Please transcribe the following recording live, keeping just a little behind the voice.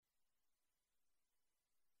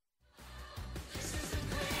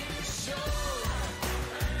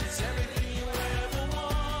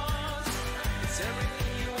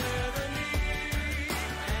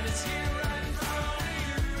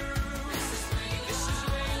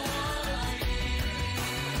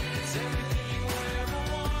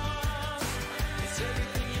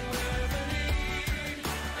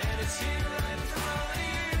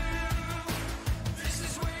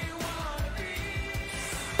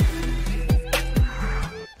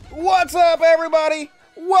What's up, everybody?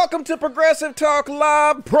 Welcome to Progressive Talk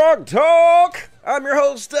Live, Prog Talk. I'm your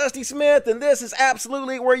host, Dusty Smith, and this is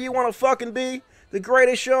absolutely where you want to fucking be. The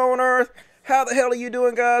greatest show on earth. How the hell are you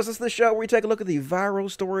doing, guys? This is the show where we take a look at the viral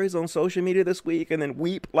stories on social media this week and then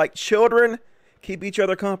weep like children. Keep each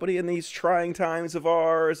other company in these trying times of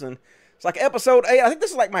ours. And it's like episode 8. I think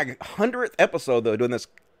this is like my 100th episode, though, doing this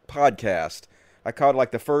podcast. I called it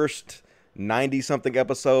like the first 90-something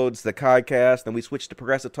episodes, the podcast, then we switched to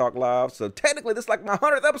Progressive Talk Live. So technically, this is like my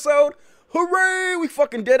 100th episode. Hooray! We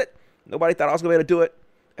fucking did it. Nobody thought I was going to be able to do it.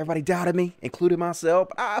 Everybody doubted me, including myself.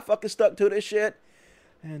 I fucking stuck to this shit.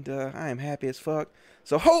 And I am happy as fuck.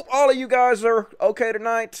 So hope all of you guys are okay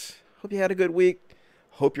tonight. Hope you had a good week.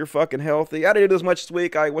 Hope you're fucking healthy. I didn't do as much this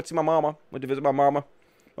week. I went to see my mama. Went to visit my mama.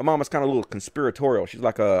 My mama's kind of a little conspiratorial. She's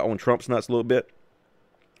like on Trump's nuts a little bit.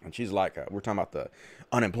 And she's like, we're talking about the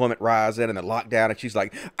unemployment rising and the lockdown. And she's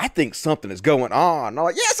like, I think something is going on. And I'm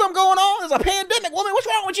like, yeah, something going on. There's a pandemic, woman. What's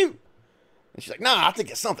wrong with you? And she's like, nah, I think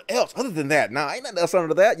it's something else other than that. Nah, ain't nothing else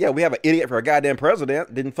under that. Yeah, we have an idiot for a goddamn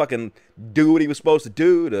president. Didn't fucking do what he was supposed to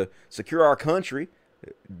do to secure our country.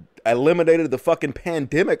 Eliminated the fucking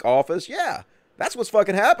pandemic office. Yeah, that's what's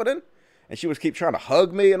fucking happening. And she was keep trying to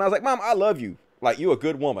hug me. And I was like, Mom, I love you. Like, you a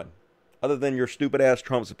good woman. Other than your stupid ass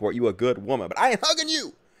Trump support, you a good woman. But I ain't hugging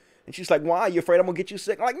you. And she's like, why? You afraid I'm going to get you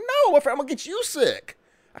sick? I'm like, no, I'm afraid I'm going to get you sick.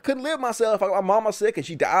 I couldn't live myself. I got my mama sick and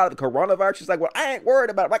she died of the coronavirus. She's like, well, I ain't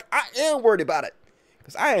worried about it. I'm like, I am worried about it.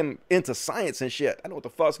 Because I am into science and shit. I know what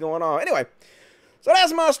the fuck's going on. Anyway, so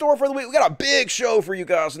that's my story for the week. We got a big show for you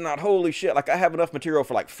guys tonight. Holy shit. Like, I have enough material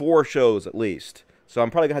for like 4 shows at least. So I'm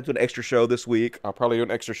probably going to have to do an extra show this week. I'll probably do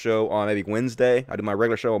an extra show on maybe Wednesday. I do my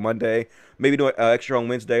regular show on Monday. Maybe do an extra on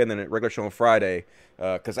Wednesday and then a regular show on Friday.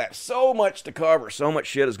 Because I have so much to cover. So much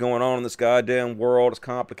shit is going on in this goddamn world. It's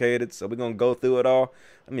complicated. So we're going to go through it all.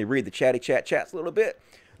 Let me read the chats a little bit.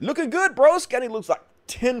 Looking good, bro. Scotty looks like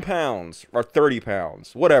 10 pounds or 30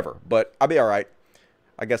 pounds. Whatever. But I'll be all right.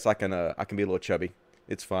 I guess I can be a little chubby.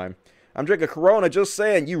 It's fine. I'm drinking Corona. Just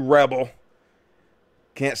saying, you rebel.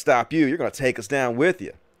 Can't stop you. You're going to take us down with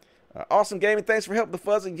you. Awesome Gaming, thanks for helping the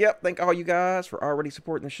Fuzzy. Yep, thank all you guys for already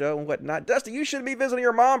supporting the show and whatnot. Dusty, you shouldn't be visiting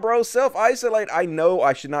your mom, bro. Self-isolate. I know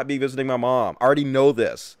I should not be visiting my mom. I already know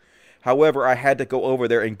this. However, I had to go over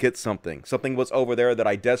there and get something. Something was over there that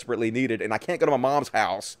I desperately needed, and I can't go to my mom's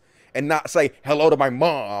house and not say hello to my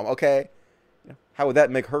mom, okay? How would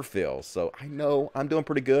that make her feel? So I know I'm doing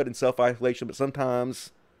pretty good in self-isolation, but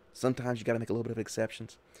sometimes you got to make a little bit of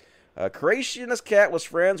exceptions. Creationist Cat was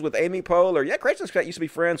friends with Amy Poehler. Yeah, Creationist Cat used to be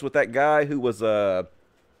friends with that guy who was on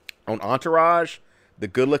Entourage, the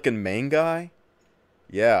good-looking main guy.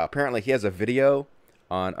 Yeah, apparently he has a video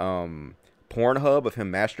on Pornhub of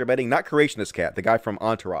him masturbating. Not Creationist Cat, the guy from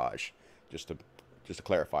Entourage. Just to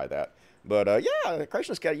clarify that. But yeah,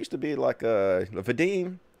 Creationist Cat used to be like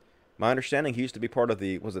Vadim. My understanding, he used to be part of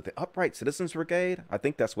the Upright Citizens Brigade? I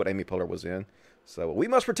think that's what Amy Poehler was in. So we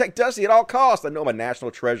must protect Dusty at all costs. I know I'm a national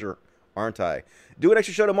treasure, aren't I? Do an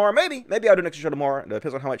extra show tomorrow, maybe. Maybe I'll do an extra show tomorrow. It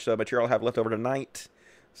depends on how much material I have left over tonight.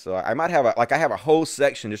 So I might have I have a whole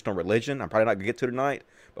section just on religion. I'm probably not gonna get to tonight,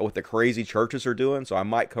 but what the crazy churches are doing. So I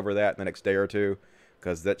might cover that in the next day or two,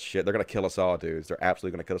 because that shit, they're gonna kill us all, dudes. They're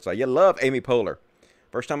absolutely gonna kill us all. You love Amy Poehler.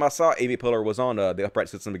 First time I saw Amy Poehler was on the Upright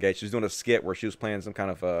Citizens Brigade. She was doing a skit where she was playing some kind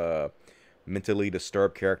of mentally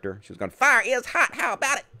disturbed character. She was going, "Fire is hot. How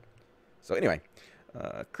about it?" So anyway.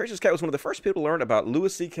 Creationist Cat was one of the first people to learn about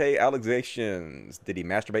Louis C.K. allegations. Did he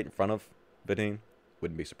masturbate in front of Vadim?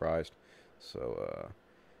 Wouldn't be surprised. So,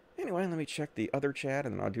 anyway, let me check the other chat,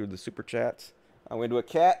 and then I'll do the super chats. I went to a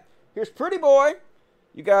cat. Here's Pretty Boy.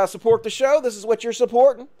 You guys support the show. This is what you're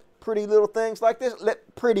supporting. Pretty little things like this.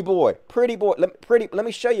 Pretty Boy. Let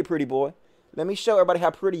me show you, Pretty Boy. Let me show everybody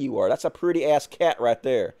how pretty you are. That's a pretty-ass cat right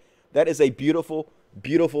there. That is a beautiful,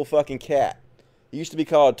 beautiful fucking cat. He used to be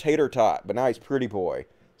called Tater Tot, but now he's Pretty Boy.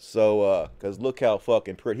 So, because look how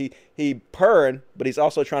fucking pretty. He purring, but he's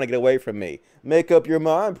also trying to get away from me. Make up your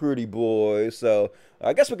mind, Pretty Boy. So,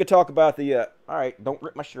 I guess we could talk about the, all right, don't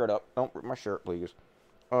rip my shirt up. Don't rip my shirt, please.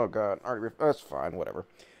 Oh, God. All right, that's fine, whatever.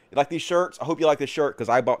 You like these shirts? I hope you like this shirt, because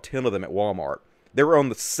I bought 10 of them at Walmart. They were on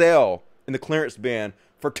the sale in the clearance bin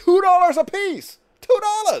for $2 a piece.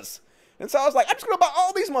 $2. And so I was like, I'm just going to buy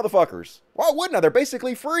all these motherfuckers. Why wouldn't I? They're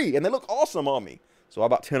basically free, and they look awesome on me. So I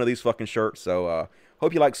bought 10 of these fucking shirts. So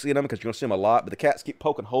hope you like seeing them, because you're going to see them a lot. But the cats keep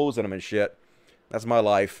poking holes in them and shit. That's my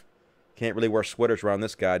life. Can't really wear sweaters around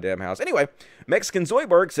this goddamn house. Anyway, Mexican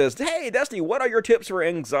Zoidberg says, hey, Dusty, what are your tips for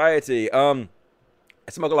anxiety? I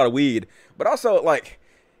smoke a lot of weed. But also, like,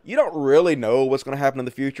 you don't really know what's going to happen in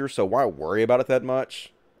the future, so why worry about it that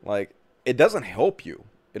much? Like, it doesn't help you.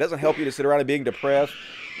 It doesn't help you to sit around and being depressed.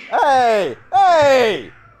 Hey!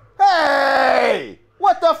 Hey! Hey!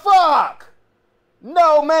 What the fuck?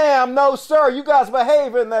 No, ma'am. No, sir. You guys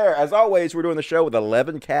behave in there. As always, we're doing the show with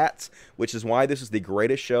 11 cats, which is why this is the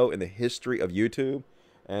greatest show in the history of YouTube.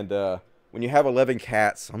 And when you have 11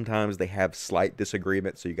 cats, sometimes they have slight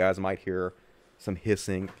disagreements, so you guys might hear some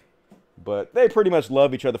hissing. But they pretty much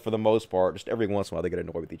love each other for the most part. Just every once in a while, they get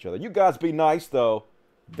annoyed with each other. You guys be nice, though.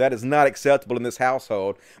 That is not acceptable in this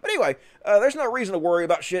household. But anyway, there's no reason to worry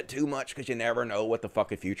about shit too much because you never know what the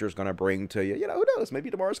fucking future is going to bring to you. You know, who knows? Maybe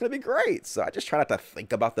tomorrow's going to be great. So I just try not to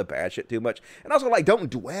think about the bad shit too much. And also, like, don't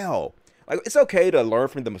dwell. Like, it's okay to learn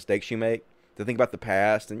from the mistakes you make, to think about the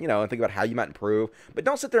past and, you know, and think about how you might improve. But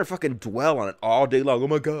don't sit there and fucking dwell on it all day long. Oh,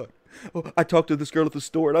 my God. Oh, I talked to this girl at the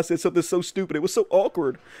store and I said something so stupid. It was so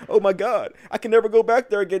awkward. Oh, my God. I can never go back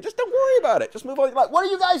there again. Just don't worry about it. Just move on. Like, what are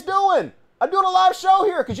you guys doing? I'm doing a live show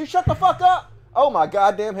here. Could you shut the fuck up? Oh, my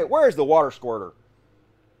goddamn head. Where's the water squirter?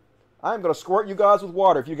 I'm going to squirt you guys with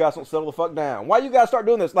water if you guys don't settle the fuck down. Why you guys start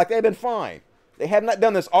doing this? Like, they've been fine. They have not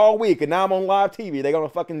done this all week, and now I'm on live TV. They're going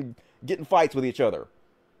to fucking get in fights with each other.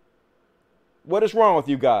 What is wrong with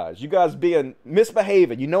you guys? You guys being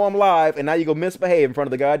misbehaving. You know I'm live, and now you go misbehave in front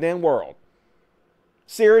of the goddamn world.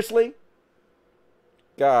 Seriously?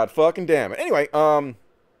 God fucking damn it. Anyway,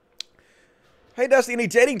 hey, Dusty, any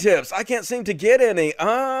dating tips? I can't seem to get any.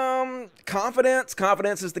 Confidence.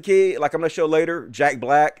 Confidence is the key. Like I'm going to show later, Jack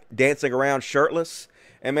Black dancing around shirtless.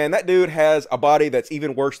 And, man, that dude has a body that's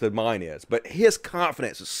even worse than mine is. But his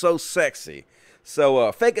confidence is so sexy.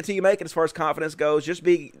 So, fake it till you make it as far as confidence goes. Just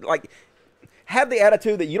be, like, have the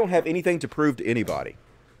attitude that you don't have anything to prove to anybody.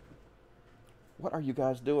 What are you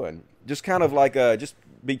guys doing? Just kind of like, just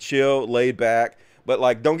be chill, laid back. But,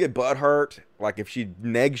 like, don't get butthurt. Like, if she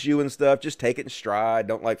negs you and stuff, just take it in stride.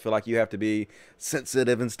 Don't, like, feel like you have to be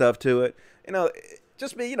sensitive and stuff to it. You know,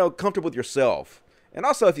 just be, you know, comfortable with yourself. And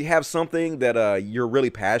also, if you have something that you're really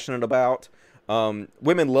passionate about,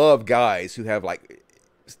 women love guys who have, like,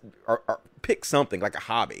 pick something, like a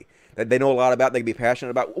hobby that they know a lot about, they can be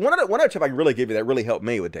passionate about. One other tip I can really give you that really helped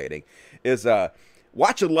me with dating is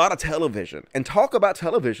watch a lot of television and talk about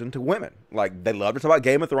television to women. Like, they love to talk about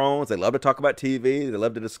Game of Thrones. They love to talk about TV. They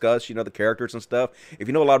love to discuss, you know, the characters and stuff. If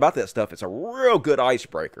you know a lot about that stuff, it's a real good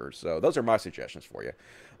icebreaker. So those are my suggestions for you.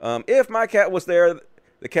 If my cat was there,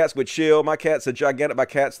 the cats would chill. My cat's a gigantic. My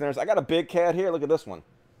cat's there. I got a big cat here. Look at this one.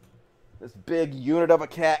 This big unit of a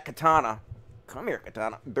cat, Katana. Come here,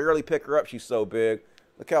 Katana. Barely pick her up. She's so big.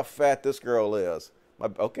 Look how fat this girl is.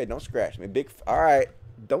 Okay, don't scratch me. All right,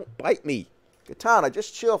 don't bite me. Katana,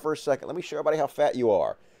 just chill for a second. Let me show everybody how fat you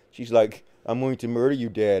are. She's like, I'm going to murder you,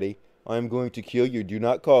 Daddy. I am going to kill you. Do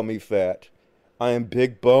not call me fat. I am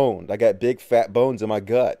big boned. I got big fat bones in my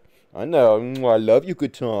gut. I know. I love you,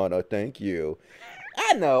 Katana. Thank you.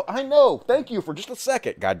 I know. Thank you for just a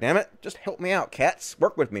second. God damn it. Just help me out, cats.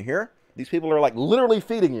 Work with me here. These people are like literally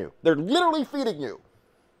feeding you. They're literally feeding you.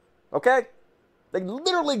 Okay? They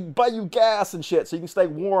literally buy you gas and shit so you can stay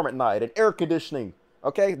warm at night and air conditioning.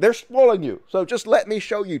 Okay? They're spoiling you. So just let me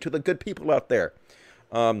show you to the good people out there.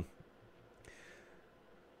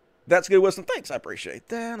 That's good wisdom. Thanks. I appreciate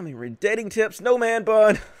that. Let me read dating tips. No man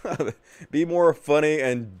bun. Be more funny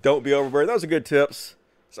and don't be overbearing. Those are good tips.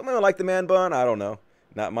 Some women like the man bun. I don't know.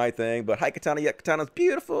 Not my thing. But hi, Katana. Yeah, Katana's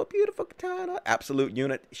beautiful. Beautiful Katana. Absolute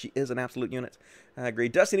unit. She is an absolute unit. I agree.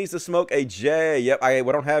 Dusty needs to smoke a J. Yep, I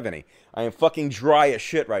don't have any. I am fucking dry as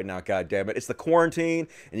shit right now, god damn it. It's the quarantine,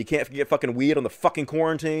 and you can't get fucking weed on the fucking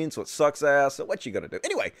quarantine, so it sucks ass. So what you gonna do?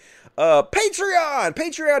 Anyway, Patreon!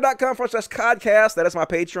 Patreon.com/Codcast. That is my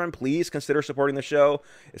Patreon. Please consider supporting the show,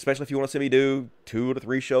 especially if you want to see me do 2 to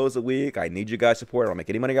 3 shows a week. I need you guys' support. I don't make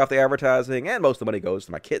any money off the advertising, and most of the money goes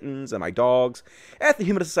to my kittens and my dogs at the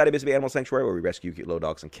Human Society of Mississippi Animal Sanctuary, where we rescue cute little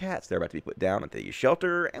dogs and cats. They're about to be put down at the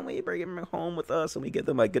shelter, and we bring them home with us, and we give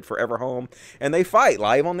them a good forever home, and they fight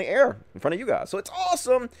live on the air in front of you guys. So it's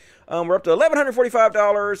awesome. We're up to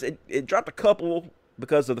 $1,145. It dropped a couple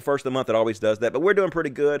because of the first of the month. It always does that, but we're doing pretty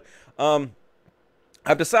good.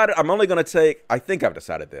 I've decided I'm only going to take, I think I've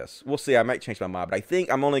decided this. We'll see. I might change my mind, but I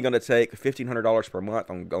think I'm only going to take $1,500 per month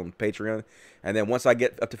on Patreon. And then once I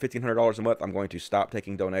get up to $1,500 a month, I'm going to stop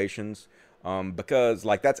taking donations. Because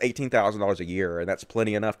like that's $18,000 a year, and that's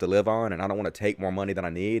plenty enough to live on, and I don't want to take more money than I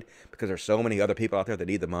need because there's so many other people out there that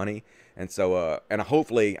need the money. And so and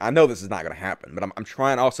hopefully, I know this is not going to happen, but I'm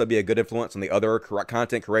trying to also be a good influence on the other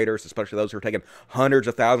content creators, especially those who are taking hundreds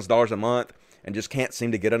of thousands of dollars a month and just can't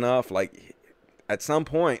seem to get enough. Like at some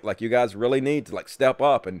point, like you guys really need to like step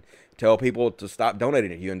up and tell people to stop donating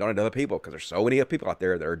to you and donate to other people, because there's so many people out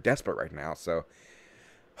there that are desperate right now. So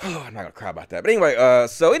I'm not going to cry about that. But anyway,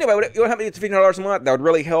 so anyway, you want to help me get to $15 a month? That would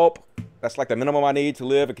really help. That's like the minimum I need to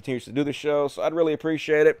live and continue to do the show, so I'd really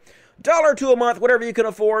appreciate it. $1 or $2 a month, whatever you can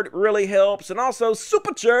afford, really helps. And also,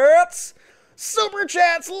 Super Chats! Super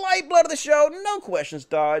Chats, lifeblood of the show. No questions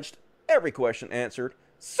dodged. Every question answered.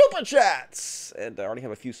 Super Chats! And I already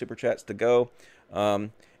have a few Super Chats to go.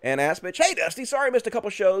 And Ass Bitch, hey Dusty, sorry I missed a couple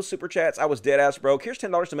shows, Super Chats, I was dead ass broke. Here's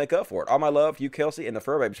 $10 to make up for it. All my love, you, Kelsey, and the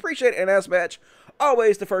Fur Babies. Appreciate it, and Ass Bitch.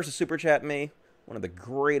 Always the first to Super Chat me. One of the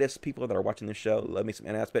greatest people that are watching this show. Love me some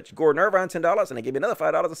Ass Bitch. Gordon Irvine, $10, and they gave me another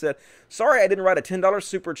 $5 and said, sorry I didn't write a $10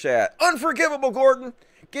 Super Chat. Unforgivable, Gordon.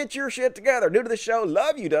 Get your shit together. New to the show,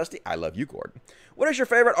 love you, Dusty. I love you, Gordon. What is your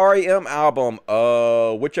favorite REM album?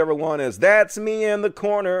 Whichever one is. That's Me in the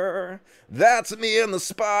Corner. That's Me in the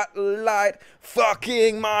Spotlight.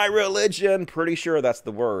 Fucking My Religion. Pretty sure that's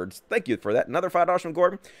the words. Thank you for that. Another $5 from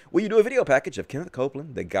Gordon. Will you do a video package of Kenneth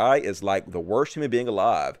Copeland? The guy is like the worst human being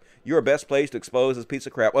alive. Your best place to expose this piece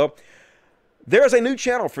of crap. Well, there is a new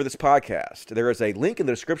channel for this podcast. There is a link in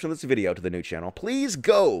the description of this video to the new channel. Please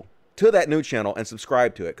go to that new channel and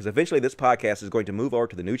subscribe to it, because eventually this podcast is going to move over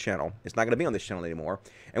to the new channel. It's not going to be on this channel anymore.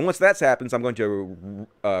 And once that happens, I'm going to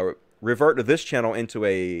revert to this channel into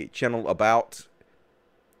a channel about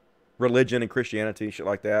religion and Christianity, shit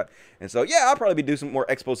like that. And so, yeah, I'll probably be doing some more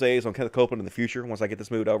exposés on Kenneth Copeland in the future once I get this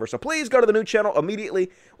moved over. So please go to the new channel immediately.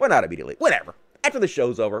 Well, not immediately. Whatever. After the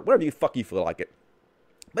show's over. Whatever you feel like it.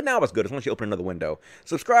 But now it's good, as long as you open another window.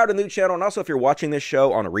 Subscribe to the new channel, and also if you're watching this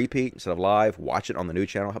show on a repeat instead of live, watch it on the new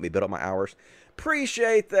channel. Help me build up my hours.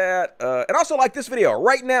 Appreciate that. And also like this video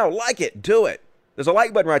right now. Like it. Do it. There's a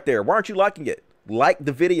like button right there. Why aren't you liking it? Like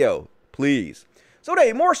the video, please. So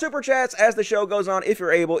today, more Super Chats as the show goes on, if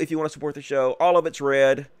you're able, if you want to support the show. All of it's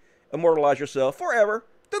read. Immortalize yourself forever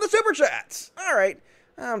through the Super Chats. All right.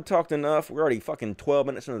 I'm talked enough. We're already fucking 12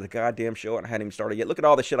 minutes into the goddamn show, and I hadn't even started yet. Look at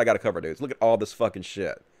all the shit I got to cover, dudes. Look at all this fucking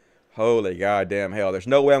shit. Holy goddamn hell. There's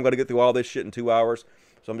no way I'm going to get through all this shit in 2 hours.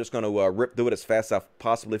 So I'm just going to rip through it as fast as I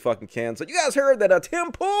possibly fucking can. So you guys heard that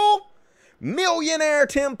Tim Pool, millionaire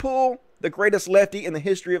Tim Pool, the greatest lefty in the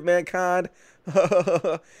history of mankind.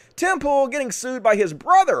 Tim Pool getting sued by his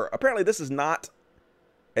brother. Apparently this is not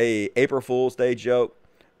a April Fool's Day joke.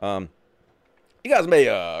 You guys may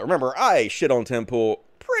remember I shit on Tim Pool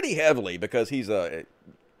pretty heavily because he's a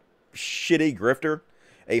shitty grifter.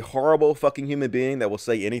 A horrible fucking human being that will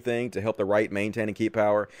say anything to help the right maintain and keep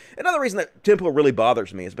power. Another reason that Tim Pool really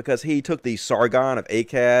bothers me is because he took the Sargon of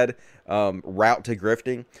Akkad route to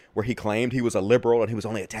grifting, where he claimed he was a liberal and he was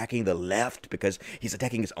only attacking the left because he's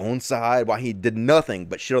attacking his own side, while he did nothing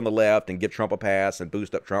but shit on the left and give Trump a pass and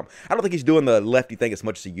boost up Trump. I don't think he's doing the lefty thing as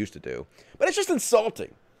much as he used to do. But it's just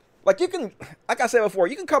insulting. Like, you can, like I said before,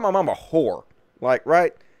 you can call my mom a whore. Like,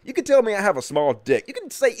 right? You can tell me I have a small dick. You can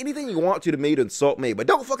say anything you want to me to insult me, but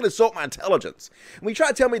don't fucking insult my intelligence. When you try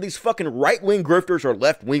to tell me these fucking right-wing grifters are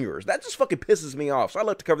left-wingers, that just fucking pisses me off. So I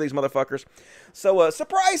love to cover these motherfuckers. So,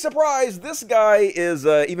 surprise, surprise, this guy is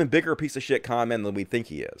even bigger piece of shit con man than we think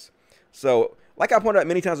he is. So, like I pointed out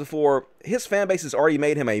many times before, his fan base has already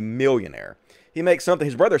made him a millionaire. He makes something,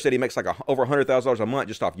 his brother said he makes like over $100,000 a month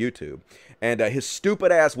just off YouTube. And his stupid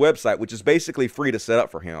ass website, which is basically free to set up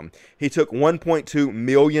for him, he took $1.2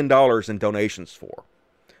 million in donations for.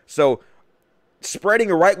 So, spreading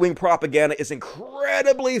a right-wing propaganda is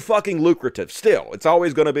incredibly fucking lucrative. Still, it's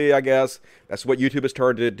always going to be, I guess. That's what YouTube has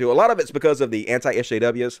turned to do. A lot of it's because of the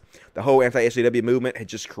anti-SJWs. The whole anti-SJW movement had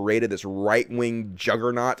just created this right-wing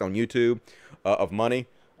juggernaut on YouTube of money.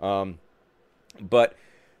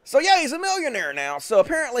 So yeah, he's a millionaire now. So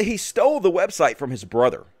apparently he stole the website from his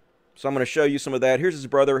brother. So I'm going to show you some of that. Here's his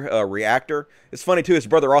brother, Reactor. It's funny, too. His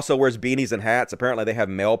brother also wears beanies and hats. Apparently they have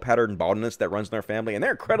male pattern baldness that runs in their family, and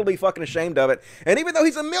they're incredibly fucking ashamed of it. And even though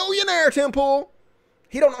he's a millionaire, Tim Pool,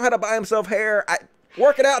 he don't know how to buy himself hair.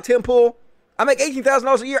 Work it out, Tim Pool. I make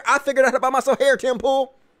 $18,000 a year. I figured out how to buy myself hair, Tim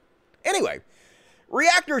Pool. Anyway,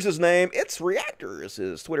 Reactor's his name. It's Reactor is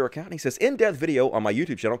his Twitter account. He says, in-depth video on my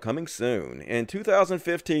YouTube channel coming soon. In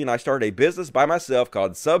 2015, I started a business by myself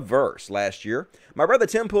called Subverse. Last year, my brother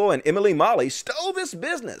Tim Pool and Emily Molly stole this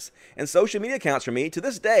business and social media accounts from me. To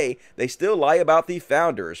this day, they still lie about the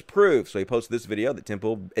founders. Proof. So he posted this video that Tim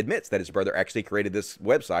Pool admits that his brother actually created this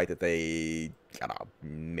website that they got $1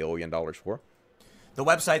 million for. The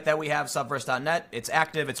website that we have, subverse.net, it's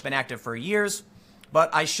active. It's been active for years.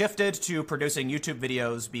 But I shifted to producing YouTube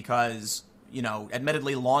videos because, you know,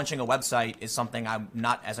 admittedly launching a website is something I'm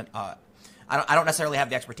not as I don't necessarily have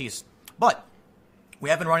the expertise. But we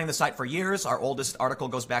have been running the site for years. Our oldest article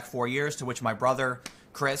goes back 4 years, to which my brother,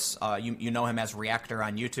 Chris, you know him as Reactor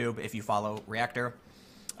on YouTube if you follow Reactor.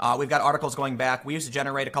 We've got articles going back. We used to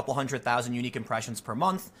generate a couple 100,000 unique impressions per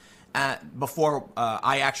month before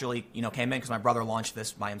I actually, came in because my brother launched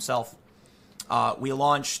this by himself. We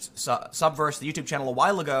launched Subverse, the YouTube channel, a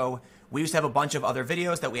while ago. We used to have a bunch of other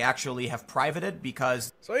videos that we actually have privated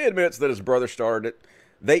because... So he admits that his brother started it.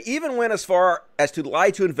 They even went as far as to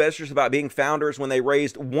lie to investors about being founders when they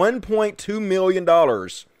raised $1.2 million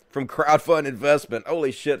from crowdfund investment.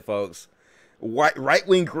 Holy shit, folks.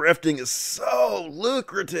 Right-wing grifting is so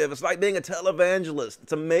lucrative. It's like being a televangelist.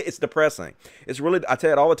 It's depressing. It's really, I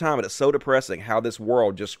tell you it all the time, but it's so depressing how this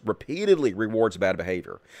world just repeatedly rewards bad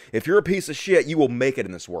behavior. If you're a piece of shit, you will make it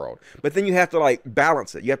in this world. But then you have to, like,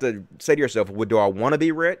 balance it. You have to say to yourself, well, do I want to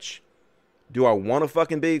be rich? Do I want to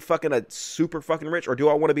fucking be a super fucking rich, or do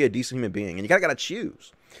I want to be a decent human being? And you gotta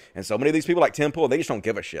choose. And so many of these people like Tim Pool, they just don't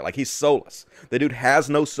give a shit. Like, he's soulless. The dude has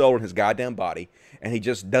no soul in his goddamn body, and he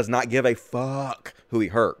just does not give a fuck who he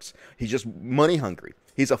hurts. He's just money hungry.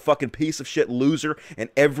 He's a fucking piece of shit loser in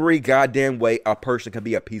every goddamn way a person can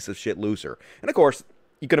be a piece of shit loser. And of course,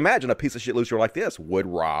 you can imagine a piece of shit loser like this would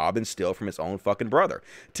rob and steal from his own fucking brother.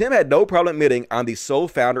 Tim had no problem admitting I'm the sole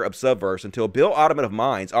founder of Subverse until Bill Ottoman of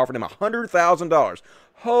Minds offered him $100,000.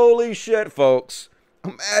 Holy shit, folks.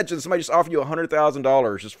 Imagine somebody just offered you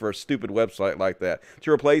 $100,000 just for a stupid website like that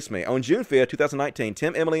to replace me. On June 5th, 2019,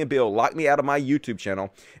 Tim, Emily, and Bill locked me out of my YouTube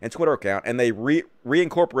channel and Twitter account, and they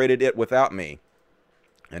reincorporated it without me.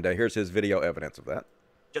 And here's his video evidence of that.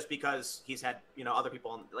 Just because he's had, other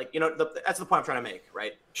people, that's the point I'm trying to make,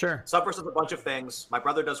 right? Sure. Subverse is a bunch of things. My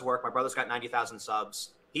brother does work. My brother's got 90,000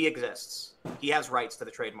 subs. He exists. He has rights to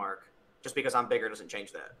the trademark. Just because I'm bigger doesn't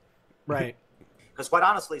change that. Right. Because quite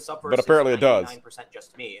honestly, Subverse but apparently is 99%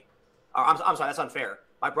 just me. I'm sorry, that's unfair.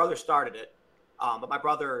 My brother started it, but my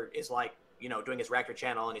brother is doing his Reactor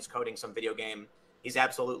channel and he's coding some video game. He's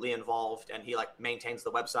absolutely involved, and he maintains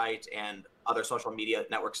the website and other social media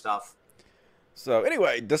network stuff. So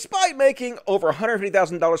anyway, despite making over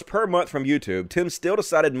 $150,000 per month from YouTube, Tim still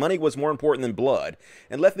decided money was more important than blood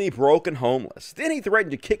and left me broke and homeless. Then he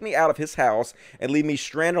threatened to kick me out of his house and leave me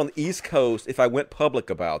stranded on the East Coast if I went public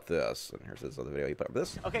about this. And here's this other video he put up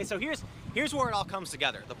this. Okay, so here's where it all comes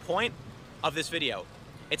together. The point of this video,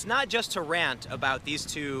 it's not just to rant about these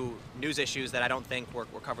two news issues that I don't think were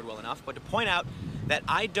covered well enough, but to point out that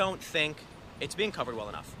I don't think it's being covered well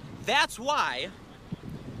enough. That's why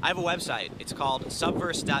I have a website. It's called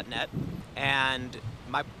subverse.net, and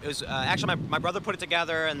my brother put it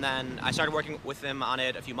together, and then I started working with him on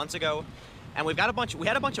it a few months ago. And we had a bunch of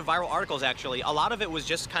viral articles, actually. A lot of it was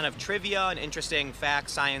just kind of trivia and interesting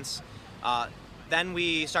facts, science. Then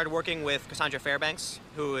we started working with Cassandra Fairbanks,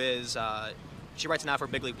 who is she writes now for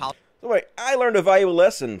Big League Politics. So wait, I learned a valuable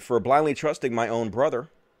lesson for blindly trusting my own brother.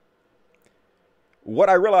 What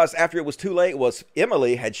I realized after it was too late was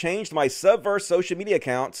Emily had changed my Subverse social media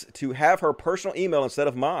accounts to have her personal email instead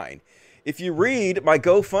of mine. If you read my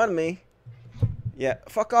GoFundMe, yeah,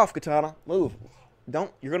 fuck off, Katana. Move.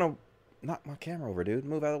 You're gonna knock my camera over, dude.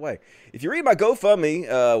 Move out of the way. If you read my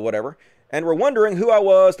GoFundMe, whatever, and were wondering who I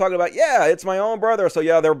was talking about, yeah, it's my own brother. So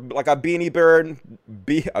yeah, they're like a beanie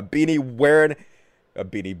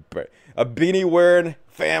wearing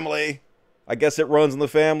family. I guess it runs in the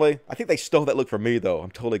family. I think they stole that look from me, though.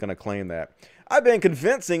 I'm totally going to claim that. I've been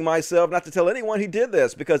convincing myself not to tell anyone he did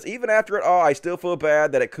this, because even after it all, I still feel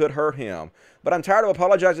bad that it could hurt him. But I'm tired of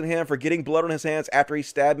apologizing to him for getting blood on his hands after he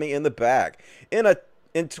stabbed me in the back.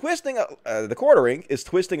 In twisting, the quartering is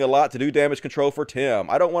twisting a lot to do damage control for Tim.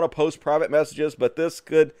 I don't want to post private messages, but this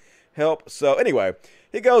could help. So anyway,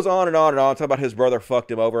 he goes on and on and on, talking about his brother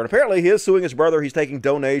fucked him over. And apparently he is suing his brother. He's taking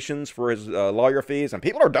donations for his lawyer fees, and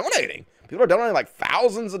people are donating. People are donating like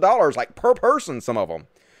thousands of dollars, like per person, some of them.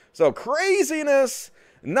 So craziness.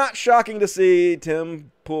 Not shocking to see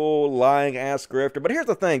Tim Pool lying ass grifter. But here's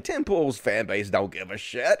the thing. Tim Pool's fan base don't give a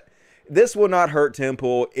shit. This will not hurt Tim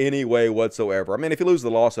Pool any way whatsoever. I mean, if you lose the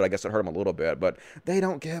lawsuit, I guess it hurt him a little bit. But they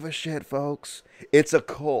don't give a shit, folks. It's a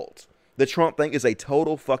cult. The Trump thing is a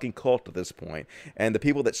total fucking cult at this point. And the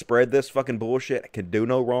people that spread this fucking bullshit can do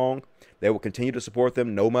no wrong. They will continue to support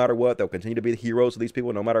them no matter what. They'll continue to be the heroes of these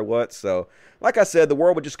people no matter what. So, like I said, the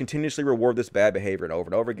world would just continuously reward this bad behavior and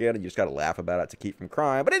over again. And you just got to laugh about it to keep from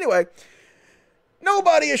crying. But anyway,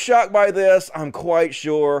 nobody is shocked by this, I'm quite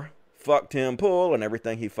sure. Fuck Tim Pool and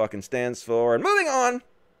everything he fucking stands for. And moving on, I'm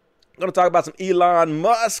going to talk about some Elon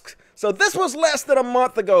Musk. So this was less than a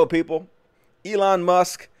month ago, people. Elon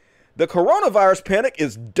Musk. The coronavirus panic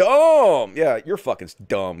is dumb. Yeah, you're fucking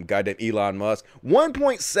dumb, goddamn Elon Musk.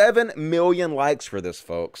 1.7 million likes for this,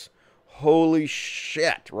 folks. Holy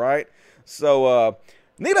shit, right? So,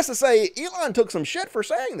 Needless to say, Elon took some shit for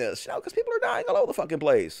saying this, because people are dying all over the fucking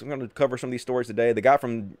place. I'm going to cover some of these stories today. The guy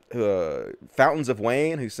from Fountains of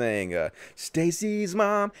Wayne who's saying, Stacy's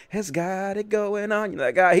mom has got it going on.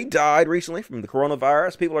 That guy, he died recently from the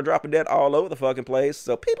coronavirus. People are dropping dead all over the fucking place.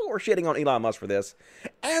 So people were shitting on Elon Musk for this,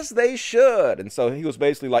 as they should. And so he was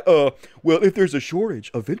basically like, well, if there's a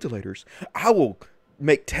shortage of ventilators, I will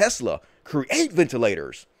make Tesla create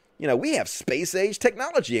ventilators. We have space-age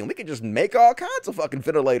technology, and we can just make all kinds of fucking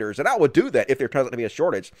ventilators, and I would do that if there turns out to be a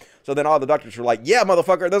shortage. So then all the doctors were like, yeah,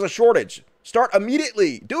 motherfucker, there's a shortage. Start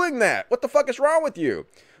immediately doing that. What the fuck is wrong with you?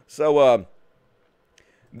 So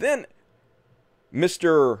then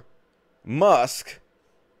Mr. Musk,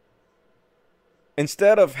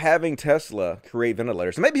 instead of having Tesla create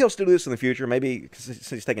ventilators, and maybe he'll still do this in the future, maybe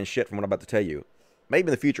since he's taking shit from what I'm about to tell you, maybe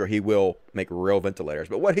in the future he will make real ventilators.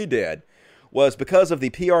 But what he did was, because of the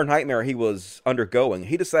PR nightmare he was undergoing,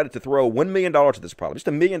 he decided to throw $1 million at this problem. Just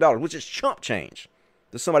 $1 million, which is chump change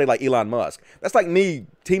to somebody like Elon Musk. That's like me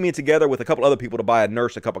teaming together with a couple other people to buy a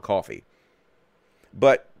nurse a cup of coffee.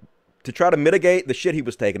 But to try to mitigate the shit he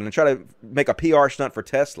was taking and try to make a PR stunt for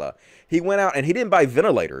Tesla, he went out and he didn't buy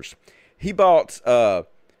ventilators. He bought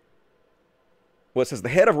it says the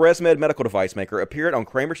head of ResMed medical device maker appeared on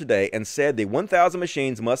Kramer Today and said the 1,000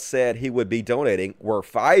 machines Musk said he would be donating were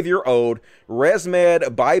 5-year-old ResMed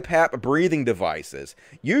BiPAP breathing devices,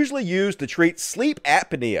 usually used to treat sleep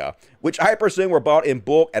apnea, which I presume were bought in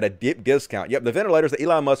bulk at a deep discount. Yep, the ventilators that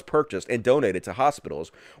Elon Musk purchased and donated to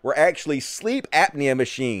hospitals were actually sleep apnea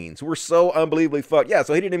machines. We're so unbelievably fucked. Yeah,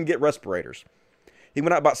 so he didn't even get respirators. He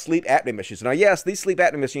went out and bought sleep apnea machines. Now, yes, these sleep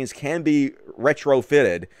apnea machines can be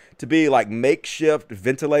retrofitted to be like makeshift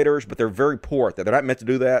ventilators, but they're very poor. They're not meant to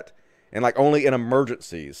do that, and like only in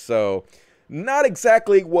emergencies. So, not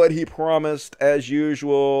exactly what he promised as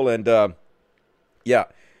usual. And yeah,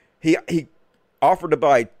 he offered to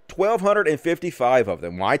buy 1,255 of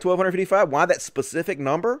them. Why 1,255? Why that specific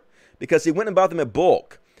number? Because he went and bought them in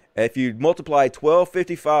bulk. If you multiply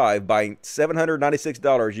 1,255 by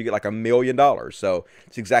 $796, you get like $1 million. So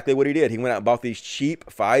it's exactly what he did. He went out and bought these cheap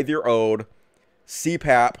 5-year-old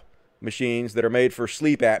CPAP machines that are made for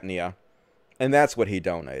sleep apnea. And that's what he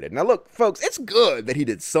donated. Now look, folks, it's good that he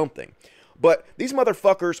did something. But these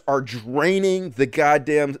motherfuckers are draining the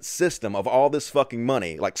goddamn system of all this fucking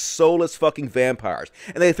money, like soulless fucking vampires.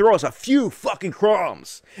 And they throw us a few fucking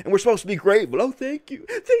crumbs. And we're supposed to be grateful. Oh, thank you.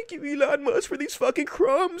 Thank you, Elon Musk, for these fucking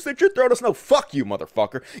crumbs that you're throwing us. No, fuck you,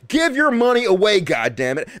 motherfucker. Give your money away,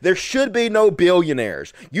 goddammit. There should be no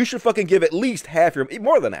billionaires. You should fucking give at least half your,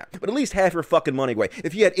 more than that, but at least half your fucking money away.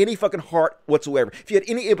 If you had any fucking heart whatsoever, if you had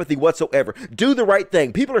any empathy whatsoever, do the right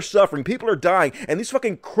thing. People are suffering. People are dying. And these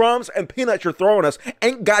fucking crumbs and peanuts you're throwing us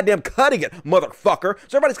ain't goddamn cutting it, motherfucker.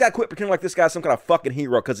 So everybody's got to quit pretending like this guy's some kind of fucking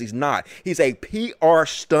hero, because he's not. He's a PR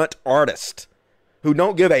stunt artist who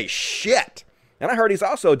don't give a shit. And I heard he's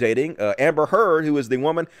also dating Amber Heard, who is the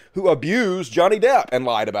woman who abused Johnny Depp and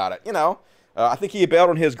lied about it. I think he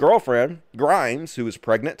bailed on his girlfriend, Grimes, who was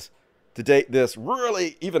pregnant, to date this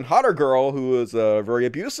really even hotter girl who was very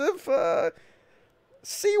abusive.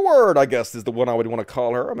 C-word, I guess, is the one I would want to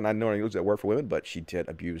call her. I mean, I know I use that word for women, but she did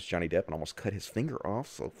abuse Johnny Depp and almost cut his finger off.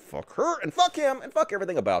 So fuck her and fuck him and fuck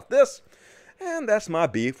everything about this. And that's my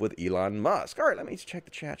beef with Elon Musk. All right, let me just check the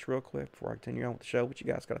chats real quick before I continue on with the show. What you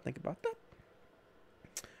guys got to think about that?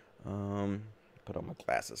 Put on my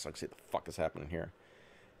glasses so I can see what the fuck is happening here.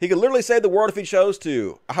 He could literally save the world if he chose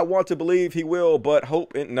to. I want to believe he will, but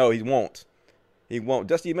hope... No, he won't. He won't.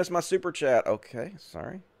 Dusty, you missed my super chat. Okay,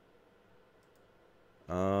 sorry.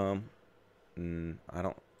 I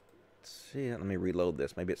don't see it. Let me reload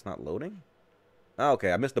this. Maybe it's not loading.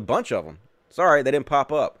 Okay, I missed a bunch of them. Sorry, they didn't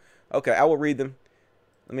pop up. Okay, I will read them.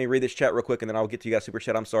 Let me read this chat real quick, and then I'll get to you guys super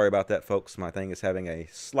chat. I'm sorry about that, folks. My thing is having a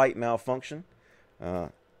slight malfunction.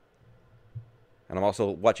 And I'm also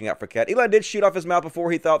watching out for Cat. Elon did shoot off his mouth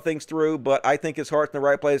before he thought things through, but I think his heart's in the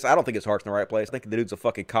right place. I don't think his heart's in the right place. I think the dude's a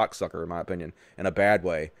fucking cocksucker, in my opinion, in a bad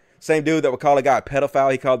way. Same dude that would call a guy a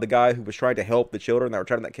pedophile. He called the guy who was trying to help the children that were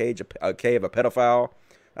trapped in that cage a cave a pedophile.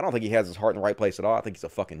 I don't think he has his heart in the right place at all. I think he's a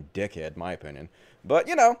fucking dickhead, in my opinion. But,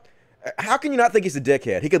 how can you not think he's a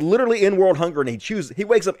dickhead? He could literally end world hunger, and he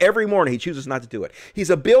wakes up every morning. He chooses not to do it.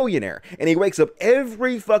 He's a billionaire, and he wakes up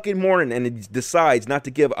every fucking morning and he decides not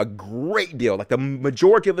to give a great deal, like the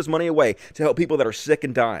majority of his money away, to help people that are sick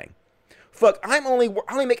and dying. Fuck, I only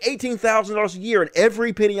make $18,000 a year, and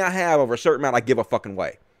every penny I have over a certain amount I give a fucking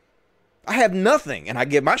way. I have nothing, and I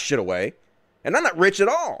give my shit away, and I'm not rich at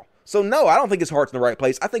all. So no, I don't think his heart's in the right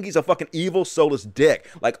place. I think he's a fucking evil, soulless dick,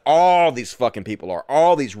 like all these fucking people are,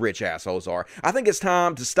 all these rich assholes are. I think it's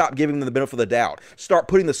time to stop giving them the benefit of the doubt. Start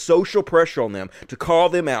putting the social pressure on them to call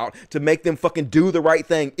them out, to make them fucking do the right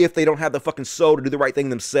thing if they don't have the fucking soul to do the right thing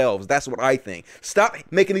themselves. That's what I think. Stop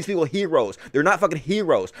making these people heroes. They're not fucking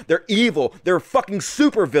heroes. They're evil. They're fucking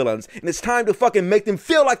super villains. And it's time to fucking make them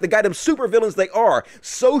feel like the goddamn super villains they are.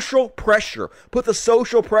 Social pressure. Put the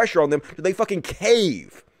social pressure on them till they fucking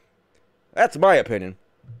cave. That's my opinion.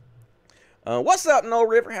 What's up, No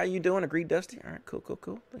River? How you doing? Agreed, Dusty? All right, cool.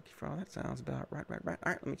 Thank you for all that. Sounds about right. All right,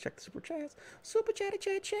 let me check the super chats. Super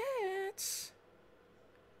chats.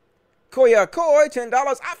 Koya Koi, $10.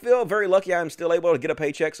 I feel very lucky I'm still able to get a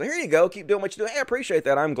paycheck. So here you go. Keep doing what you do. Hey, I appreciate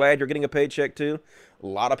that. I'm glad you're getting a paycheck too. A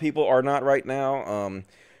lot of people are not right now.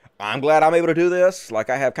 I'm glad I'm able to do this. Like,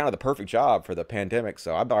 I have kind of the perfect job for the pandemic.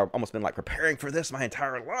 So I've almost been like preparing for this my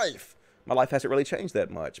entire life. My life hasn't really changed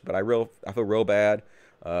that much, but I feel real bad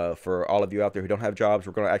for all of you out there who don't have jobs.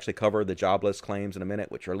 We're going to actually cover the jobless claims in a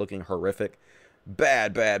minute, which are looking horrific.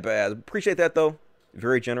 Bad. Appreciate that, though.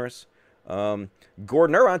 Very generous. Gordon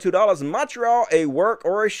Neuron, $2. Montreal, a work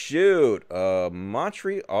or a shoot?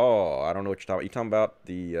 Montreal, I don't know what you're talking about.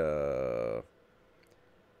 You talking about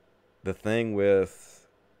the thing with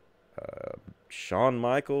Shawn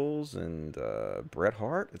Michaels and Bret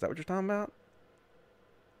Hart? Is that what you're talking about?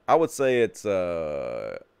 I would say it's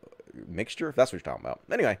mixture, if that's what you're talking about.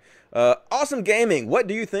 Anyway, Awesome Gaming. What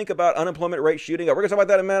do you think about unemployment rate shooting up? We're going to talk about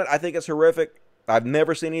that in a minute. I think it's horrific. I've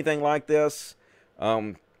never seen anything like this.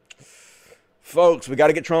 Folks, we got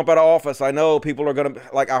to get Trump out of office. I know people are going to,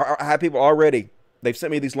 like, I have people already. They've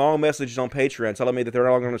sent me these long messages on Patreon telling me that they're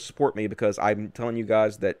not going to support me because I'm telling you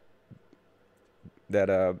guys that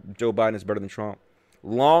Joe Biden is better than Trump.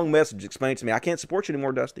 Long message explaining to me, I can't support you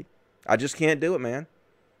anymore, Dusty. I just can't do it, man.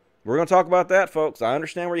 We're going to talk about that, folks. I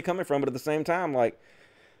understand where you're coming from, but at the same time, like,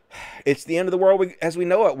 it's the end of the world as we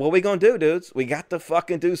know it. What are we going to do, dudes? We got to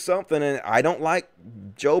fucking do something, and I don't like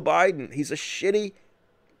Joe Biden. He's a shitty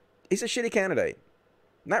candidate.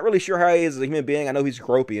 Not really sure how he is as a human being. I know he's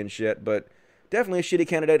gropey and shit, but definitely a shitty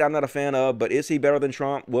candidate I'm not a fan of. But is he better than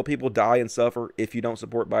Trump? Will people die and suffer if you don't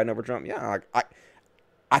support Biden over Trump? Yeah,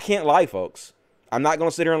 I can't lie, folks. I'm not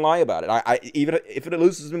going to sit here and lie about it. Even if it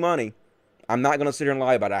loses me money, I'm not going to sit here and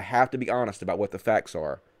lie about it. I have to be honest about what the facts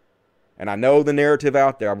are. And I know the narrative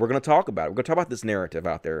out there. We're going to talk about it. We're going to talk about this narrative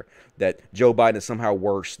out there that Joe Biden is somehow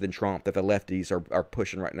worse than Trump, that the lefties are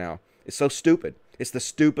pushing right now. It's so stupid. It's the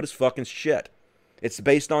stupidest fucking shit. It's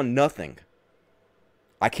based on nothing.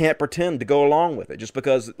 I can't pretend to go along with it just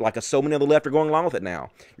because, like, so many on the left are going along with it now.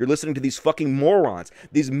 You're listening to these fucking morons,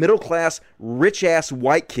 these middle-class, rich-ass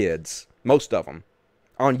white kids, most of them,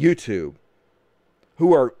 on YouTube,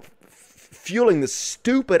 who are fueling this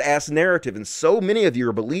stupid ass narrative, and so many of you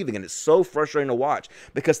are believing, and it's so frustrating to watch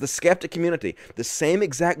because the skeptic community, the same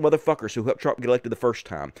exact motherfuckers who helped Trump get elected the first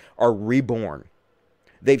time, are reborn.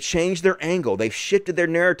 They've changed their angle. They've shifted their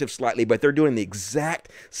narrative slightly, but they're doing the exact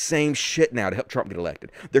same shit now to help Trump get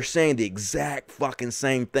elected. They're saying the exact fucking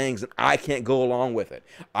same things, and I can't go along with it.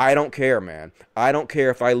 I don't care, man. I don't care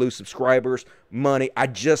if I lose subscribers, money. I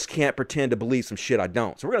just can't pretend to believe some shit I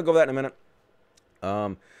don't. So we're going to go over that in a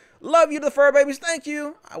minute. Love you to the fur babies. Thank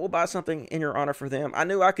you. I will buy something in your honor for them. I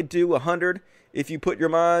knew I could do 100 if you put your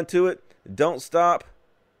mind to it. Don't stop.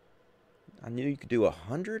 I knew you could do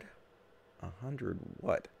 100. 100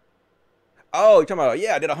 what? Oh, you're talking about,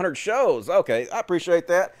 yeah, I did 100 shows. Okay, I appreciate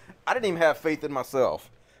that. I didn't even have faith in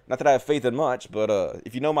myself. Not that I have faith in much, but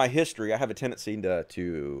if you know my history, I have a tendency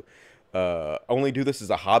to only do this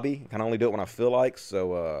as a hobby. Kind of only do it when I feel like.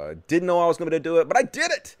 So didn't know I was going to do it, but I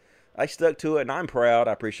did it. I stuck to it, and I'm proud.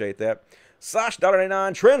 I appreciate that. Sash,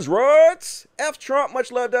 $1.99. Trends Roads. F Trump,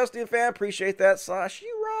 much love, Dusty and fan. Appreciate that, Sash.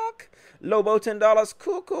 You rock. Lobo, $10.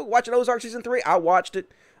 Cool. Watching Ozark Season 3. I watched it.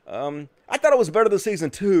 I thought it was better than Season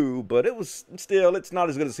 2, but it's not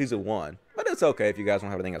as good as Season 1. But it's okay if you guys don't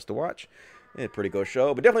have anything else to watch. It's a pretty good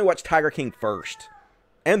show. But definitely watch Tiger King first.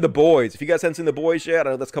 And The Boys. If you guys haven't seen The Boys yet,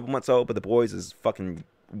 I know that's a couple months old, but The Boys is fucking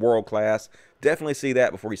world class. Definitely see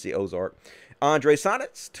that before you see Ozark. Andre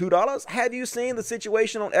Sonnets, $2. Have you seen the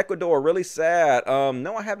situation on Ecuador? Really sad.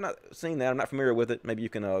 No, I have not seen that. I'm not familiar with it. Maybe you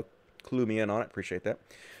can clue me in on it. Appreciate that.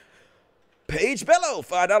 Paige Bello,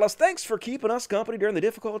 $5. Thanks for keeping us company during the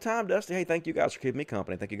difficult time, Dusty. Hey, thank you guys for keeping me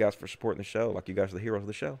company. Thank you guys for supporting the show. Like, you guys are the heroes of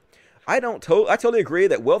the show. I totally agree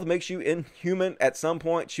that wealth makes you inhuman at some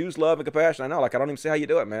point. Choose love and compassion. I know, like, I don't even see how you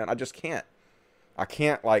do it, man. I just can't. I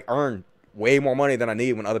can't, like, earn way more money than I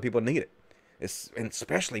need when other people need it. And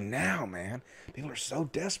especially now, man. People are so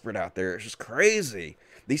desperate out there. It's just crazy.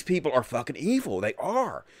 These people are fucking evil. They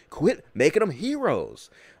are. Quit making them heroes.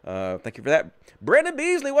 Thank you for that. Brandon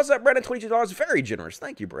Beasley, what's up, Brandon? $22, very generous.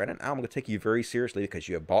 Thank you, Brandon. I'm going to take you very seriously because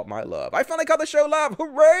you have bought my love. I finally caught the show live.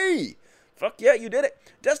 Hooray! Fuck yeah, you did it.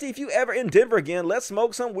 Dusty, if you ever in Denver again, let's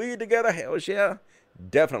smoke some weed together. Hell yeah.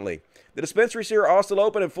 Definitely. The dispensaries here are all still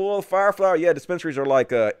open and full of Fireflower. Yeah, dispensaries are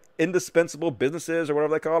like indispensable businesses or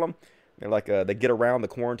whatever they call them. They're like, they get around the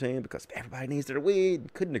quarantine because everybody needs their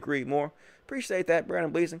weed. Couldn't agree more. Appreciate that,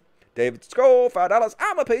 Brandon Bleasing. David Skoll, $5.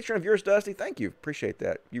 I'm a patron of yours, Dusty. Thank you. Appreciate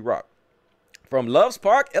that. You rock. From Loves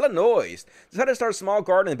Park, Illinois. Decided to start a small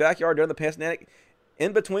garden in the backyard during the pandemic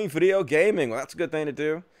in between video gaming. Well, that's a good thing to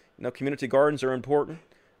do. You know, community gardens are important.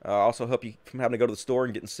 Also help you from having to go to the store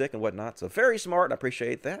and getting sick and whatnot. So very smart, and I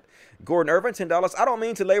appreciate that. Gordon Irvin, $10. I don't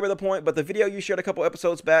mean to labor the point, but the video you shared a couple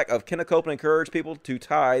episodes back of Kenneth Copeland encouraged people to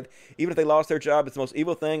tithe, even if they lost their job. It's the most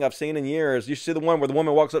evil thing I've seen in years. You see the one where the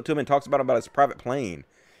woman walks up to him and talks about his private plane.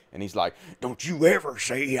 And he's like, don't you ever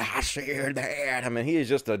say I said that. I mean, he is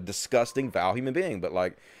just a disgusting, foul human being. But,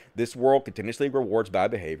 like, this world continuously rewards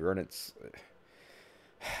bad behavior, and it's...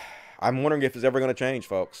 I'm wondering if it's ever going to change,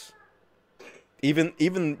 folks.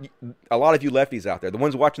 Even a lot of you lefties out there, the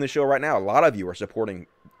ones watching this show right now, a lot of you are supporting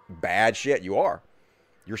bad shit. You are.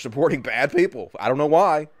 You're supporting bad people. I don't know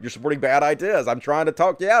why. You're supporting bad ideas. I'm trying to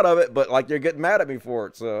talk you out of it, but, like, you're getting mad at me for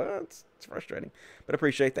it. So, it's frustrating. But I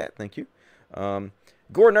appreciate that. Thank you.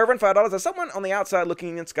 Gordon Irvin, $5. As someone on the outside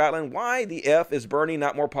looking in Scotland, why the F is Bernie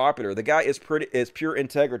not more popular? The guy is pure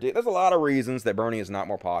integrity. There's a lot of reasons that Bernie is not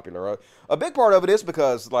more popular. A big part of it is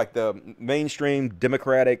because, like, the mainstream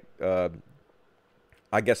Democratic,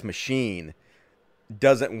 I guess, machine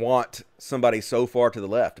doesn't want somebody so far to the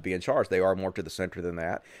left to be in charge. They are more to the center than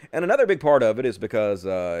that. And another big part of it is because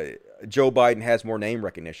Joe Biden has more name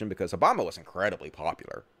recognition, because Obama was incredibly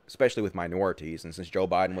popular, especially with minorities. And since Joe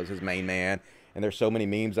Biden was his main man, and there's so many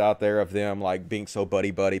memes out there of them, like, being so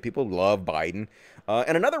buddy-buddy, people love Biden.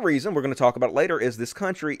 And another reason we're going to talk about later is this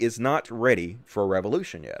country is not ready for a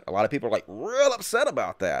revolution yet. A lot of people are, like, real upset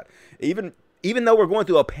about that. Even though we're going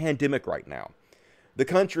through a pandemic right now, the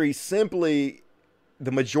country simply,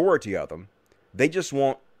 the majority of them, they just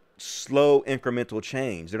want slow incremental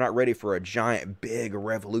change. They're not ready for a giant, big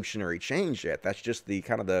revolutionary change yet. That's just the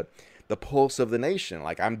kind of the pulse of the nation.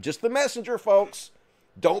 Like, I'm just the messenger, folks.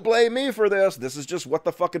 Don't blame me for this. This is just what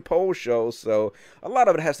the fucking poll shows. So a lot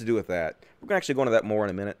of it has to do with that. We're going to actually go into that more in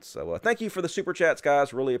a minute. So thank you for the super chats,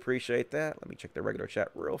 guys. Really appreciate that. Let me check the regular chat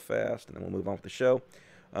real fast, and then we'll move on with the show.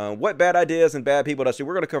 What bad ideas and bad people does he?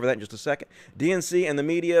 We're going to cover that in just a second. DNC and the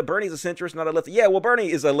media. Bernie's a centrist, not a lefty. Yeah, well,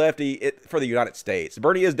 Bernie is a lefty for the United States.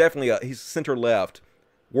 Bernie is definitely he's center-left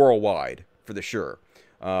worldwide, for the sure.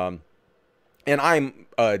 And I'm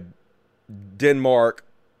a Denmark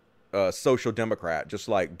social democrat, just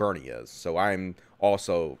like Bernie is. So I'm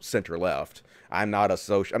also center-left. I'm not a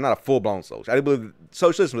full-blown socialist. I believe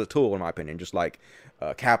socialism is a tool, in my opinion, just like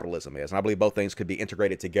capitalism is. And I believe both things could be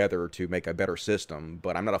integrated together to make a better system.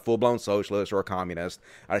 But I'm not a full-blown socialist or a communist.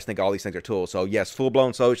 I just think all these things are tools. So yes,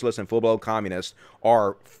 full-blown socialists and full-blown communists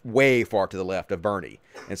are way far to the left of Bernie.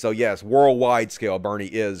 And so yes, worldwide scale, Bernie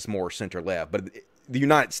is more center-left. But the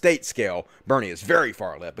United States scale, Bernie is very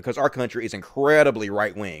far left, because our country is incredibly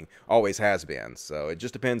right-wing, always has been. So it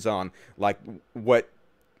just depends on, like, what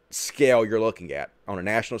scale you're looking at on a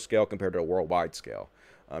national scale compared to a worldwide scale.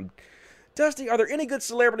 Dusty, are there any good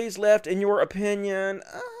celebrities left in your opinion?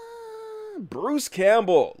 Bruce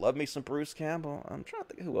Campbell. Love me some Bruce Campbell. I'm trying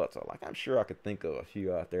to think who else I like. I'm sure I could think of a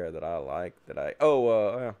few out there that I like.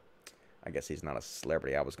 I guess he's not a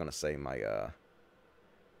celebrity. I was going to say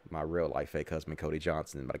my real life fake husband, Cody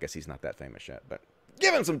Johnson, but I guess he's not that famous yet. But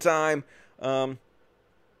give him some time.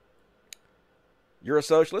 You're a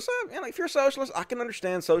socialist? If you're a socialist, I can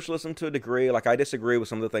understand socialism to a degree. Like, I disagree with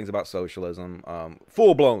some of the things about socialism.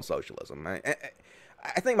 Full-blown socialism.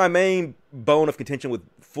 I think my main bone of contention with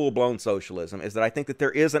full-blown socialism is that I think that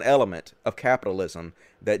there is an element of capitalism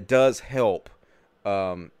that does help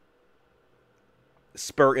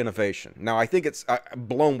spur innovation. Now, I think it's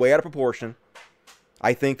blown way out of proportion.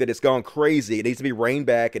 I think that it's gone crazy. It needs to be reined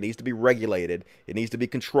back. It needs to be regulated. It needs to be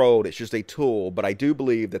controlled. It's just a tool. But I do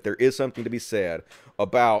believe that there is something to be said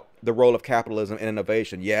about the role of capitalism in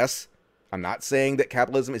innovation. Yes, I'm not saying that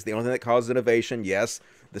capitalism is the only thing that causes innovation. Yes,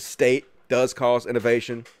 the state does cause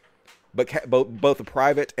innovation. But both the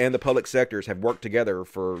private and the public sectors have worked together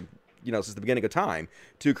for, since the beginning of time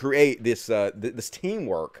to create this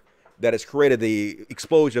teamwork that has created the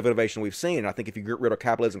explosion of innovation we've seen. And I think if you get rid of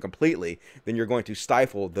capitalism completely, then you're going to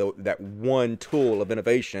stifle that one tool of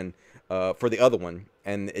innovation for the other one.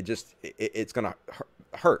 And it's going to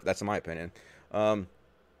hurt. That's in my opinion.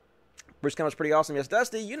 Bruce Campbell's pretty awesome. Yes,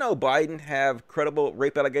 Dusty, you know Biden have credible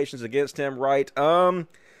rape allegations against him, right? I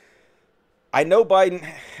know Biden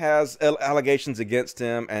has allegations against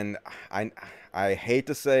him, and I hate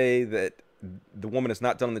to say that the woman is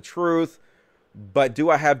not telling the truth, but do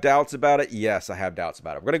I have doubts about it? Yes, I have doubts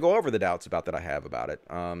about it. We're going to go over the doubts that I have about it.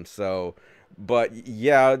 But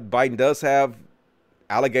yeah, Biden does have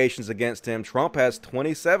allegations against him. Trump has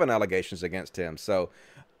 27 allegations against him. So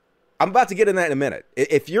I'm about to get in that in a minute.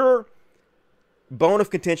 If your bone of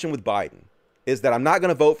contention with Biden is that I'm not going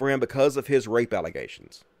to vote for him because of his rape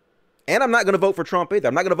allegations, and I'm not going to vote for Trump either.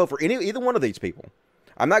 I'm not going to vote for either one of these people.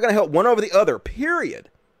 I'm not going to help one over the other, period,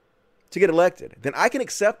 to get elected. Then I can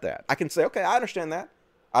accept that. I can say, okay, I understand that.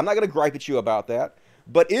 I'm not going to gripe at you about that.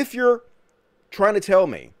 But if you're trying to tell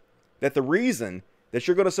me that the reason that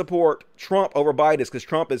you're going to support Trump over Biden is because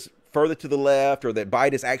Trump is further to the left, or that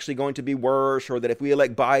Biden is actually going to be worse, or that if we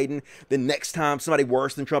elect Biden, then next time somebody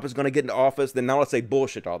worse than Trump is going to get into office, then now let's say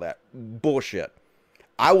bullshit, all that. Bullshit.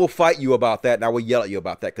 I will fight you about that, and I will yell at you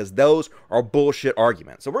about that, because those are bullshit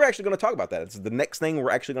arguments. So we're actually going to talk about that. It's the next thing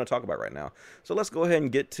we're actually going to talk about right now. So let's go ahead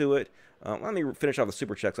and get to it. Let me finish off the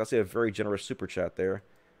super chats. I see a very generous super chat there.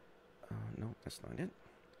 No, that's not it.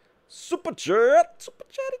 Super chat.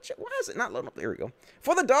 Why is it not loading up? There we go.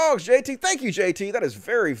 For the dogs, JT. Thank you, JT. That is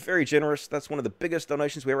very, very generous. That's one of the biggest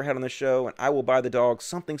donations we ever had on the show, and I will buy the dogs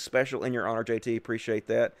something special in your honor, JT. Appreciate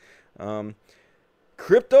that.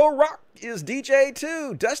 Crypto Rock is DJ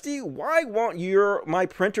too. Dusty, why won't my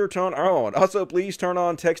printer turn on? Also, please turn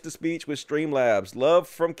on text-to-speech with Streamlabs. Love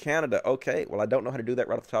from Canada. Okay, well, I don't know how to do that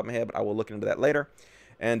right off the top of my head, but I will look into that later.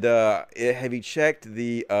 And have you checked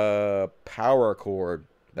the power cord?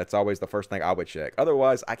 That's always the first thing I would check.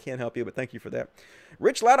 Otherwise, I can't help you, but thank you for that.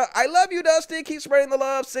 Rich Lauda, I love you, Dusty. Keep spreading the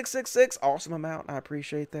love. 666. Awesome amount. I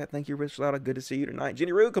appreciate that. Thank you, Rich Lauda. Good to see you tonight.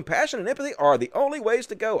 Jenny Rue, compassion and empathy are the only ways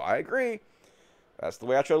to go. I agree. That's the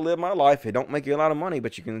way I try to live my life. It don't make you a lot of money,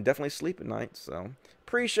 but you can definitely sleep at night. So,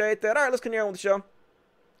 appreciate that. All right, let's continue on with the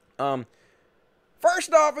show.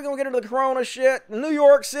 First off, we're going to get into the corona shit. New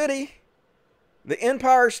York City. The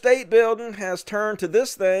Empire State Building has turned to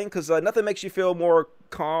this thing because nothing makes you feel more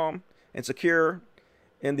calm and secure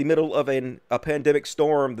in the middle of a pandemic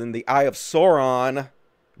storm than the Eye of Sauron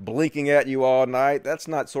blinking at you all night. That's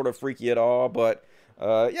not sort of freaky at all, but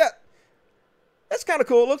yeah, that's kind of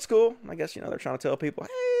cool. Looks cool. I guess, they're trying to tell people,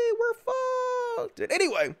 hey, we're fucked.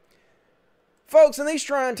 Anyway, folks, in these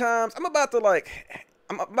trying times, I'm about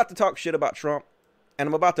to talk shit about Trump, and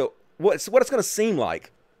I'm about to, what it's going to seem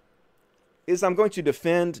like is I'm going to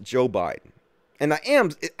defend Joe Biden. And I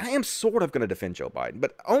am sort of going to defend Joe Biden,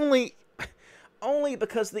 but only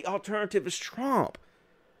because the alternative is Trump.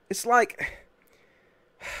 It's like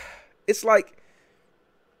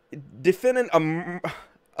defending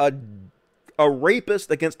a rapist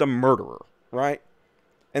against a murderer, right?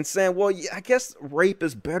 And saying, well, yeah, I guess raping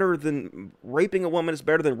a woman is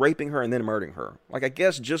better than raping her and then murdering her. Like, I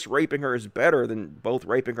guess just raping her is better than both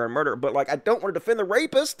raping her and murder. But like, I don't want to defend the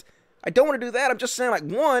rapist. I don't want to do that. I'm just saying, like,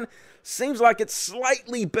 one seems like it's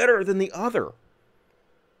slightly better than the other.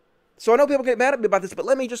 So I know people get mad at me about this, but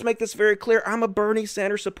let me just make this very clear. I'm a Bernie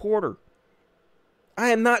Sanders supporter. I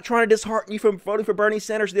am not trying to dishearten you from voting for Bernie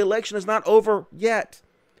Sanders. The election is not over yet.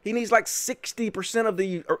 He needs like 60% of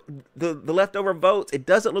the leftover votes. It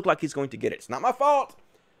doesn't look like he's going to get it. It's not my fault.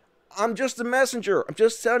 I'm just a messenger. I'm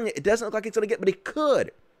just telling you, it doesn't look like he's going to get it, but he could.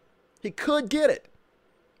 He could get it.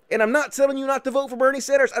 And I'm not telling you not to vote for Bernie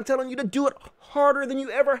Sanders. I'm telling you to do it harder than you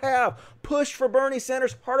ever have. Push for Bernie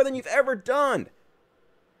Sanders harder than you've ever done.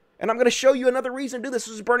 And I'm going to show you another reason to do this.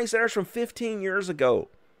 This is Bernie Sanders from 15 years ago.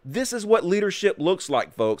 This is what leadership looks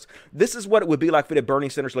like, folks. This is what it would be like if Bernie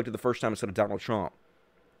Sanders elected the first time instead of Donald Trump.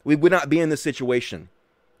 We would not be in this situation.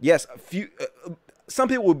 Yes, some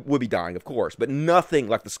people would be dying, of course, but nothing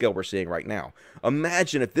like the scale we're seeing right now.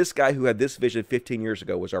 Imagine if this guy who had this vision 15 years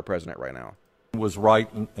ago was our president right now. Was right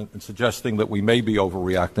in suggesting that we may be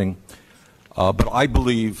overreacting, but I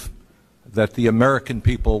believe that the American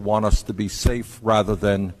people want us to be safe rather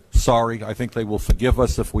than sorry. I think they will forgive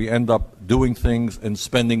us if we end up doing things and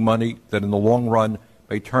spending money that in the long run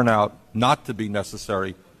may turn out not to be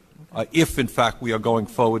necessary if, in fact, we are going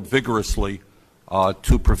forward vigorously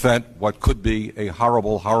to prevent what could be a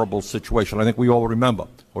horrible, horrible situation. I think we all remember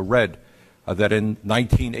or read that in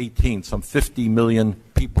 1918, some 50 million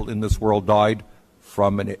people in this world died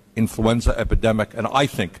from an influenza epidemic, and I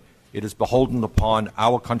think it is beholden upon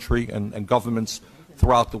our country and governments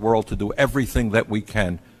throughout the world to do everything that we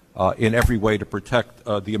can in every way to protect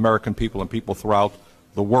the American people and people throughout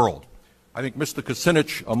the world. I think Mr.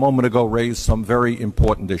 Kucinich a moment ago raised some very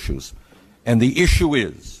important issues, and the issue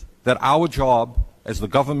is that our job as the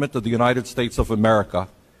government of the United States of America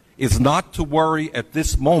is not to worry at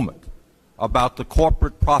this moment about the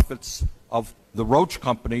corporate profits of the Roche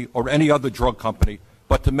Company or any other drug company,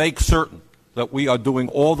 but to make certain that we are doing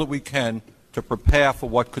all that we can to prepare for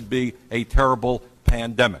what could be a terrible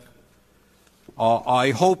pandemic.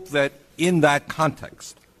 I hope that in that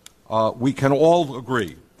context, we can all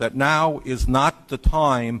agree that now is not the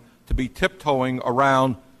time to be tiptoeing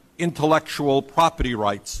around intellectual property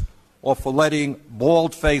rights or for letting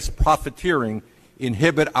bald-faced profiteering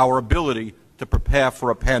inhibit our ability to prepare for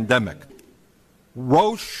a pandemic.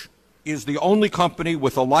 Roche is the only company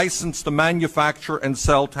with a license to manufacture and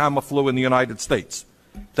sell Tamiflu in the United States.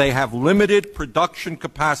 They have limited production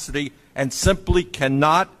capacity and simply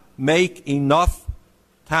cannot make enough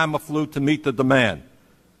Tamiflu to meet the demand.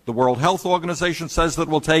 The World Health Organization says that it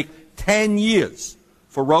will take 10 years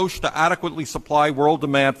for Roche to adequately supply world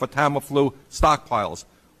demand for Tamiflu stockpiles.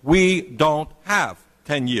 We don't have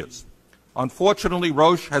 10 years. Unfortunately,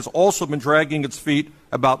 Roche has also been dragging its feet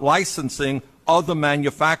about licensing other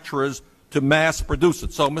manufacturers to mass produce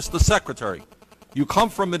it. So, Mr. Secretary, you come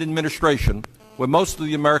from an administration where most of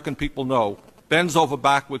the American people know bends over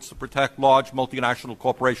backwards to protect large multinational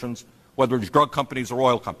corporations, whether it's drug companies or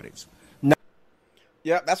oil companies.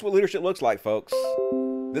 Yeah, that's what leadership looks like, folks.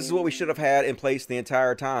 This is what we should have had in place the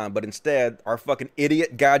entire time, but instead, our fucking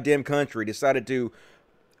idiot goddamn country decided to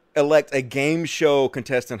elect a game show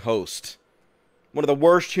contestant host. One of the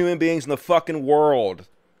worst human beings in the fucking world.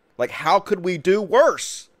 Like, how could we do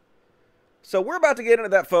worse? So we're about to get into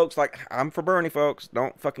that, folks. Like, I'm for Bernie, folks.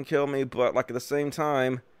 Don't fucking kill me, but like at the same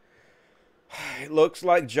time, it looks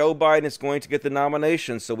like Joe Biden is going to get the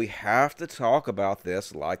nomination, so we have to talk about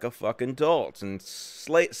this like a fucking adult. And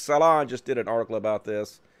Salon just did an article about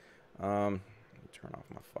this. Let me turn off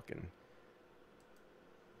my fucking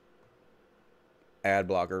ad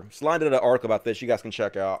blocker. Salon did an article about this. You guys can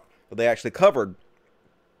check out. But they actually covered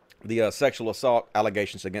the sexual assault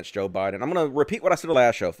allegations against Joe Biden. I'm going to repeat what I said the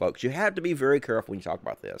last show, folks. You have to be very careful when you talk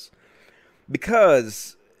about this,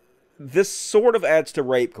 because this sort of adds to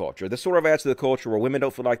rape culture. This sort of adds to the culture where women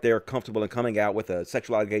don't feel like they're comfortable in coming out with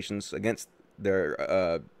sexual allegations against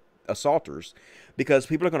their assaulters, because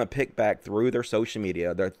people are going to pick back through their social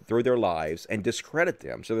media, through their lives, and discredit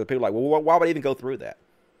them. So that people are like, well, why would I even go through that?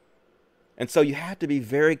 And so you have to be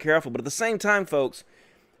very careful. But at the same time, folks,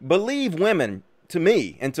 believe women. To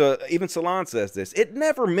me, and to even Salon says this, it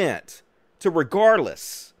never meant to,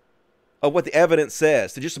 regardless of what the evidence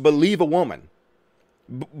says, to just believe a woman.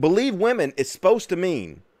 Believe women is supposed to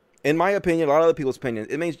mean, in my opinion, a lot of other people's opinion,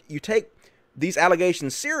 it means you take these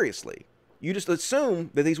allegations seriously. You just assume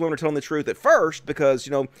that these women are telling the truth at first because,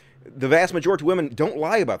 you know, the vast majority of women don't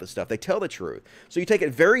lie about this stuff. They tell the truth. So you take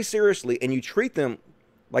it very seriously and you treat them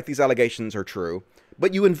like these allegations are true,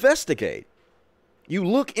 but you investigate. You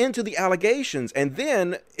look into the allegations, and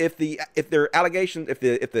then if the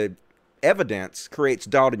evidence creates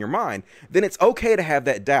doubt in your mind, then it's okay to have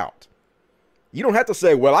that doubt. You don't have to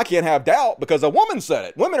say, well, I can't have doubt because a woman said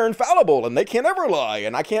it. Women are infallible and they can't ever lie,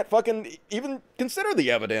 and I can't fucking even consider the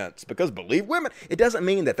evidence because believe women. It doesn't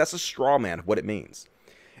mean that. That's a straw man of what it means.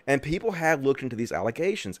 And people have looked into these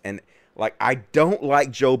allegations, and like, I don't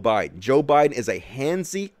like Joe Biden. Joe Biden is a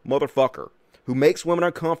handsy motherfucker who makes women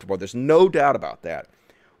uncomfortable. There's no doubt about that.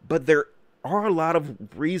 But there are a lot of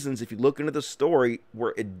reasons, if you look into the story,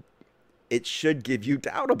 where it should give you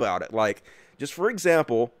doubt about it. Like, just for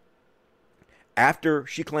example, after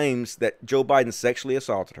she claims that Joe Biden sexually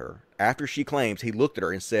assaulted her, after she claims he looked at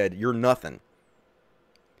her and said, "You're nothing,"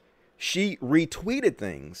 she retweeted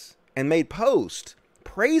things and made posts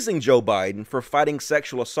praising Joe Biden for fighting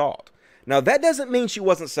sexual assault. Now, that doesn't mean she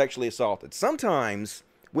wasn't sexually assaulted. Sometimes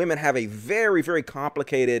women have a very, very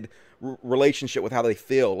complicated relationship with how they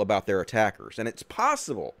feel about their attackers. And it's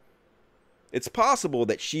possible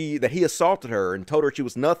that he assaulted her and told her she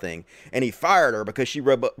was nothing, and he fired her because she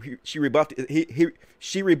rebuffed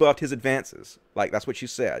his advances. Like, that's what she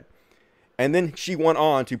said. And then she went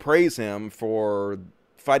on to praise him for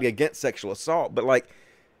fighting against sexual assault. But, like,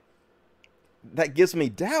 that gives me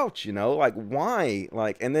doubts, you know? Like, why?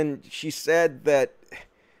 Like, and then she said that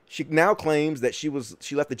she now claims that she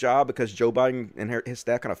left the job because Joe Biden and his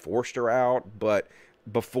staff kind of forced her out. But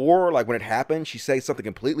before, like when it happened, she said something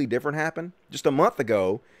completely different happened. Just a month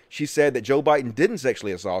ago, she said that Joe Biden didn't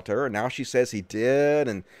sexually assault her, and now she says he did.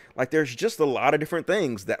 And like, there's just a lot of different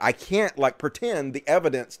things that I can't like pretend the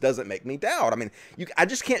evidence doesn't make me doubt. I mean, I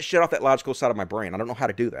just can't shut off that logical side of my brain. I don't know how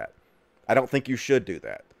to do that. I don't think you should do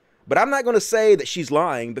that. But I'm not going to say that she's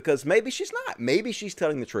lying, because maybe she's not. Maybe she's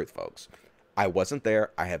telling the truth, folks. I wasn't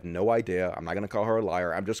there. I have no idea. I'm not going to call her a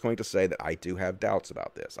liar. I'm just going to say that I do have doubts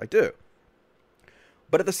about this. I do.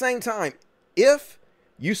 But at the same time, if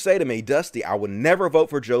you say to me, Dusty, I will never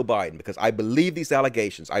vote for Joe Biden because I believe these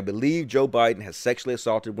allegations. I believe Joe Biden has sexually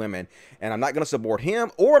assaulted women, and I'm not going to support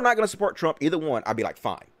him or I'm not going to support Trump, either one. I'd be like,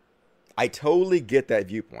 fine. I totally get that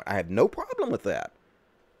viewpoint. I have no problem with that.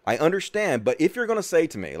 I understand. But if you're going to say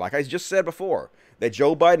to me, like I just said before, that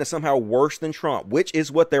Joe Biden is somehow worse than Trump, which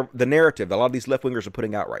is what the narrative that a lot of these left-wingers are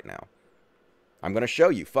putting out right now. I'm going to show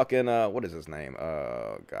you. Fucking, what is his name?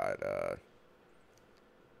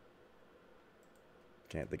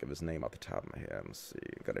 Can't think of his name off the top of my head. Let's see.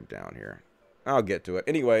 Got him down here. I'll get to it.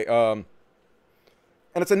 Anyway,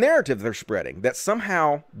 and it's a narrative they're spreading that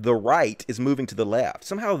somehow the right is moving to the left.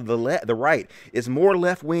 Somehow the right is more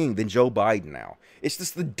left-wing than Joe Biden now. It's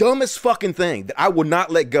just the dumbest fucking thing that I will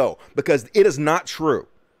not let go because it is not true.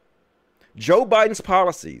 Joe Biden's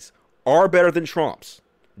policies are better than Trump's.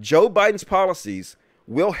 Joe Biden's policies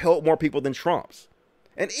will help more people than Trump's.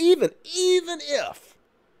 And even if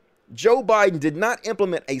Joe Biden did not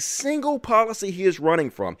implement a single policy he is running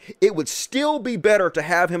from, it would still be better to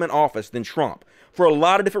have him in office than Trump for a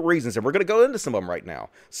lot of different reasons. And we're going to go into some of them right now.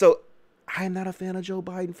 So I am not a fan of Joe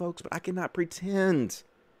Biden, folks, but I cannot pretend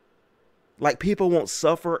like people won't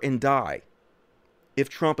suffer and die if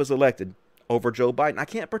Trump is elected over Joe Biden. I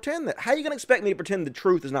can't pretend that. How are you going to expect me to pretend the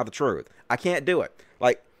truth is not the truth? I can't do it.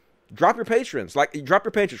 Like, drop your patrons. Like, drop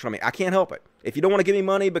your patrons from me. I can't help it. If you don't want to give me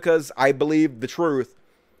money because I believe the truth,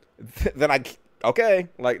 then okay,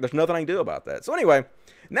 like, there's nothing I can do about that. So anyway,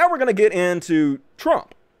 now we're going to get into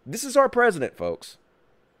Trump. This is our president, folks.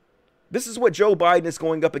 This is what Joe Biden is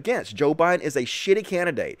going up against. Joe Biden is a shitty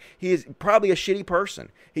candidate. He is probably a shitty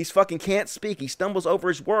person. He's fucking can't speak. He stumbles over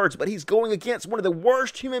his words, but he's going against one of the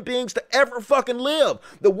worst human beings to ever fucking live.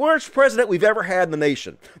 The worst president we've ever had in the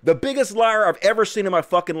nation. The biggest liar I've ever seen in my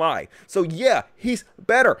fucking life. So yeah, he's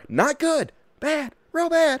better. Not good. Bad. Real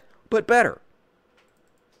bad. But better.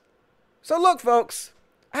 So look, folks,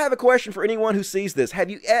 I have a question for anyone who sees this. Have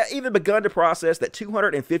you even begun to process that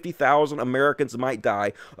 250,000 Americans might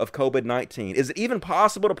die of COVID-19? Is it even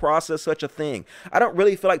possible to process such a thing? I don't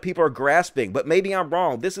really feel like people are grasping, but maybe I'm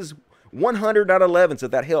wrong. This is 100 out of 11, so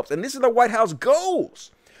that helps. And this is the White House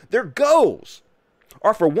goals. Their goals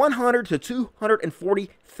are for 100 to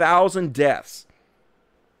 240,000 deaths.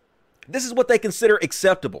 This is what they consider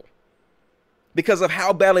acceptable, because of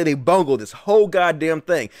how badly they bungled this whole goddamn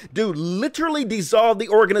thing. Dude literally dissolved the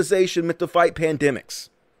organization meant to fight pandemics.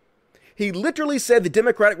 He literally said the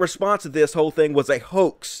Democratic response to this whole thing was a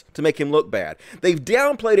hoax to make him look bad. They've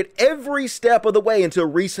downplayed it every step of the way until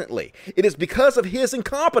recently. It is because of his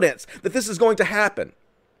incompetence that this is going to happen.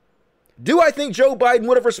 Do I think Joe Biden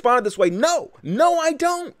would have responded this way? No. No, I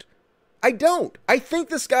don't. I don't. I think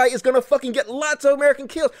this guy is going to fucking get lots of American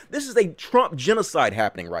kills. This is a Trump genocide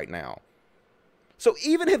happening right now. So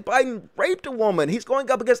even if Biden raped a woman, he's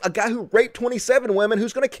going up against a guy who raped 27 women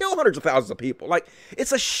who's going to kill hundreds of thousands of people. Like,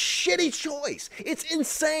 it's a shitty choice. It's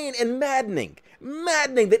insane and maddening.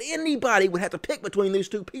 Maddening that anybody would have to pick between these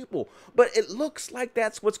two people. But it looks like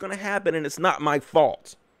that's what's going to happen, and it's not my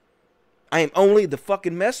fault. I am only the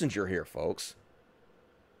fucking messenger here, folks.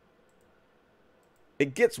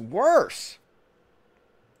 It gets worse.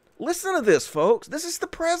 Listen to this, folks. This is the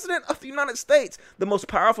president of the United States, the most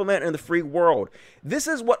powerful man in the free world. This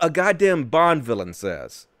is what a goddamn Bond villain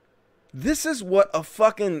says. This is what a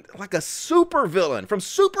fucking, like a super villain from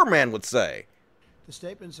Superman would say. The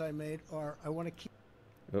statements I made are, I want to keep...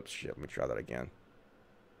 Oops, shit, let me try that again.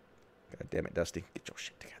 God damn it, Dusty. Get your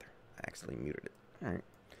shit together. I accidentally muted it. All right.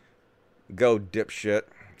 Go, dipshit.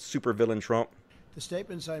 Super villain Trump. The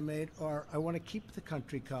statements I made are, I want to keep the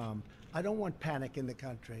country calm. I don't want panic in the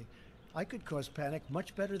country. I could cause panic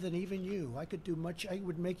much better than even you. I could do much. I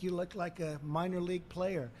would make you look like a minor league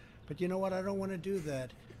player. But you know what? I don't want to do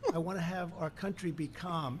that. I want to have our country be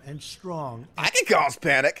calm and strong. I can cause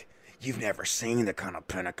panic. You've never seen the kind of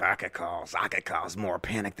panic I could cause. I could cause more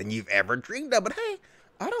panic than you've ever dreamed of. But hey,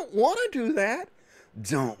 I don't want to do that.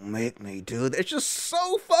 Don't make me do that. It's just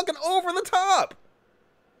so fucking over the top.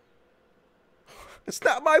 It's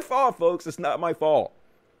not my fault, folks. It's not my fault.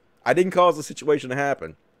 I didn't cause the situation to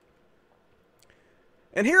happen.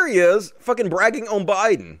 And here he is, fucking bragging on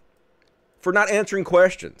Biden for not answering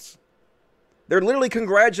questions. They're literally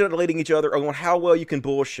congratulating each other on how well you can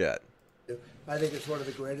bullshit. I think it's one of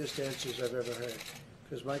the greatest answers I've ever heard.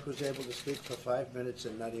 Because Mike was able to speak for 5 minutes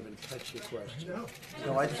and not even touch your question.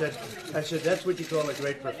 No, I said, that's what you call a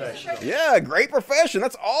great professional. Yeah, great profession.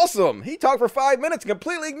 That's awesome. He talked for 5 minutes and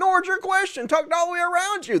completely ignored your question, talked all the way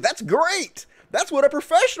around you. That's great. That's what a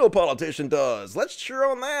professional politician does. Let's cheer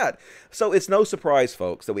on that. So it's no surprise,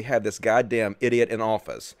 folks, that we have this goddamn idiot in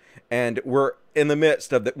office. And we're in the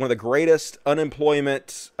midst of one of the greatest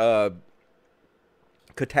unemployment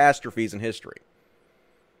catastrophes in history.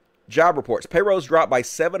 Job reports. Payrolls dropped by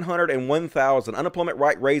 701,000. Unemployment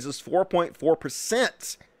rate raises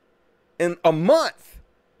 4.4% in a month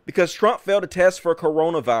because Trump failed to test for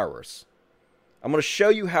coronavirus. I'm going to show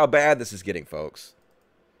you how bad this is getting, folks.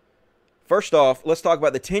 First off, let's talk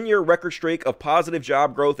about the 10-year record streak of positive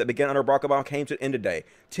job growth that began under Barack Obama came to an end today.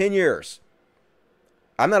 10 years.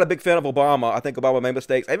 I'm not a big fan of Obama. I think Obama made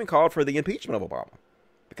mistakes. I even called for the impeachment of Obama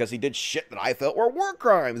because he did shit that I felt were war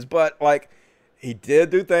crimes. But, like, he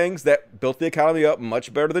did do things that built the economy up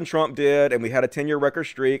much better than Trump did, and we had a 10-year record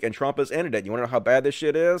streak, and Trump has ended it. You want to know how bad this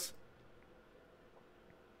shit is?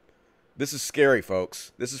 This is scary,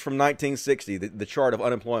 folks. This is from 1960, the chart of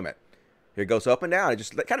unemployment. Here it goes up and down. It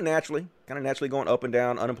just kind of naturally going up and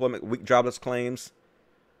down. Unemployment, weak jobless claims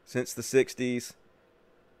since the 60s.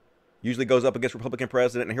 Usually goes up against Republican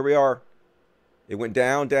president, and here we are. It went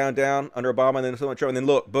down, down, down under Obama, and then Trump, and then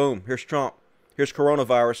look, boom, here's Trump. Here's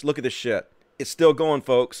coronavirus. Look at this shit. It's still going,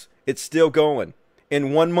 folks. It's still going.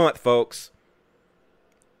 In 1 month, folks.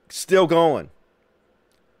 Still going.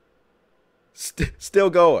 Still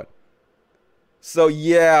going. So,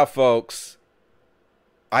 yeah, folks.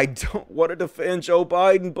 I don't want to defend Joe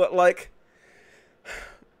Biden, but, like,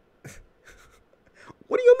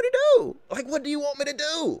 what do you want me to do? Like, what do you want me to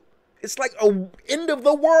do? It's like a end of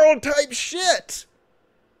the world type shit.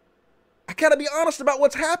 I gotta be honest about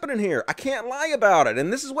what's happening here. I can't lie about it.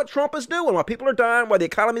 And this is what Trump is doing. While people are dying, while the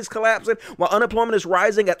economy is collapsing, while unemployment is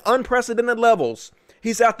rising at unprecedented levels,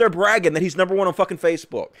 he's out there bragging that he's number one on fucking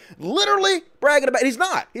Facebook. Literally bragging about it. He's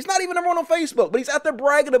not. He's not even number one on Facebook, but he's out there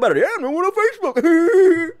bragging about it. Yeah, I'm number one on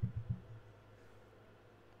Facebook.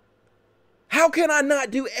 How can I not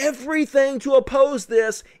do everything to oppose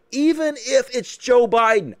this, even if it's Joe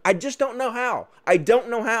Biden? I just don't know how. I don't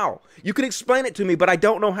know how. You can explain it to me, but I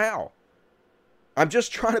don't know how. I'm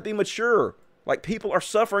just trying to be mature. Like, people are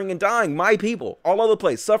suffering and dying. My people, all over the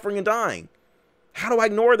place, suffering and dying. How do I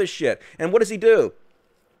ignore this shit? And what does he do?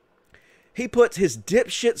 He puts his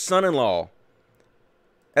dipshit son-in-law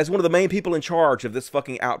as one of the main people in charge of this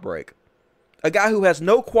fucking outbreak. A guy who has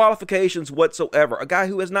no qualifications whatsoever. A guy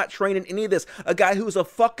who has not trained in any of this. A guy who is a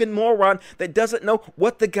fucking moron that doesn't know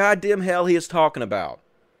what the goddamn hell he is talking about.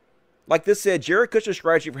 Like this said, Jared Kushner's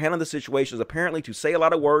strategy for handling the situation is apparently to say a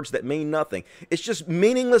lot of words that mean nothing. It's just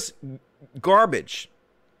meaningless garbage.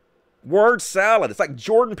 Word salad. It's like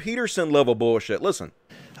Jordan Peterson level bullshit. Listen.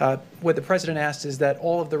 What the president asked is that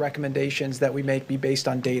all of the recommendations that we make be based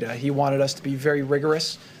on data. He wanted us to be very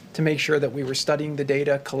rigorous to make sure that we were studying the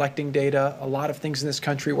data, collecting data. A lot of things in this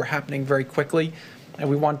country were happening very quickly, and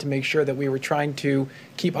we wanted to make sure that we were trying to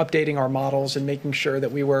keep updating our models and making sure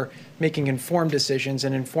that we were making informed decisions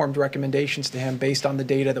and informed recommendations to him based on the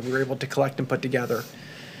data that we were able to collect and put together.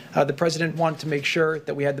 The president wanted to make sure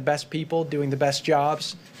that we had the best people doing the best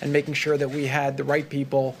jobs and making sure that we had the right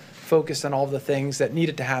people focused on all of the things that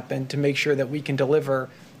needed to happen to make sure that we can deliver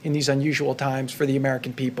in these unusual times for the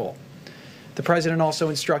American people. The president also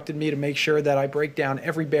instructed me to make sure that I break down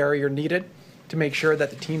every barrier needed to make sure that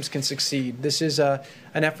the teams can succeed. This is an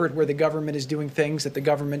effort where the government is doing things that the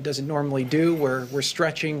government doesn't normally do. We're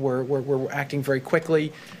stretching, we're acting very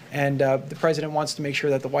quickly, and the president wants to make sure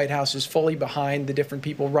that the White House is fully behind the different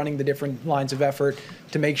people running the different lines of effort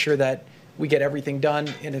to make sure that we get everything done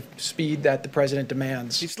in a speed that the president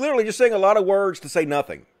demands. He's literally just saying a lot of words to say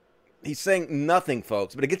nothing. He's saying nothing,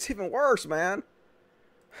 folks, but it gets even worse, man.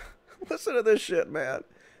 Listen to this shit, man.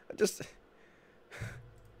 This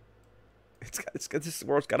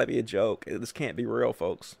world's got to be a joke. This can't be real,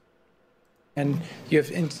 folks. And you have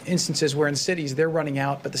instances where in cities they're running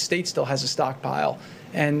out, but the state still has a stockpile.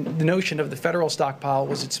 And the notion of the federal stockpile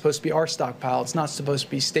was it's supposed to be our stockpile. It's not supposed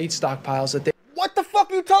to be state stockpiles that they... What the fuck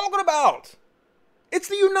are you talking about? It's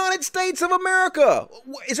the United States of America.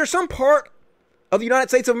 Is there some part of the United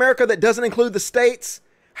States of America that doesn't include the states?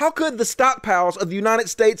 How could the stockpiles of the United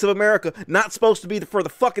States of America not supposed to be for the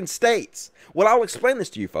fucking states? Well, I'll explain this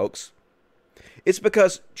to you, folks. It's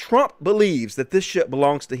because Trump believes that this shit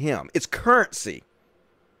belongs to him. It's currency.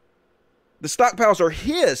 The stockpiles are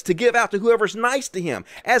his to give out to whoever's nice to him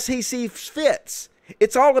as he sees fits.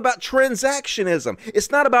 It's all about transactionism.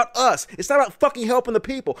 It's not about us. It's not about fucking helping the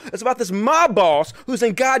people. It's about this mob boss who's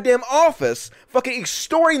in goddamn office fucking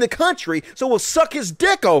extorting the country so we'll suck his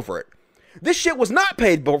dick over it. This shit was not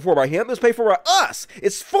paid for by him. It was paid for by us.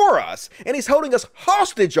 It's for us. And he's holding us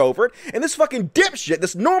hostage over it. And this fucking dipshit,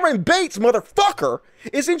 this Norman Bates motherfucker,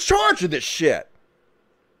 is in charge of this shit.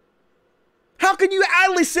 How can you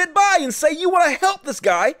idly sit by and say you want to help this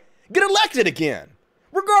guy get elected again?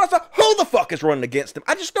 Regardless of who the fuck is running against him.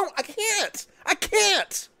 I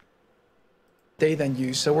can't. They then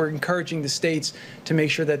use. So we're encouraging the states to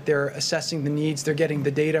make sure that they're assessing the needs, they're getting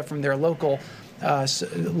the data from their local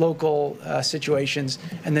situations,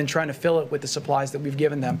 and then trying to fill it with the supplies that we've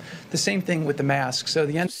given them. The same thing with the masks. So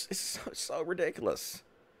it's so ridiculous.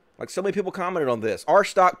 Like, so many people commented on this. Our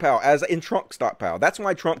stockpile, as in Trump stockpile. That's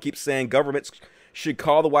why Trump keeps saying governments should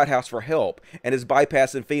call the White House for help and is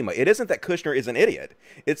bypassing FEMA. It isn't that Kushner is an idiot.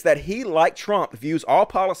 It's that he, like Trump, views all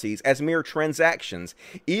policies as mere transactions,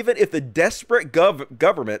 even if the desperate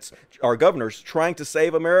governments are governors trying to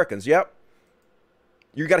save Americans. Yep.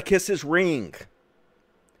 You got to kiss his ring.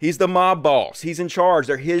 He's the mob boss. He's in charge.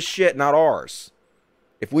 They're his shit, not ours.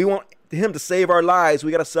 If we want him to save our lives,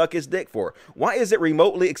 we got to suck his dick for it. Why is it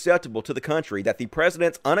remotely acceptable to the country that the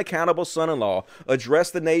president's unaccountable son-in-law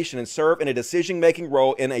address the nation and serve in a decision-making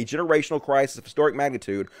role in a generational crisis of historic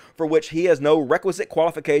magnitude for which he has no requisite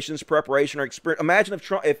qualifications, preparation, or experience? Imagine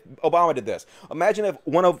if Obama did this. Imagine if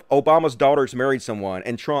one of Obama's daughters married someone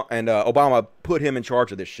and Obama put him in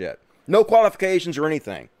charge of this shit. No qualifications or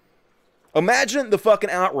anything. Imagine the fucking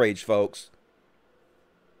outrage, folks.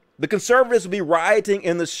 The conservatives will be rioting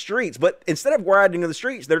in the streets, but instead of rioting in the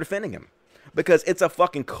streets, they're defending him because it's a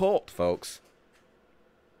fucking cult, folks.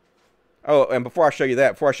 Oh, and before I show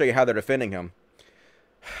you how they're defending him,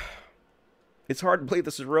 it's hard to believe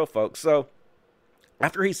this is real, folks. So,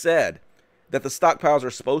 after he said that the stockpiles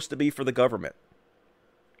are supposed to be for the government,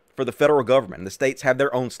 for the federal government, and the states have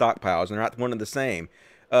their own stockpiles, and they're not one and the same,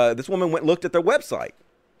 this woman went and looked at their website.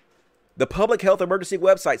 The Public Health Emergency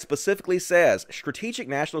website specifically says Strategic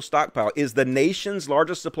National Stockpile is the nation's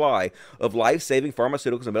largest supply of life-saving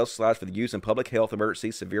pharmaceuticals and medical supplies for the use in public health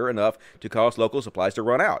emergencies severe enough to cause local supplies to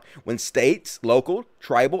run out. When states, local,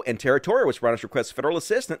 tribal, and territorial responders request federal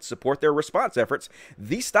assistance to support their response efforts,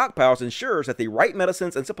 these stockpiles ensures that the right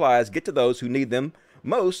medicines and supplies get to those who need them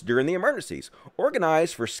most during the emergencies.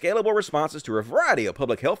 Organized for scalable responses to a variety of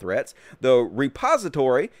public health threats, the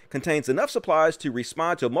repository contains enough supplies to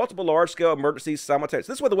respond to multiple large-scale emergencies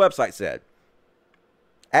simultaneously. This is what the website said.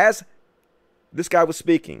 As this guy was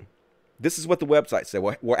speaking, this is what the website said.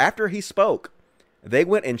 Well, after he spoke, they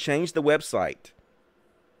went and changed the website.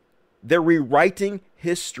 They're rewriting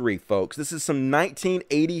history, folks. This is some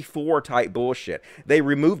 1984 type bullshit. They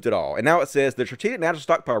removed it all. And now it says the strategic national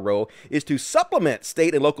stockpile role is to supplement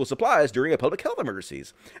state and local supplies during a public health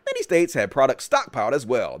emergencies. Many states have products stockpiled as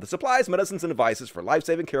well. The supplies, medicines, and devices for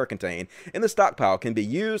life-saving care contained in the stockpile can be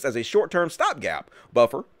used as a short-term stopgap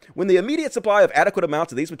buffer when the immediate supply of adequate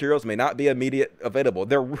amounts of these materials may not be immediate available.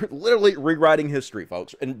 They're literally rewriting history,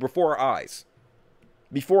 folks, and before our eyes.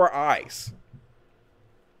 Before our eyes.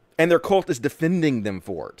 And their cult is defending them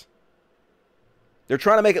for it. They're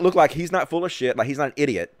trying to make it look like he's not full of shit, like he's not an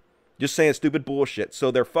idiot, just saying stupid bullshit.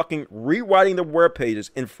 So they're fucking rewriting the web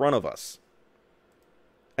pages in front of us.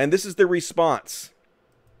 And this is the response.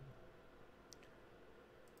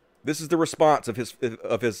 This is the response of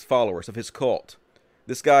his followers, of his cult.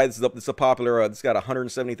 This guy is a popular, this got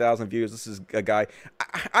 170,000 views. This is a guy,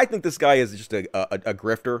 I think this guy is just a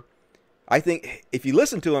grifter. I think if you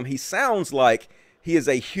listen to him, he sounds like he is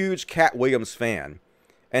a huge Cat Williams fan,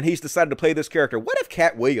 and he's decided to play this character. What if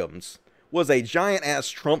Cat Williams was a giant-ass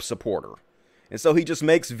Trump supporter? And so he just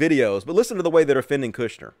makes videos. But listen to the way they're offending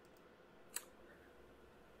Kushner.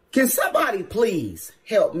 Can somebody please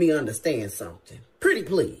help me understand something? Pretty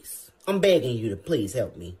please. I'm begging you to please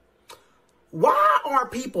help me. Why are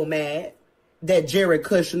people mad that Jared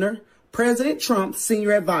Kushner, President Trump's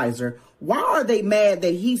senior advisor, why are they mad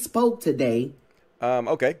that he spoke today?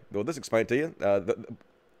 Okay, well, this explain it to you.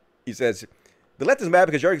 He says, the left is mad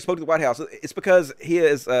because Jared spoke to the White House. It's because he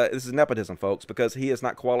is, this is nepotism, folks, because he is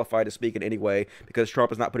not qualified to speak in any way, because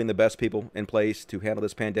Trump is not putting the best people in place to handle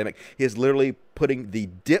this pandemic. He is literally putting the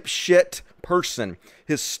dipshit person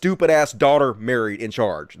his stupid-ass daughter married in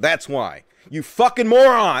charge. That's why. You fucking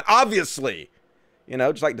moron, obviously. You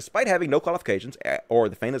know, just like despite having no qualifications or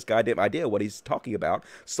the faintest goddamn idea what he's talking about,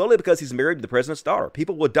 solely because he's married to the president's daughter.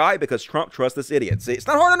 People will die because Trump trusts this idiot. See, it's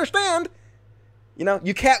not hard to understand. You know,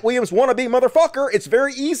 you Cat Williams wannabe motherfucker. It's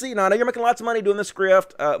very easy. Now, I know you're making lots of money doing this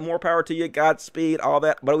grift. More power to you. Godspeed, all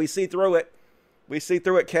that. But we see through it. We see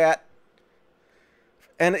through it, Cat.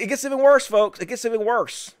 And it gets even worse, folks. It gets even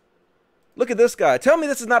worse. Look at this guy. Tell me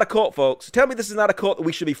this is not a cult, folks. Tell me this is not a cult that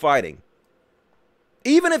we should be fighting.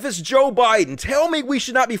 Even if it's Joe Biden, tell me we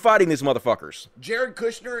should not be fighting these motherfuckers. Jared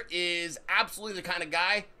Kushner is absolutely the kind of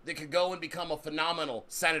guy that could go and become a phenomenal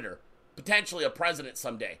senator, potentially a president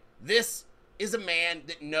someday. This is a man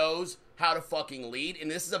that knows how to fucking lead,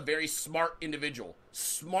 and this is a very smart individual.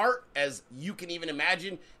 Smart as you can even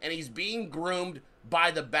imagine, and he's being groomed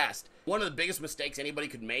by the best. One of the biggest mistakes anybody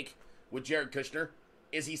could make with Jared Kushner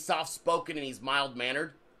is he's soft-spoken and he's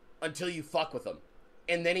mild-mannered until you fuck with him.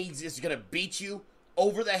 And then he's just going to beat you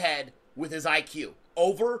over the head with his IQ.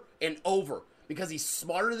 Over and over. Because he's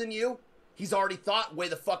smarter than you. He's already thought way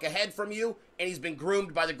the fuck ahead from you. And he's been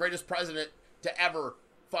groomed by the greatest president to ever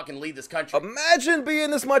fucking lead this country. Imagine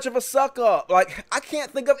being this much of a suck-up. Like, I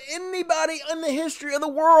can't think of anybody in the history of the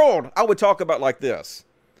world I would talk about like this.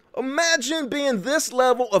 Imagine being this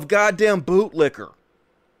level of goddamn bootlicker.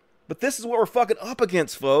 But this is what we're fucking up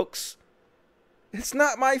against, folks. It's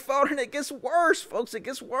not my fault, and it gets worse, folks. It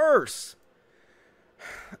gets worse.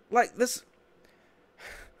 Like this...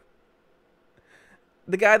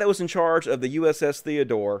 The guy that was in charge of the USS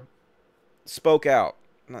Theodore spoke out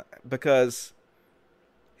because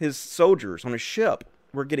his soldiers on his ship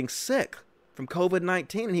were getting sick from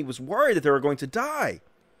COVID-19, and he was worried that they were going to die.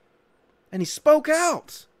 And he spoke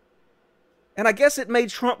out. And I guess it made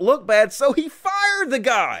Trump look bad, so he fired the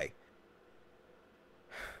guy.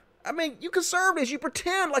 I mean, you conservatives, you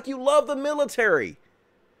pretend like you love the military.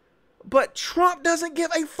 But Trump doesn't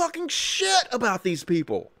give a fucking shit about these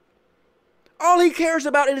people. All he cares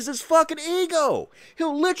about is his fucking ego.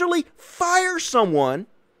 He'll literally fire someone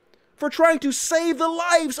for trying to save the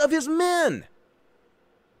lives of his men.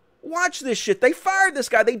 Watch this shit. They fired this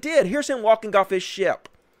guy. They did. Here's him walking off his ship.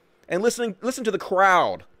 And listen to the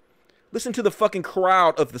crowd. Listen to the fucking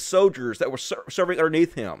crowd of the soldiers that were serving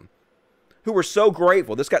underneath him, who were so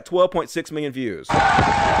grateful. This got 12.6 million views.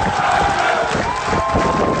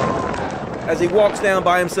 As he walks down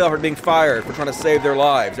by himself and being fired for trying to save their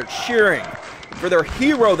lives. They're cheering for their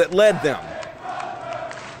hero that led them.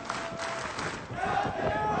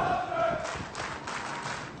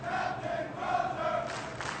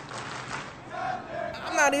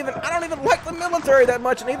 I don't even like the military that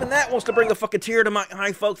much, and even that wants to bring a fucking tear to my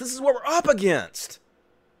eye, folks. This is what we're up against.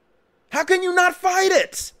 How can you not fight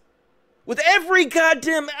it? With every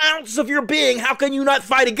goddamn ounce of your being, how can you not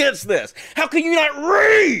fight against this? How can you not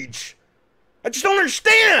rage? I just don't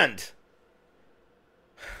understand.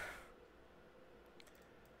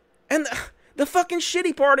 And the fucking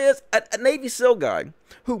shitty part is, a Navy SEAL guy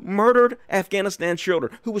who murdered Afghanistan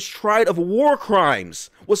children, who was tried of war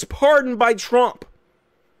crimes, was pardoned by Trump,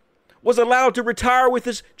 was allowed to retire with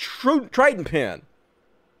his Trident pen.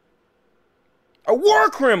 A war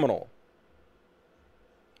criminal.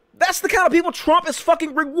 That's the kind of people Trump is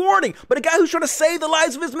fucking rewarding. But a guy who's trying to save the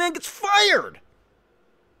lives of his men gets fired.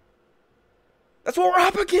 That's what we're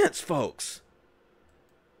up against, folks.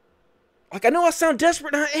 Like, I know I sound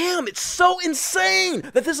desperate, and I am. It's so insane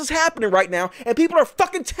that this is happening right now, and people are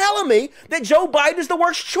fucking telling me that Joe Biden is the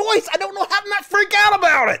worst choice. I don't know how to not freak out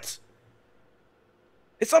about it.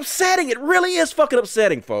 It's upsetting. It really is fucking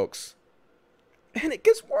upsetting, folks. And it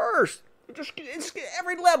gets worse. It's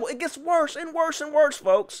every level. It gets worse and worse and worse,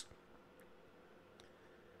 folks.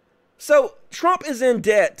 So, Trump is in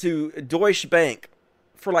debt to Deutsche Bank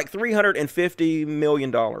for like $350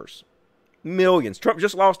 million. Millions. Trump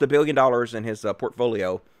just lost $1 billion in his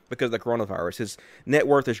portfolio because of the coronavirus. His net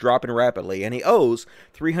worth is dropping rapidly, and he owes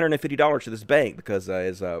 $350 to this bank because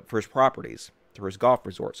for his properties, for his golf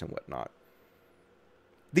resorts and whatnot.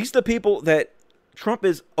 These are the people that Trump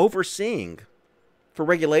is overseeing for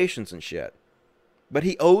regulations and shit. But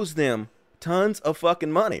he owes them tons of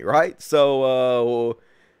fucking money, right? So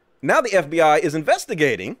now the FBI is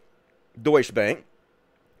investigating Deutsche Bank,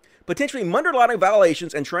 potentially underlying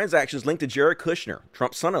violations and transactions linked to Jared Kushner,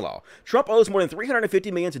 Trump's son-in-law. Trump owes more than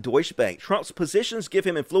 $350 million to Deutsche Bank. Trump's positions give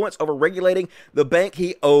him influence over regulating the bank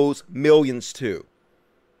he owes millions to.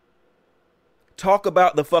 Talk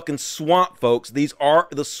about the fucking swamp, folks. These are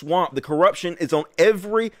the swamp. The corruption is on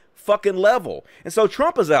every fucking level. And so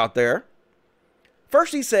Trump is out there.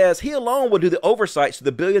 First he says he alone will do the oversights to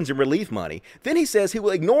the billions in relief money. Then he says he will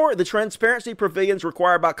ignore the transparency provisions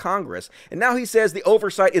required by Congress. And now he says the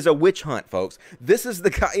oversight is a witch hunt, folks. This is the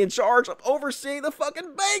guy in charge of overseeing the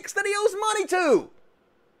fucking banks that he owes money to.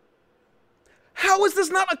 How is this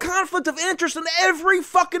not a conflict of interest in every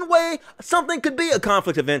fucking way something could be a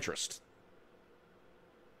conflict of interest?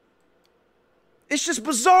 It's just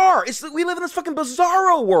bizarre. We live in this fucking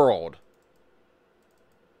bizarro world.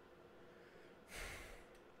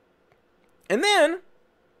 And then,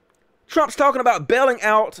 Trump's talking about bailing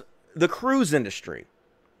out the cruise industry.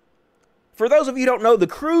 For those of you who don't know, the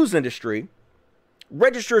cruise industry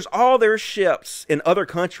registers all their ships in other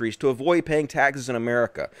countries to avoid paying taxes in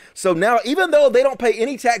America. So now, even though they don't pay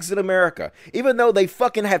any taxes in America, even though they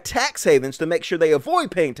fucking have tax havens to make sure they avoid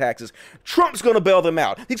paying taxes, Trump's going to bail them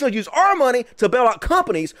out. He's going to use our money to bail out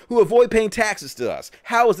companies who avoid paying taxes to us.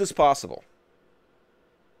 How is this possible?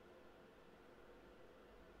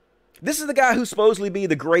 This is the guy who's supposedly be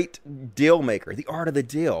the great deal maker, the art of the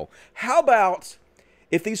deal. How about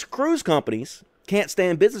if these cruise companies can't stay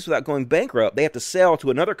in business without going bankrupt, they have to sell to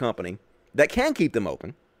another company that can keep them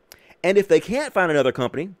open. And if they can't find another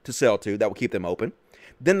company to sell to that will keep them open,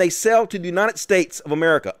 then they sell to the United States of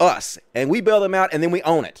America, us, and we bail them out and then we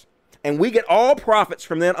own it. And we get all profits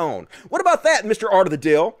from then on. What about that, Mr. Art of the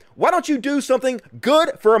Deal? Why don't you do something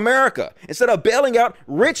good for America instead of bailing out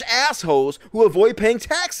rich assholes who avoid paying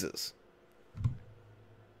taxes?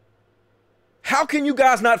 How can you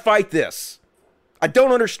guys not fight this? I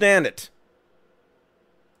don't understand it.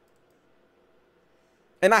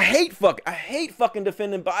 And I hate fucking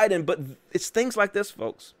defending Biden, but it's things like this,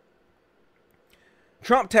 folks.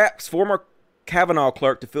 Trump taps former Kavanaugh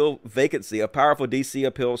clerk to fill vacancy of powerful D.C.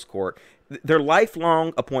 appeals court. They're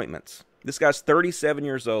lifelong appointments. This guy's 37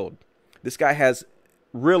 years old. This guy has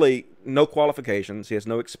really no qualifications. He has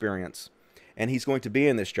no experience. And he's going to be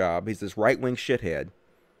in this job. He's this right-wing shithead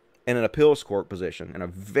in an appeals court position, in a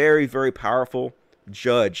very, very powerful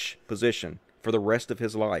judge position for the rest of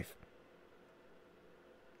his life.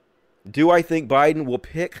 Do I think Biden will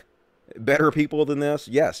pick better people than this?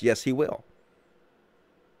 Yes, he will.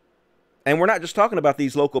 And we're not just talking about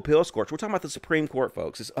these local appeals courts. We're talking about the Supreme Court,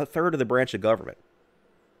 folks. It's a third of the branch of government.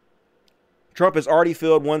 Trump has already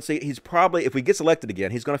filled one seat. He's probably, if he gets elected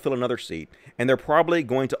again, he's going to fill another seat. And they're probably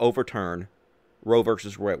going to overturn Roe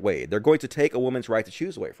versus Wade. They're going to take a woman's right to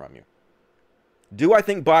choose away from you. Do I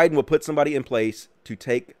think Biden will put somebody in place to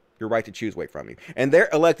take your right to choose away from you? And they're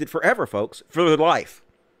elected forever, folks, for their life.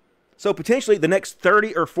 So potentially the next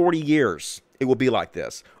 30 or 40 years, it will be like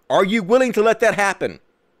this. Are you willing to let that happen?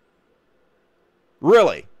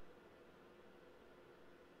 Really?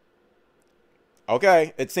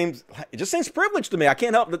 Okay, it just seems privileged to me. I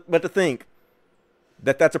can't help but to think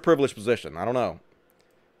that that's a privileged position. I don't know.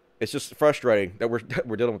 It's just frustrating that we're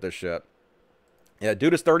dealing with this shit. Yeah,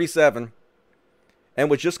 dude is 37 and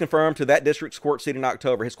was just confirmed to that district's court seat in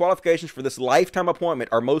October. His qualifications for this lifetime appointment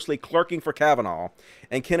are mostly clerking for Kavanaugh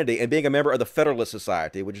and Kennedy and being a member of the Federalist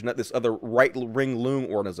Society, which is not this other right-wing loon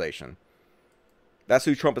organization. That's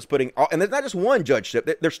who Trump is putting. And there's not just one judgeship.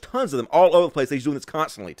 There's tons of them all over the place that he's doing this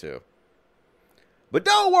constantly to. But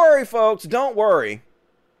don't worry, folks. Don't worry.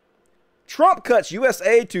 Trump cuts U.S.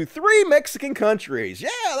 aid to 3 Mexican countries. Yeah,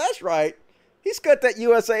 that's right. He's cut that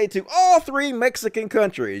U.S. aid to all 3 Mexican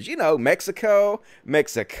countries. You know, Mexico,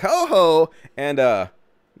 Mexico, and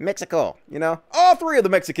Mexico. You know, all 3 of the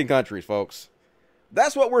Mexican countries, folks.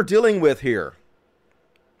 That's what we're dealing with here.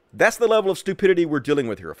 That's the level of stupidity we're dealing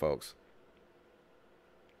with here, folks.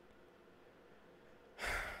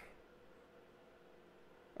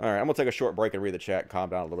 All right, I'm going to take a short break and read the chat and calm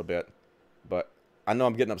down a little bit. But I know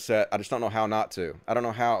I'm getting upset. I just don't know how not to. I don't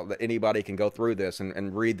know how that anybody can go through this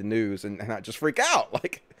and read the news and not just freak out.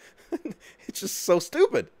 Like, it's just so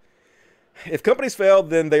stupid. If companies fail,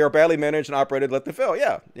 then they are badly managed and operated. Let them fail.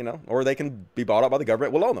 Yeah, you know, or they can be bought out by the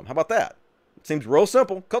government. We'll own them. How about that? It seems real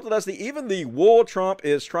simple. Couple of Dusty, even the wool Trump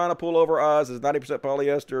is trying to pull over us is 90%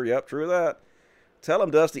 polyester. Yep, true that. Tell him,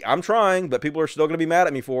 Dusty, I'm trying, but people are still going to be mad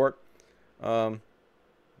at me for it.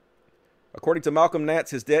 According to Malcolm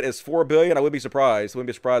Nance, his debt is $4 billion. I wouldn't be surprised. I wouldn't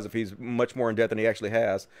be surprised if he's much more in debt than he actually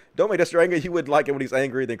has. Don't make Dusty angry. You would like it when he's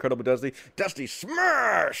angry. The incredible Dusty. Dusty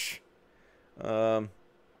smash! So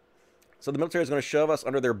the military is going to shove us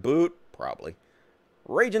under their boot? Probably.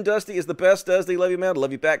 Raging Dusty is the best, Dusty. Love you, man.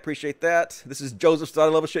 Love you back. Appreciate that. This is Joseph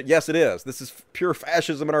Stalin level shit. Yes, it is. This is pure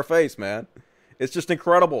fascism in our face, man. It's just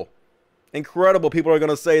incredible. Incredible. People are going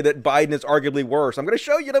to say that Biden is arguably worse. I'm going to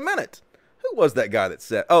show you in a minute. Who was that guy that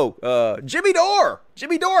said, Jimmy Dore.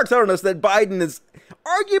 Jimmy Dore telling us that Biden is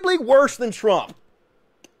arguably worse than Trump.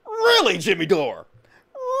 Really, Jimmy Dore?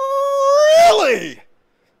 Really?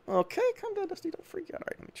 Okay, calm down, Dusty. Don't freak out. All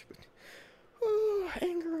right, let me check this.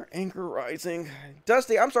 Anger rising.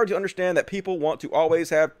 Dusty, I'm starting to understand that people want to always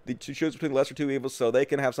have to choose between the lesser 2 evils so they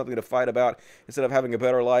can have something to fight about instead of having a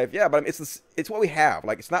better life. Yeah, but it's what we have.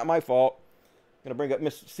 Like, it's not my fault. I'm going to bring up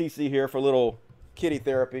Miss CC here for a little kitty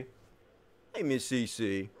therapy. Hey, Miss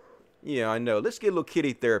CC. Yeah, I know. Let's get a little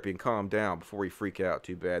kitty therapy and calm down before we freak out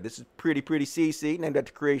too bad. This is pretty CC, named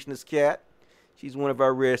after Creationist Cat. She's one of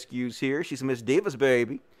our rescues here. She's Miss Diva's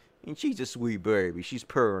baby. And she's a sweet baby. She's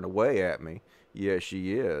purring away at me. Yeah,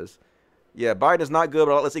 she is. Yeah, Biden is not good,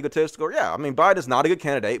 but all this egotistical. Yeah, I mean, Biden is not a good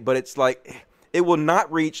candidate, but it's like, it will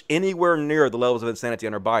not reach anywhere near the levels of insanity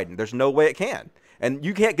under Biden. There's no way it can. And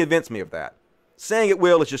you can't convince me of that. Saying it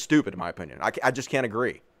will is just stupid, in my opinion. I just can't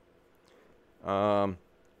agree. Don't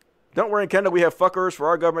worry, Kendall, we have fuckers for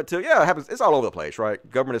our government too. Yeah, it happens. It's all over the place, right?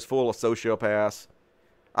 Government is full of sociopaths.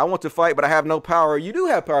 I want to fight, but I have no power. You do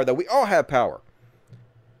have power, though. We all have power.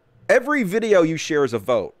 Every video you share is a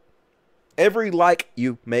vote. Every like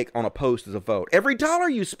you make on a post is a vote. Every dollar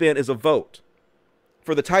you spend is a vote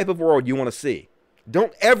for the type of world you want to see.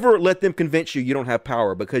 Don't ever let them convince you don't have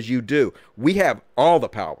power, because you do. We have all the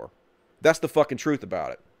power. That's the fucking truth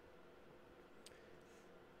about it.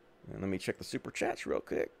 And let me check the super chats real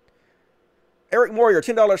quick. Eric Warrior,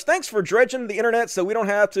 $10. Thanks for dredging the internet so we don't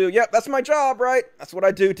have to. Yep, that's my job, right? That's what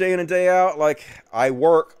I do day in and day out. Like, I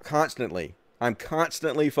work constantly. I'm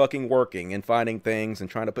constantly fucking working and finding things and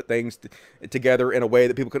trying to put things together in a way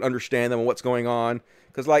that people can understand them and what's going on.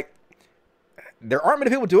 Because, like, there aren't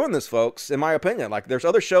many people doing this, folks, in my opinion. Like, there's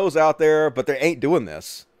other shows out there, but they ain't doing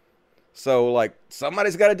this. So, like,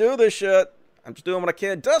 somebody's got to do this shit. I'm just doing what I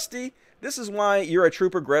can. Dusty, this is why you're a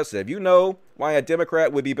true progressive. You know why a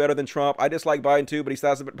Democrat would be better than Trump. I dislike Biden, too, but he's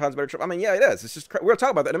 1,000 pounds better than Trump. I mean, yeah, it is. It's just, we're going to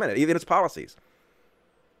talk about that in a minute, even his policies.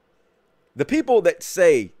 The people that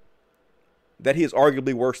say that he is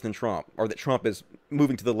arguably worse than Trump, or that Trump is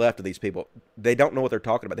moving to the left of these people, they don't know what they're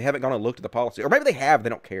talking about. They haven't gone and looked at the policy. Or maybe they have, they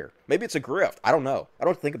don't care. Maybe it's a grift. I don't know. I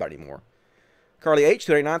don't think about it anymore. Carly H,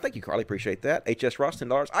 289. Thank you, Carly. Appreciate that. HS Ross,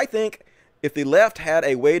 $10. I think if the left had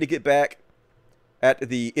a way to get back at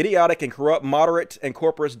the idiotic and corrupt moderate and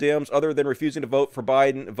corporate Dems other than refusing to vote for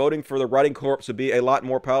Biden, voting for the writing corpse would be a lot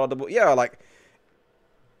more palatable. Yeah, like,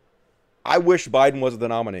 I wish Biden was the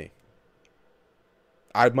nominee.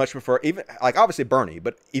 I'd much prefer, even, like, obviously Bernie,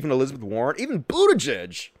 but even Elizabeth Warren, even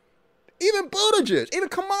Buttigieg, even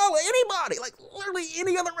Kamala, anybody, like, literally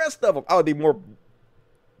any of the rest of them, I would be more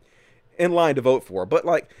in line to vote for. But,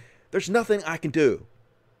 like, there's nothing I can do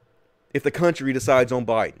if the country decides on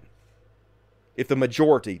Biden, if the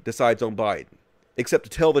majority decides on Biden, except to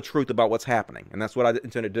tell the truth about what's happening. And that's what I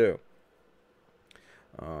intend to do.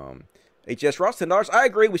 HS Ross, $10. I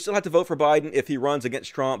agree, we still have to vote for Biden if he runs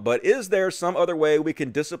against Trump, but is there some other way we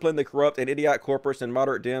can discipline the corrupt and idiotic corporates and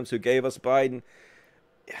moderate Dems who gave us Biden?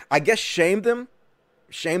 I guess shame them.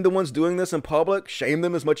 Shame the ones doing this in public. Shame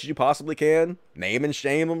them as much as you possibly can. Name and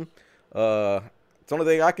shame them. It's the only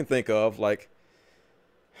thing I can think of. Like,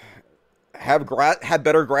 have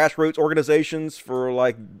better grassroots organizations for,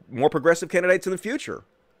 like, more progressive candidates in the future.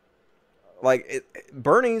 Like,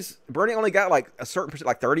 Bernie only got, like, a certain percent,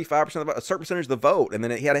 like 35% of a certain percentage of the vote, and then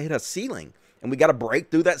he had to hit a ceiling, and we got to break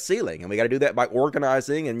through that ceiling, and we got to do that by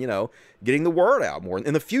organizing and, you know, getting the word out more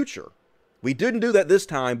in the future. We didn't do that this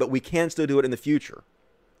time, but we can still do it in the future.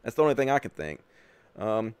 That's the only thing I can think.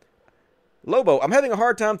 Lobo, I'm having a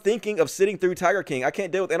hard time thinking of sitting through Tiger King. I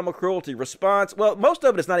can't deal with animal cruelty. Response, well, most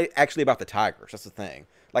of it is not actually about the tigers. That's the thing.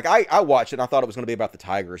 Like, I watched it, and I thought it was going to be about the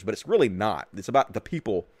tigers, but it's really not. It's about the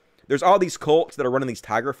people. There's all these cults that are running these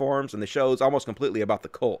tiger farms, and the show is almost completely about the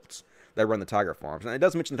cults that run the tiger farms. And it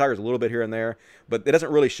does mention the tigers a little bit here and there, but it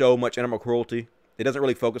doesn't really show much animal cruelty. It doesn't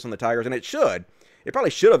really focus on the tigers, and it should. It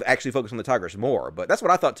probably should have actually focused on the tigers more, but that's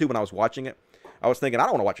what I thought, too, when I was watching it. I was thinking, I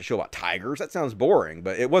don't want to watch a show about tigers. That sounds boring,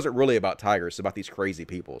 but it wasn't really about tigers. It's about these crazy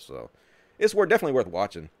people, so it's definitely worth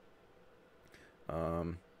watching.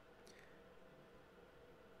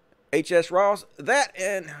 HS Ross, that,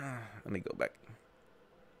 and let me go back.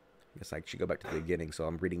 I guess I should go back to the beginning, so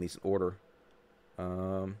I'm reading these in order.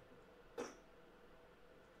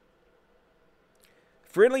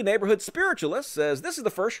 Friendly Neighborhood Spiritualist says, this is the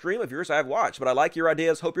first stream of yours I've watched, but I like your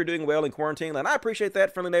ideas. Hope you're doing well in quarantine. And I appreciate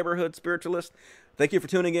that, Friendly Neighborhood Spiritualist. Thank you for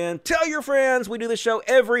tuning in. Tell your friends. We do this show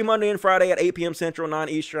every Monday and Friday at 8 p.m. Central, 9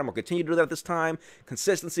 Eastern. I'm going to continue to do that this time.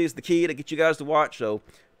 Consistency is the key to get you guys to watch, so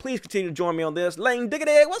please continue to join me on this. Lane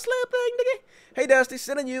Diggity, what's up, Lane Diggity? Hey, Dusty,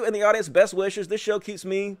 sending you and the audience best wishes. This show keeps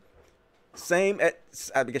me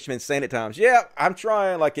I guess you mean sane at times. Yeah, I'm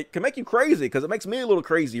trying. Like, it can make you crazy because it makes me a little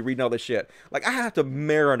crazy reading all this shit. Like, I have to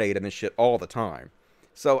marinate in this shit all the time.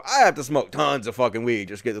 So I have to smoke tons of fucking weed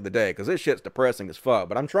just to get through the day because this shit's depressing as fuck.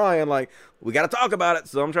 But I'm trying. Like, we got to talk about it.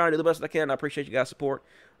 So I'm trying to do the best I can. I appreciate you guys' support.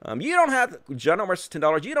 You don't have to, John Omar,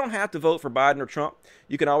 $10. You don't have to vote for Biden or Trump.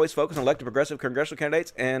 You can always focus on elected progressive congressional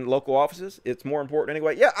candidates and local offices. It's more important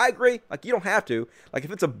anyway. Yeah, I agree. Like, you don't have to. Like,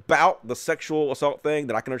 if it's about the sexual assault thing,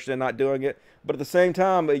 then I can understand not doing it. But at the same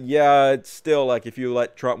time, yeah, it's still like if you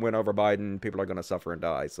let Trump win over Biden, people are going to suffer and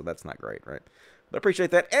die. So that's not great, right? But I appreciate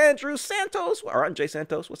that. Andrew Santos, or Jay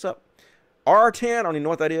Santos, what's up? R10, I don't even know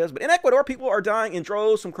what that is. But in Ecuador, people are dying in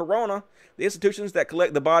droves from corona. The institutions that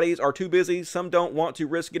collect the bodies are too busy. Some don't want to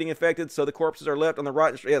risk getting infected, so the corpses are left on the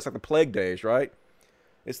right. Yeah, it's like the plague days, right?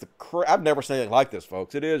 It's the I've never seen anything like this,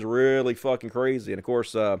 folks. It is really fucking crazy. And of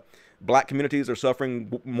course, black communities are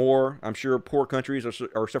suffering more. I'm sure poor countries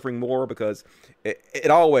are suffering more because it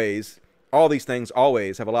always, all these things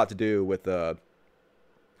always have a lot to do with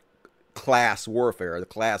class warfare, the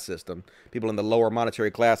class system. People in the lower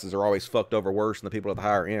monetary classes are always fucked over worse than the people at the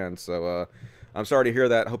higher end. So I'm sorry to hear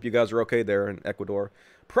that. I hope you guys are okay there in Ecuador.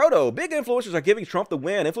 Proto, big influencers are giving Trump the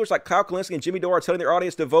win. Influencers like Kyle Kalinske and Jimmy Dore are telling their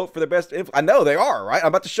audience to vote for their best I know they are, right? I'm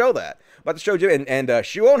about to show that. I'm about to show Jimmy. And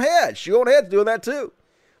Shoe on Head. Shoe on Head's doing that too.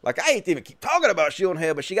 Like, I hate to even keep talking about Shoe on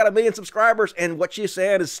Head, but she got 1 million subscribers, and what she's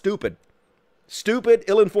saying is stupid. Stupid,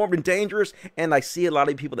 ill-informed, and dangerous. And I see a lot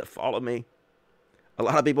of people that follow me. A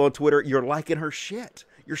lot of people on Twitter, you're liking her shit.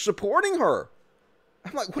 You're supporting her.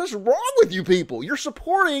 I'm like, what is wrong with you people? You're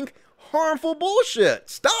supporting harmful bullshit.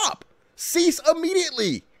 Stop. Cease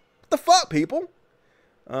immediately. What the fuck, people?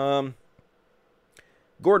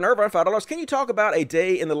 Gordon Irvine, $5. Can you talk about a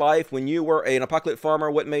day in the life when you were an apocalypse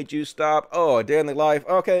farmer? What made you stop? Oh, a day in the life.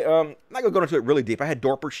 Okay, I'm not going to go into it really deep. I had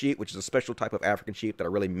Dorper sheep, which is a special type of African sheep that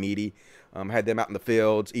are really meaty. I had them out in the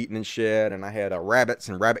fields, eating and shit, and I had rabbits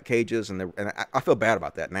and rabbit cages, and I feel bad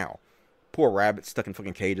about that now. Poor rabbits stuck in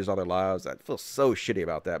fucking cages all their lives. I feel so shitty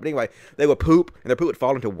about that. But anyway, they would poop, and their poop would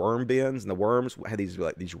fall into worm bins, and the worms had these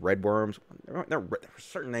red worms. There's a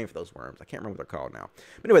certain name for those worms. I can't remember what they're called now.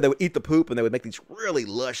 But anyway, they would eat the poop, and they would make these really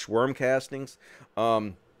lush worm castings.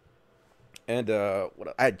 I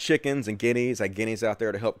had chickens and guineas. I had guineas out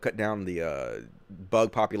there to help cut down the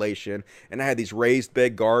bug population. And I had these raised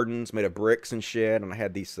bed gardens made of bricks and shit. And I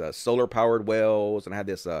had these solar-powered wells. And I had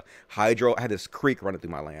this I had this creek running through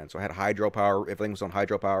my land. So I had hydropower. Everything was on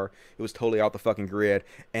hydropower. It was totally out the fucking grid.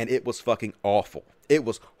 And it was fucking awful. It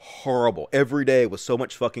was horrible. Every day was so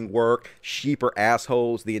much fucking work. Sheep are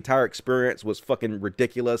assholes. The entire experience was fucking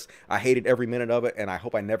ridiculous. I hated every minute of it. And I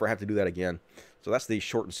hope I never have to do that again. So that's the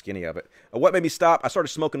short and skinny of it. What made me stop? I started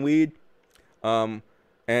smoking weed. I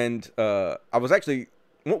was actually,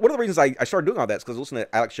 one of the reasons I started doing all that is because I listened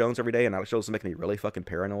to Alex Jones every day, and Alex Jones was making me really fucking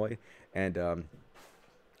paranoid. And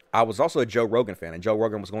I was also a Joe Rogan fan, and Joe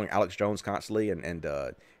Rogan was going Alex Jones constantly and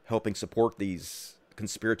helping support these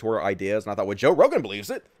conspiratorial ideas. And I thought, well, Joe Rogan believes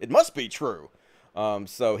it. It must be true.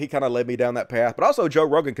 So he kind of led me down that path. But also Joe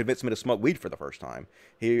Rogan convinced me to smoke weed for the first time.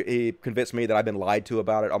 He convinced me that I've been lied to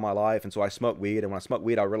about it all my life. And so I smoked weed. And when I smoked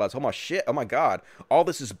weed, I realized, oh my God, all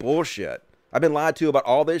this is bullshit. I've been lied to about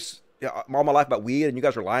all this all my life about weed. And you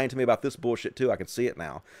guys are lying to me about this bullshit too. I can see it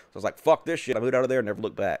now. So I was like, fuck this shit. I moved out of there and never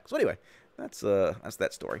looked back. So anyway, that's that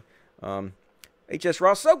story. H.S.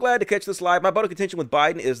 Ross, so glad to catch this live. My bone of contention with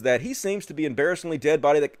Biden is that he seems to be embarrassingly dead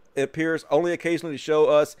body that appears only occasionally to show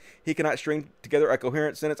us he cannot string together a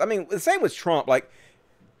coherent sentence. I mean, the same with Trump. Like,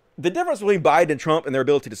 the difference between Biden and Trump and their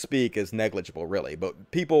ability to speak is negligible, really.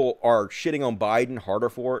 But people are shitting on Biden harder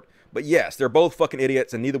for it. But yes, they're both fucking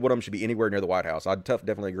idiots, and neither one of them should be anywhere near the White House. I'd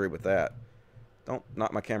definitely agree with that. Don't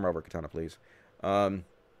knock my camera over, Katana, please. As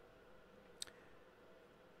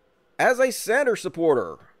a Sanders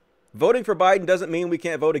supporter, voting for Biden doesn't mean we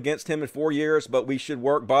can't vote against him in 4 years, but we should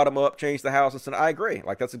work bottom up, change the House and Senate. I agree.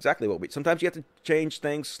 Like, that's exactly what sometimes you have to change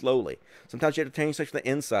things slowly. Sometimes you have to change things from the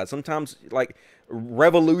inside. Sometimes, like,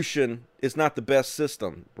 revolution is not the best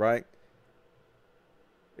system, right?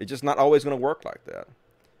 It's just not always going to work like that.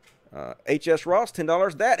 H.S. Ross,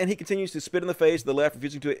 $10. That, and he continues to spit in the face of the left,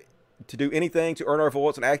 refusing to do anything to earn our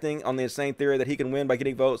votes and acting on the insane theory that he can win by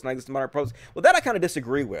getting votes and not against the moderate protests. Well, that I kind of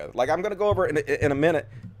disagree with. Like, I'm going to go over it in a minute.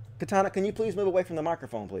 Katana, can you please move away from the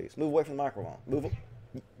microphone, please? Move away from the microphone.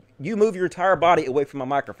 You move your entire body away from my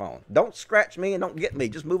microphone. Don't scratch me and don't get me.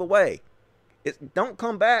 Just move away. Don't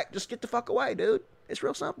come back. Just get the fuck away, dude. It's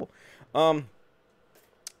real simple. Not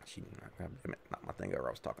my thing over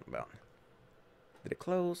I was talking about. Did it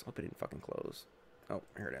close? Hope it didn't fucking close. Oh,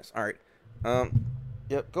 here it is. All right.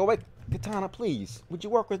 Yep, go away. Katana, please. Would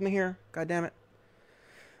you work with me here? God damn it.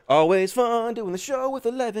 Always fun doing the show with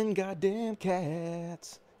 11 goddamn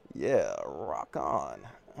cats. Yeah, rock on.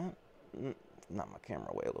 Knock my camera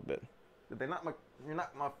away a little bit. Did they knock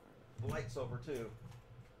my lights over too?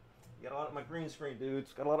 You got a lot of my green screen,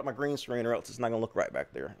 dudes. Got a lot of my green screen, or else it's not gonna look right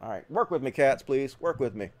back there. All right, work with me, cats, please. Work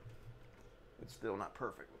with me. It's still not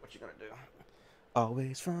perfect. What you gonna do?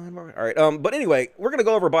 Always fun. All right. But anyway, we're gonna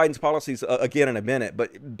go over Biden's policies again in a minute.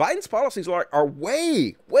 But Biden's policies are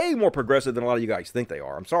way more progressive than a lot of you guys think they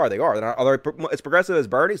are. I'm sorry, they are. Are they as progressive as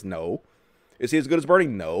Bernie's? No. Is he as good as Bernie?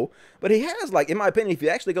 No. But he has, like, in my opinion, if you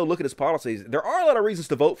actually go look at his policies, there are a lot of reasons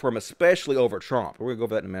to vote for him, especially over Trump. We're going to go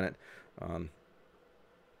over that in a minute.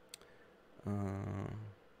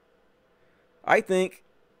 I think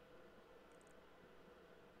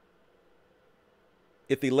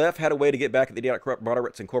if the left had a way to get back at the idiotic corrupt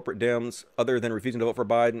moderates and corporate Dems other than refusing to vote for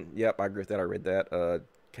Biden, yep, I agree with that. I read that.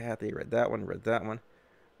 Kathy, read that one, read that one,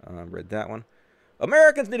 read that one.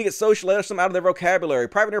 Americans need to get socialism out of their vocabulary.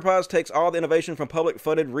 Private enterprise takes all the innovation from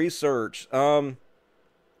public-funded research. I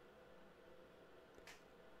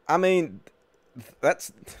mean,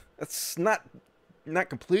 that's not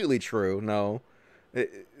completely true. No,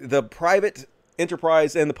 the private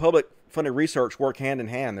enterprise and the public-funded research work hand in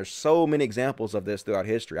hand. There's so many examples of this throughout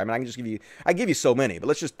history. I mean, I give you so many, but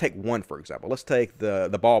let's just take one for example. Let's take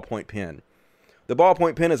the ballpoint pen. The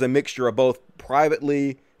ballpoint pen is a mixture of both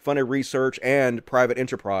privately funded research and private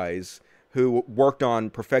enterprise who worked on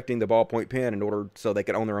perfecting the ballpoint pen in order so they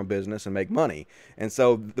could own their own business and make money. And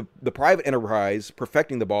so the private enterprise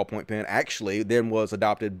perfecting the ballpoint pen actually then was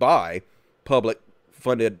adopted by public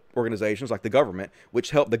funded organizations like the government, which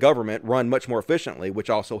helped the government run much more efficiently, which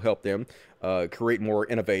also helped them create more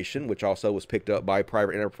innovation, which also was picked up by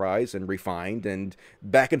private enterprise and refined and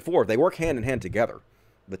back and forth. They work hand in hand together.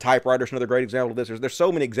 The typewriter is another great example of this. There's so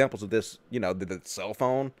many examples of this, you know, the cell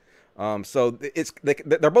phone. So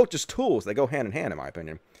they're both just tools. They go hand in hand, in my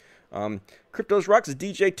opinion. Cryptos Rocks is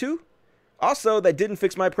DJ2. Also, they didn't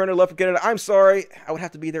fix my printer left in Canada. I'm sorry. I would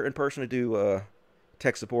have to be there in person to do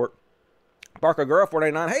tech support. Barker Girl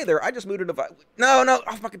 499. Hey there. I just moved a device. No,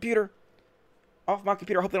 off my computer. Off my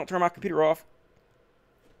computer. I hope they don't turn my computer off.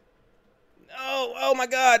 No. Oh my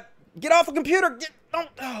God. Get off the computer.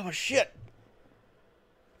 Oh shit.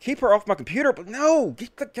 Keep her off my computer, but no,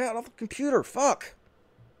 get the cat off the computer. Fuck.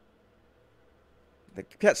 The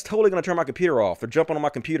cat's totally gonna turn my computer off. They're jumping on my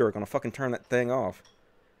computer, gonna fucking turn that thing off.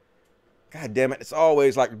 God damn it! It's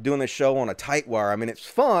always like doing this show on a tight wire. I mean, it's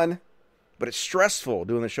fun, but it's stressful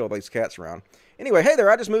doing the show with these cats around. Anyway, hey there.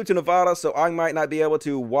 I just moved to Nevada, so I might not be able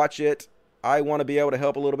to watch it. I want to be able to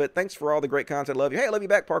help a little bit. Thanks for all the great content. Love you. Hey, I love you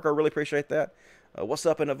back, Parker. I really appreciate that. What's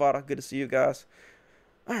up in Nevada? Good to see you guys.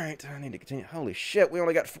 All right, I need to continue. Holy shit, we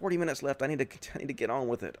only got 40 minutes left. I need to get on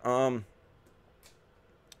with it. All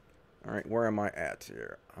right, where am I at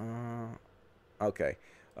here? Okay.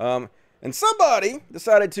 And somebody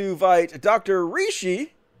decided to invite Dr.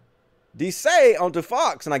 Rishi Desai onto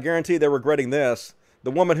Fox, and I guarantee they're regretting this.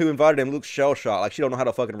 The woman who invited him looks shell-shocked, like she don't know how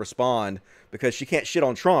to fucking respond because she can't shit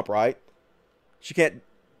on Trump, right? She can't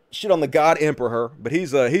shit on the God Emperor, but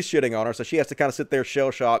he's shitting on her, so she has to kind of sit there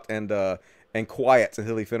shell-shocked and quiet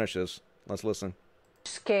until he finishes. Let's listen.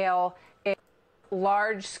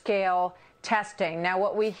 Large-scale testing. Now,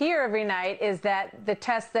 what we hear every night is that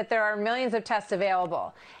there are millions of tests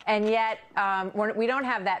available, and yet we don't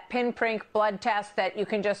have that pinprick blood test that you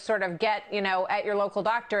can just sort of get, you know, at your local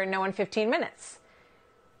doctor and know in 15 minutes.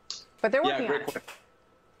 But they're working on it.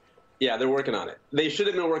 Yeah, they're working on it. They should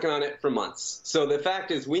have been working on it for months. So the fact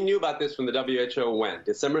is, we knew about this from the WHO when?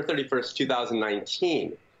 December 31st,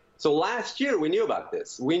 2019. So last year, we knew about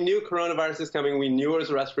this. We knew coronavirus is coming. We knew it was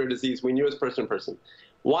a respiratory disease. We knew it was person to person.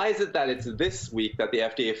 Why is it that it's this week that the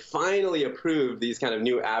FDA finally approved these kind of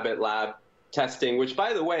new Abbott lab testing, which,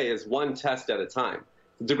 by the way, is one test at a time?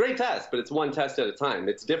 It's a great test, but it's one test at a time.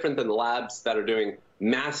 It's different than the labs that are doing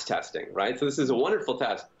mass testing, right? So this is a wonderful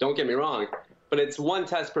test. Don't get me wrong, but it's one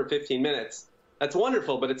test per 15 minutes. That's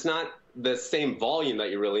wonderful, but it's not the same volume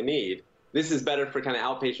that you really need. This is better for kind of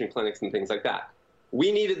outpatient clinics and things like that.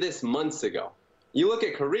 We needed this months ago. You look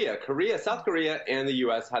at Korea, South Korea and the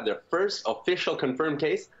U.S. had their first official confirmed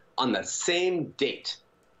case on the same date,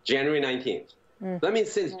 January 19th. That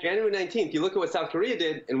means since January 19th, you look at what South Korea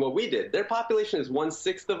did and what we did. Their population is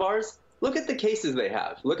 1/6 of ours. Look at the cases they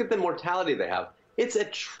have. Look at the mortality they have. It's a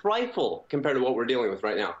trifle compared to what we're dealing with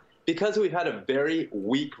right now because we've had a very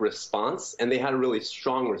weak response and they had a really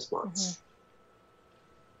strong response.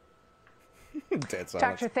 Dead silence.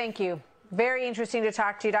 Doctor, thank you. Very interesting to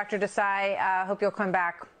talk to you, Dr. Desai. Hope you'll come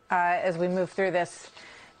back as we move through this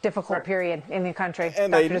difficult period in the country.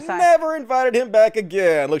 And Dr. they Desai. never invited him back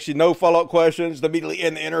again. Look, she no follow-up questions immediately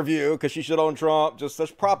in the interview because she shit on Trump. Just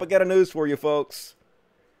such propaganda news for you folks.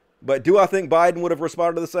 But do I think Biden would have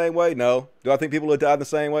responded the same way? No. Do I think people would have died the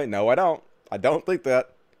same way? No, I don't. I don't think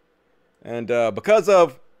that. And because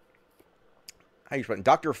of, how you pronounce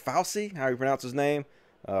Dr. Fauci, how you pronounce his name?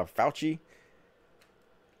 Fauci.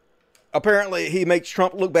 Apparently, he makes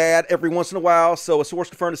Trump look bad every once in a while, so a source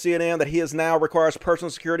confirmed to CNN that he now requires personal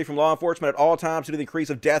security from law enforcement at all times due to the increase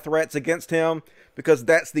of death threats against him, because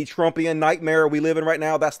that's the Trumpian nightmare we live in right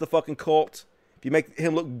now. That's the fucking cult. If you make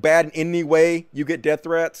him look bad in any way, you get death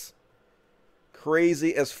threats.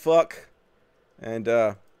 Crazy as fuck. And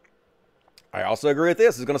I also agree with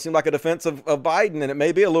this. It's going to seem like a defense of Biden, and it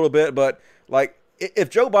may be a little bit, but like if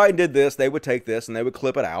Joe Biden did this, they would take this and they would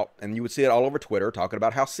clip it out, and you would see it all over Twitter talking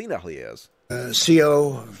about how senile he is.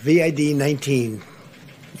 COVID-19.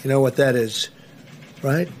 You know what that is,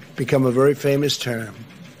 right? Become a very famous term.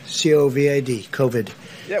 COVID, COVID.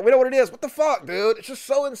 Yeah, we know what it is. What the fuck, dude? It's just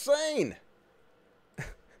so insane.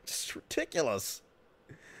 Just ridiculous.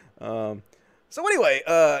 So anyway,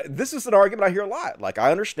 this is an argument I hear a lot. Like,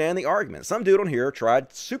 I understand the argument. Some dude on here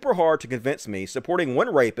tried super hard to convince me supporting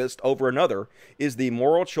one rapist over another is the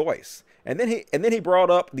moral choice. And then he brought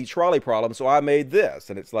up the trolley problem, so I made this.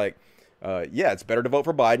 And it's like, yeah, it's better to vote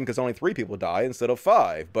for Biden because only 3 people die instead of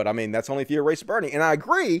 5. But, I mean, that's only if you erase Bernie. And I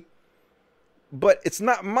agree. But it's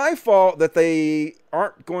not my fault that they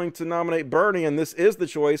aren't going to nominate Bernie, and this is the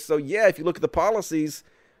choice. So, yeah, if you look at the policies,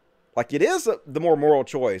 like, it is the more moral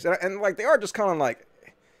choice. And like, they are just kind of like,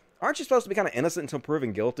 aren't you supposed to be kind of innocent until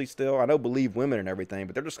proven guilty still? I know believe women and everything,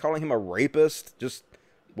 but they're just calling him a rapist just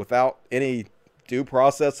without any due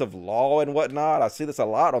process of law and whatnot. I see this a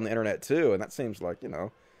lot on the internet, too, and that seems like, you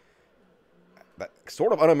know, that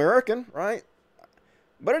sort of un-American, right?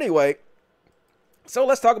 But anyway, so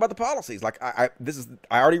let's talk about the policies. Like, I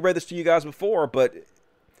already read this to you guys before, but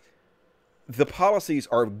the policies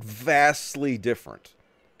are vastly different.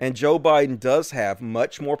 And Joe Biden does have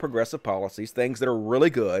much more progressive policies, things that are really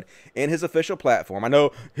good in his official platform. I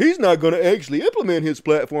know he's not going to actually implement his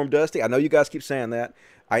platform, Dusty. I know you guys keep saying that.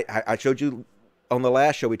 I showed you on the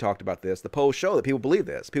last show we talked about this. The polls show that people believe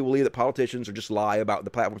this. People believe that politicians are just lie about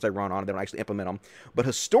the platforms they run on. They don't actually implement them. But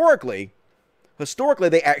historically,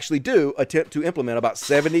 they actually do attempt to implement about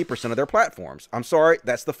 70% of their platforms. I'm sorry,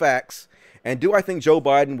 that's the facts. And do I think Joe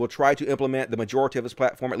Biden will try to implement the majority of his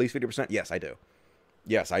platform, at least 50%? Yes, I do.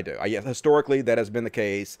 Yes, I do. Historically, that has been the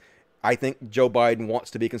case. I think Joe Biden wants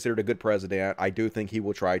to be considered a good president. I do think he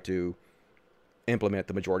will try to implement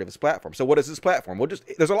the majority of his platform. So what is his platform? Well,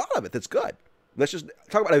 there's a lot of it that's good. Let's just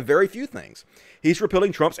talk about a very few things. He's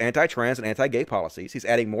repealing Trump's anti-trans and anti-gay policies. He's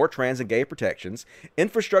adding more trans and gay protections,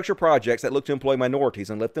 infrastructure projects that look to employ minorities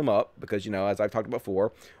and lift them up because, you know, as I've talked about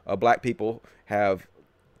before, black people have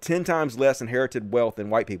 10 times less inherited wealth than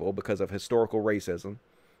white people because of historical racism,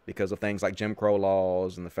 because of things like Jim Crow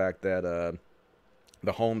laws and the fact that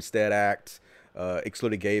the Homestead Act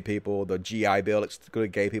excluded gay people, the GI Bill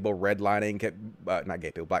excluded gay people, redlining kept, not gay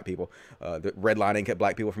people, black people, the redlining kept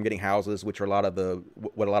black people from getting houses, which are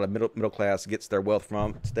what a lot of middle class gets their wealth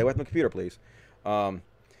from. Stay away from the computer, please.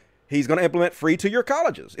 He's going to implement free 2-year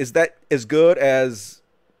colleges. Is that as good as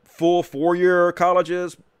full 4-year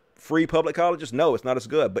colleges, free public colleges? No, it's not as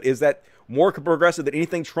good. But is that more progressive than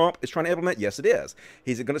anything Trump is trying to implement? Yes, it is.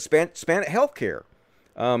 He's going to span health care.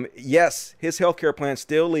 Yes, his health care plan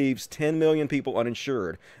still leaves 10 million people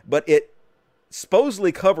uninsured, but it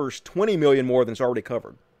supposedly covers 20 million more than it's already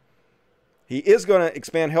covered. He is going to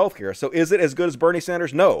expand health care. So is it as good as Bernie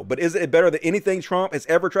Sanders? No. But is it better than anything Trump has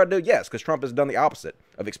ever tried to do? Yes, because Trump has done the opposite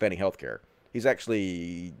of expanding health care. He's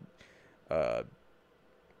actually try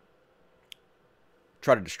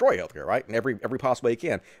to destroy healthcare, right? In every possible way he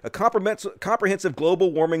can. A comprehensive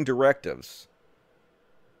global warming directives.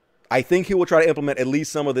 I think he will try to implement at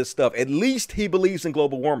least some of this stuff. At least he believes in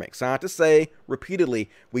global warming. Scientists say repeatedly,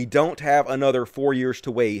 we don't have another 4 years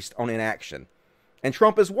to waste on inaction. And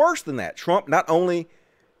Trump is worse than that. Trump not only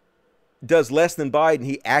does less than Biden,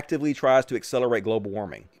 he actively tries to accelerate global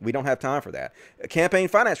warming. We don't have time for that. Campaign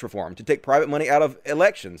finance reform, to take private money out of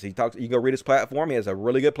elections. You can go read his platform. He has a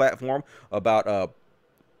really good platform about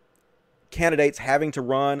candidates having to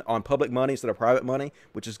run on public money instead of private money,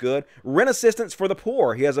 which is good. Rent assistance for the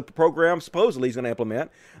poor. He has a program supposedly he's going to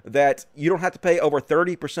implement that you don't have to pay over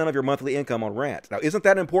 30% of your monthly income on rent. Now, isn't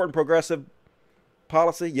that an important progressive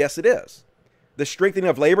policy? Yes, it is. The strengthening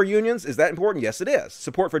of labor unions, is that important? Yes, it is.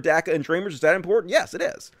 Support for DACA and Dreamers, is that important? Yes, it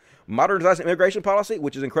is. Modernizing immigration policy,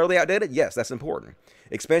 which is incredibly outdated? Yes, that's important.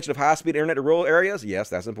 Expansion of high-speed internet to rural areas? Yes,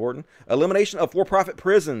 that's important. Elimination of for-profit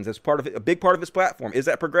prisons is a big part of his platform. Is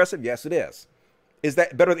that progressive? Yes, it is. Is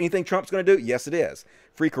that better than anything Trump's going to do? Yes, it is.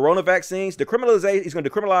 Free corona vaccines. He's going to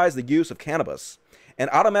decriminalize the use of cannabis and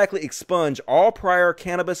automatically expunge all prior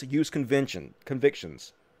cannabis use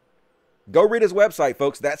convictions. Go read his website,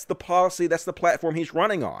 folks. That's the policy. That's the platform he's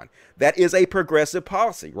running on. That is a progressive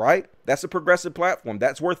policy, right? That's a progressive platform.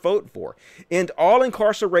 That's worth voting for. End all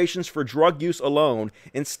incarcerations for drug use alone.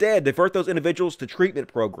 Instead, divert those individuals to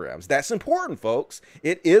treatment programs. That's important, folks.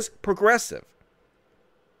 It is progressive.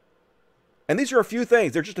 And these are a few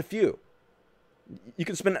things. They're just a few. You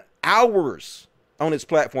can spend hours on his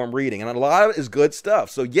platform reading, and a lot of it is good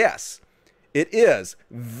stuff. So, yes, it is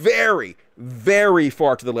very, very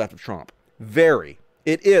far to the left of Trump. Very.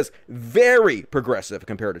 It is very progressive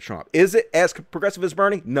compared to Trump. Is it as progressive as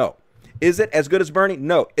Bernie? No. Is it as good as Bernie?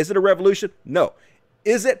 No. Is it a revolution? No.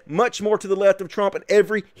 Is it much more to the left of Trump in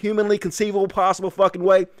every humanly conceivable possible fucking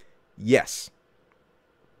way? Yes.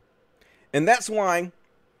 And that's why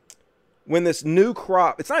when this new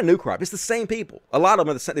crop, it's not a new crop, it's the same people. A lot of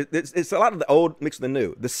them are the same. It's a lot of the old mixed with the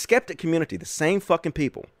new. The skeptic community, the same fucking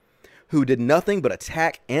people who did nothing but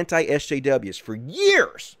attack anti-SJWs for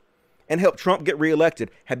years and helped Trump get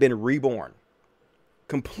reelected have been reborn.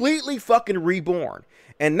 Completely fucking reborn.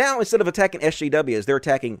 And now instead of attacking SJWs, they're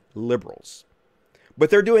attacking liberals. But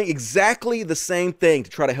they're doing exactly the same thing to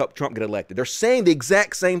try to help Trump get elected. They're saying the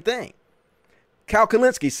exact same thing. Cal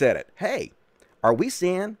Kalinske said it. Hey, are we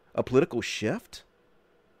seeing a political shift?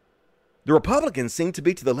 The Republicans seem to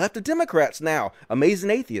be to the left of Democrats now. Amazing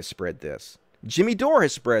Atheist spread this. Jimmy Dore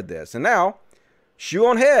has spread this. And now, Shoe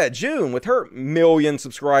on Head, June, with her 1 million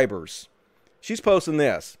subscribers. She's posting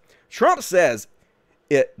this. Trump says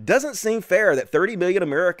it doesn't seem fair that 30 million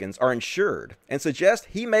Americans are insured and suggests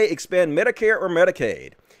he may expand Medicare or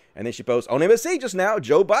Medicaid. And then she posts, on MSC just now,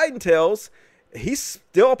 Joe Biden tells he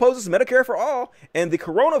still opposes Medicare for all, and the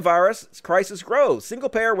coronavirus crisis grows. Single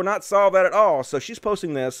payer will not solve that at all. So she's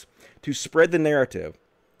posting this to spread the narrative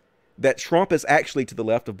that Trump is actually to the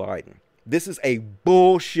left of Biden. This is a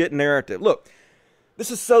bullshit narrative. Look,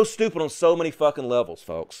 this is so stupid on so many fucking levels,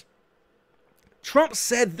 folks. Trump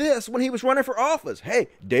said this when he was running for office. Hey,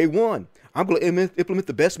 day one, I'm going to implement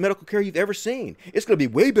the best medical care you've ever seen. It's going to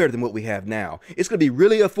be way better than what we have now. It's going to be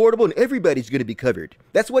really affordable and everybody's going to be covered.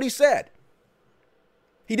 That's what he said.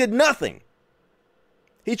 He did nothing.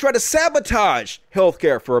 He tried to sabotage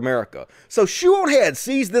healthcare for America. So Shoe on Head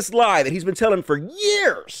sees this lie that he's been telling for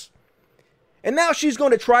years. And now she's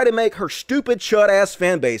going to try to make her stupid, chud-ass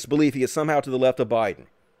fan base believe he is somehow to the left of Biden.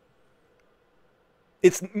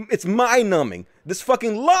 It's mind-numbing, this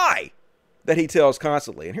fucking lie that he tells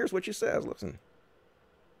constantly. And here's what she says, listen.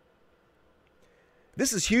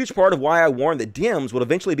 This is a huge part of why I warned that Dems would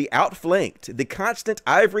eventually be outflanked. The constant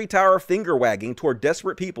ivory tower finger-wagging toward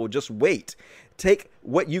desperate people. Just wait. Take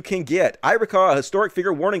what you can get. I recall a historic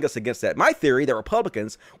figure warning us against that. My theory that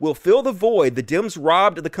Republicans will fill the void the Dems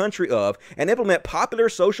robbed the country of and implement popular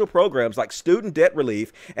social programs like student debt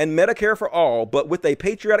relief and Medicare for all, but with a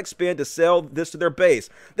patriotic spin to sell this to their base.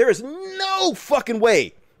 There is no fucking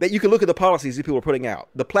way that you can look at the policies these people are putting out,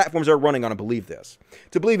 the platforms they're running on, and believe this.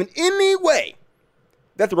 To believe in any way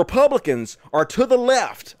that the Republicans are to the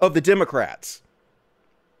left of the Democrats.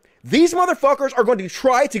 These motherfuckers are going to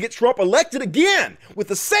try to get Trump elected again with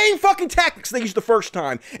the same fucking tactics they used the first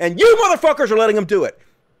time. And you motherfuckers are letting them do it.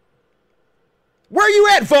 Where are you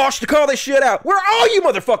at, Vosh, to call this shit out? Where are all you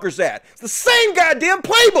motherfuckers at? It's the same goddamn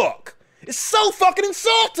playbook. It's so fucking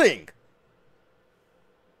insulting.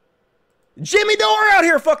 Jimmy Dore out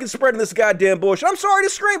here fucking spreading this goddamn bullshit. I'm sorry to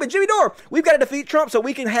scream, but Jimmy Dore, we've got to defeat Trump so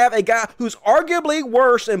we can have a guy who's arguably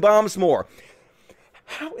worse and bombs more.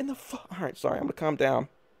 How in the fuck? All right, sorry, I'm going to calm down.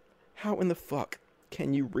 How in the fuck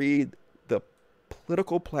can you read the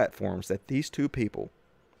political platforms that these two people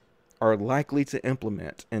are likely to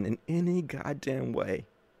implement and in any goddamn way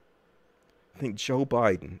think Joe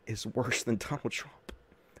Biden is worse than Donald Trump?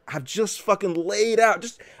 I've just fucking laid out,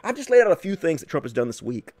 I've just laid out a few things that Trump has done this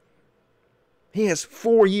week. He has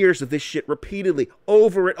 4 years of this shit repeatedly,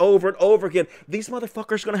 over and over and over again. These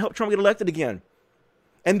motherfuckers are going to help Trump get elected again.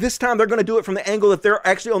 And this time they're going to do it from the angle that they're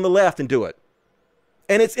actually on the left and do it.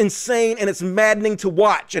 And it's insane and it's maddening to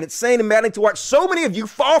watch. And it's insane and maddening to watch so many of you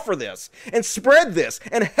fall for this and spread this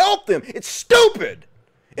and help them. It's stupid.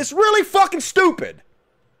 It's really fucking stupid.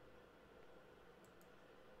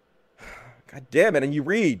 God damn it. And you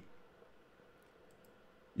read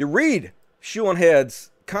Shoe on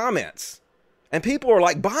Head's comments. And people are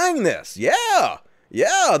like buying this. Yeah.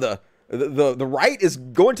 The right is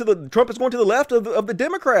going to Trump is going to the left of the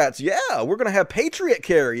Democrats. Yeah. We're going to have Patriot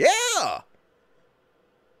Care. Yeah.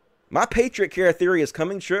 My Patriot Care theory is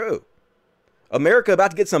coming true. America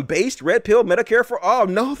about to get some based red pill Medicare for all.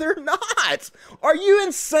 No, they're not. Are you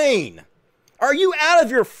insane? Are you out of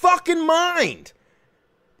your fucking mind?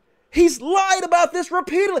 He's lied about this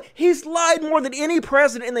repeatedly. He's lied more than any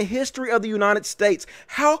president in the history of the United States.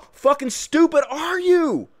 How fucking stupid are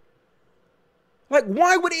you? Like,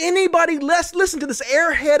 why would anybody listen to this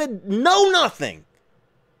airheaded know-nothing?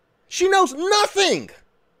 She knows nothing.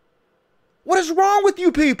 What is wrong with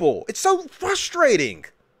you people? It's so frustrating.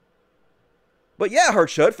 But yeah, her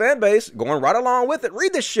chud fan base going right along with it.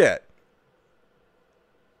 Read this shit.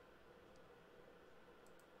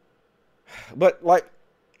 But like,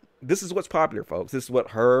 this is what's popular, folks. This is what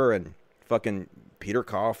her and fucking Peter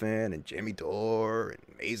Coffin and Jimmy Dore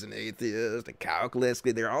and Amazing Atheist and Kyle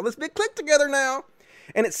Kalinske. They're all this big clique together now.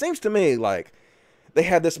 And it seems to me like they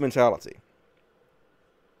have this mentality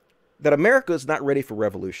that America is not ready for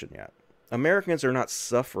revolution yet. Americans are not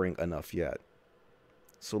suffering enough yet.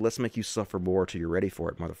 So let's make you suffer more till you're ready for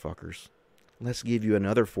it, motherfuckers. Let's give you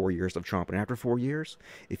another 4 years of Trump. And after 4 years,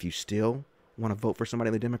 if you still want to vote for somebody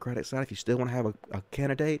on the Democratic side, if you still want to have a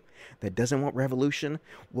candidate that doesn't want revolution,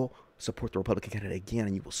 well, support the Republican candidate again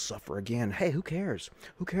and you will suffer again. Hey, who cares?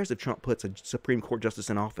 Who cares if Trump puts a Supreme Court justice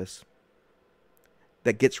in office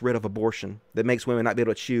that gets rid of abortion, that makes women not be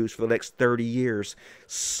able to choose for the next 30 years?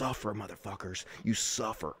 Suffer, motherfuckers. You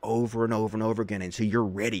suffer over and over and over again until you're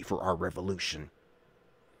ready for our revolution.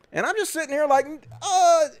 And I'm just sitting here like,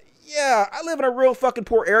 yeah, I live in a real fucking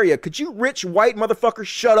poor area. Could you rich white motherfuckers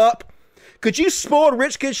shut up? Could you spoiled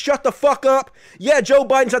rich kids shut the fuck up? Yeah, Joe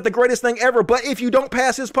Biden's not the greatest thing ever, but if you don't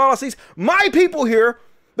pass his policies, my people here,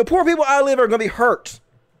 the poor people I live are going to be hurt.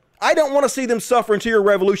 I don't want to see them suffer until your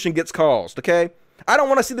revolution gets caused, okay? I don't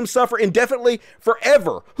want to see them suffer indefinitely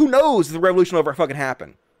forever. Who knows if the revolution will ever fucking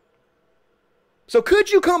happen? So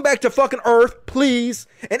could you come back to fucking Earth, please?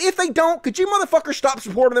 And if they don't, could you motherfuckers stop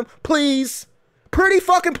supporting them, please? Pretty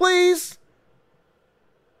fucking please?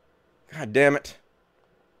 God damn it.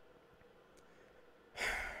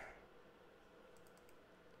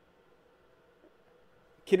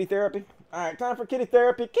 Kitty therapy? All right, time for kitty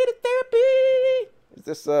therapy. Kitty therapy! Is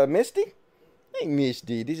this Misty? Hey,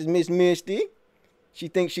 Misty. This is Miss Misty. She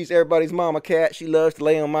thinks she's everybody's mama cat. She loves to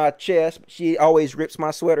lay on my chest, but she always rips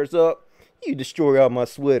my sweaters up. You destroy all my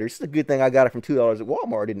sweaters. It's a good thing I got it from $2 at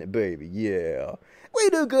Walmart, isn't it, baby? Yeah. We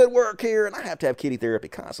do good work here, and I have to have kitty therapy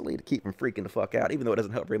constantly to keep from freaking the fuck out, even though it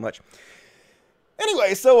doesn't help very much.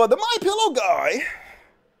 Anyway, so the MyPillow guy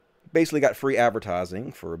basically got free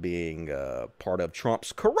advertising for being part of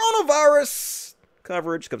Trump's coronavirus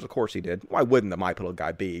coverage, because of course he did. Why wouldn't the MyPillow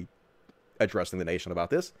guy be addressing the nation about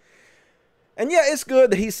this? And yeah, it's good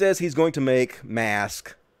that he says he's going to make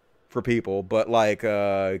masks for people, but like,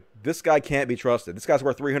 this guy can't be trusted. This guy's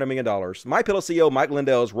worth $300 million. MyPillow CEO Mike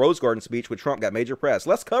Lindell's Rose Garden speech with Trump got major press.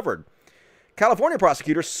 Less covered. California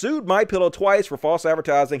prosecutors sued MyPillow twice for false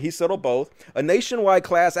advertising. He settled both. A nationwide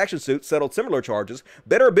class action suit settled similar charges.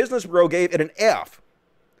 Better Business Bureau gave it an F.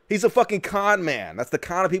 He's a fucking con man. That's the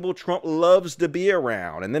kind of people Trump loves to be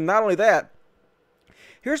around. And then not only that,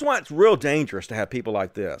 here's why it's real dangerous to have people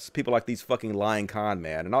like this. People like these fucking lying con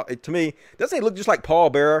men. And to me, doesn't he look just like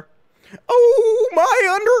Paul Bearer? Oh,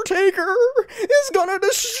 my Undertaker is gonna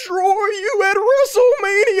destroy you at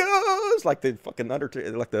WrestleMania. It's like the fucking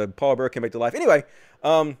Undertaker, like the Paul Bearer came back to life. Anyway,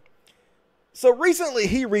 so recently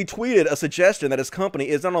he retweeted a suggestion that his company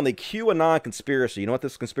is not on the QAnon conspiracy. You know what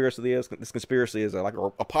this conspiracy is? This conspiracy is like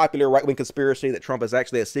a popular right-wing conspiracy that Trump is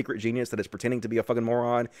actually a secret genius that is pretending to be a fucking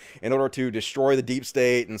moron in order to destroy the deep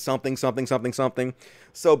state and something.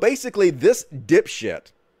 So basically this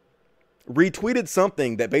dipshit retweeted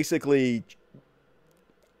something that basically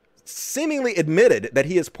seemingly admitted that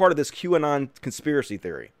he is part of this QAnon conspiracy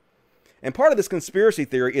theory. And part of this conspiracy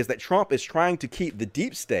theory is that Trump is trying to keep the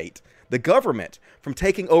deep state, the government, from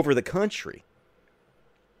taking over the country.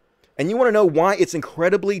 And you want to know why it's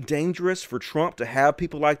incredibly dangerous for Trump to have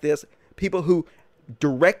people like this, people who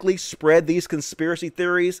directly spread these conspiracy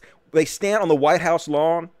theories. They stand on the White House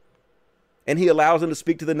lawn and he allows them to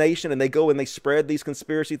speak to the nation, and they go and they spread these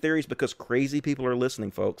conspiracy theories because crazy people are listening,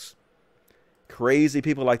 folks. Crazy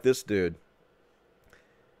people like this dude.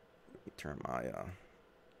 Let me turn my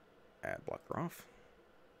ad blocker off.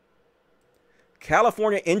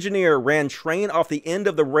 California engineer ran train off the end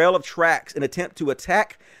of the rail of tracks in attempt to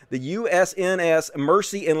attack the USNS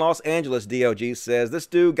Mercy in Los Angeles, DOG says. This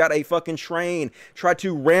dude got a fucking train, tried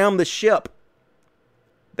to ram the ship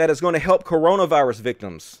that is going to help coronavirus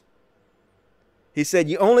victims. He said,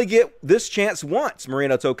 you only get this chance once,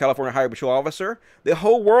 Marino told California Highway Patrol officer. The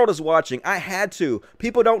whole world is watching. I had to.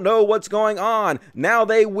 People don't know what's going on. Now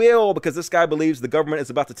they will, because this guy believes the government is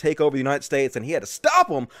about to take over the United States, and he had to stop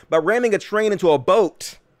him by ramming a train into a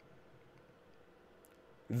boat.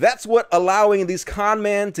 That's what allowing these con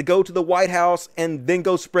men to go to the White House and then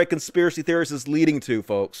go spread conspiracy theories is leading to,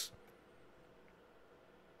 folks.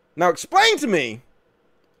 Now explain to me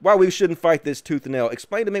why we shouldn't fight this tooth and nail.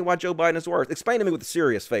 Explain to me why Joe Biden is worse. Explain to me with a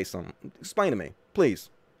serious face on. Explain to me, please.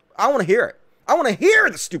 I want to hear it. I want to hear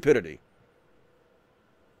the stupidity.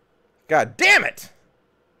 God damn it.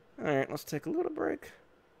 All right, let's take a little break.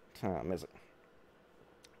 What time is it?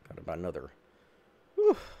 Got about another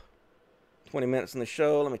 20 minutes in the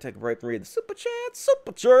show. Let me take a break and read the super chats.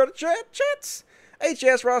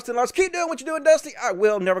 HS Roston Lost, keep doing what you're doing, Dusty. I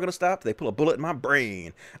will, never gonna stop. They pull a bullet in my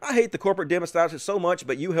brain. I hate the corporate demonstrations so much,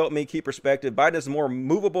 but you help me keep perspective. Biden is more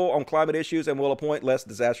movable on climate issues and will appoint less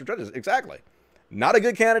disaster judges. Exactly. Not a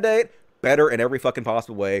good candidate. Better in every fucking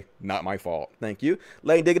possible way. Not my fault. Thank you.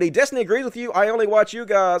 Lane Diggity, Destiny agrees with you. I only watch you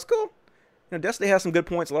guys. Cool. You know, Destiny has some good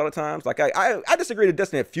points a lot of times. Like, I disagree with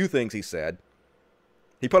Destiny a few things he said.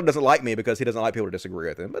 He probably doesn't like me because he doesn't like people to disagree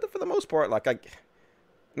with him. But for the most part, like,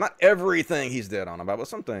 not everything he's dead on about, but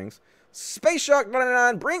some things. Space Shock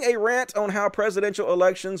 99, bring a rant on how presidential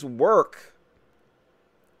elections work.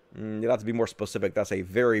 You'll have to be more specific. That's a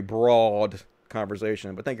very broad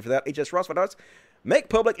conversation. But thank you for that. HS Ross, make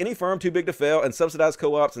public any firm too big to fail and subsidize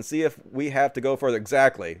co-ops and see if we have to go further.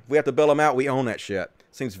 Exactly. If we have to bail them out, we own that shit.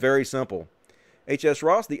 Seems very simple. HS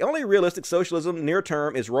Ross, the only realistic socialism near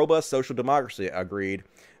term is robust social democracy. Agreed.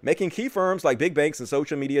 Making key firms like big banks and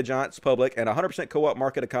social media giants public and 100% co-op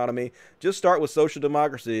market economy. Just start with social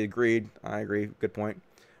democracy. Agreed. I agree. Good point.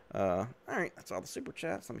 All right. That's all the super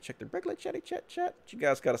chats. Let me check the regular chat. What you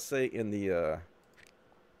guys got to say in the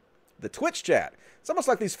Twitch chat? It's almost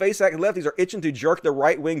like these face-acting lefties are itching to jerk the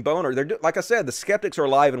right-wing boner. They're like I said, the skeptics are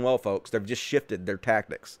alive and well, folks. They've just shifted their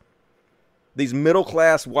tactics. These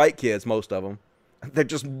middle-class white kids, most of them,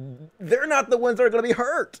 they're not the ones that are going to be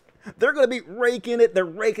hurt. They're going to be raking it. They're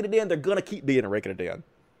raking it in. They're going to keep being raking it in.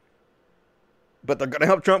 But they're going to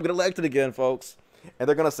help Trump get elected again, folks. And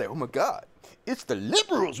they're going to say, oh, my God, it's the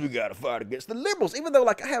liberals we got to fight against. The liberals, even though,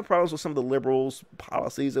 like, I have problems with some of the liberals'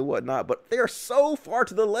 policies and whatnot, but they're so far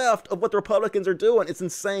to the left of what the Republicans are doing. It's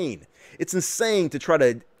insane. It's insane to try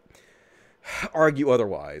to argue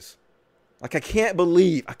otherwise. Like, I can't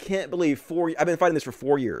believe I've been fighting this for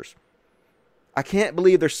 4 years. I can't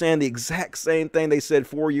believe they're saying the exact same thing they said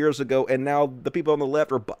 4 years ago, and now the people on the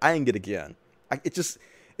left are buying it again. It's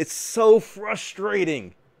so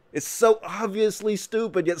frustrating. It's so obviously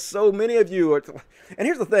stupid, yet so many of you are. And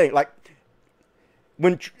here's the thing, like,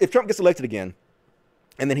 if Trump gets elected again,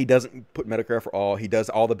 and then he doesn't put Medicare for all, he does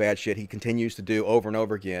all the bad shit he continues to do over and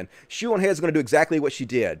over again, Shoe on Head's going to do exactly what she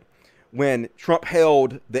did when Trump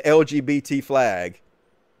held the LGBT flag,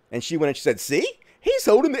 and she went and she said, see? He's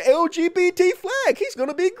holding the LGBT flag. He's going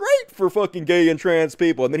to be great for fucking gay and trans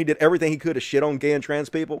people. And then he did everything he could to shit on gay and trans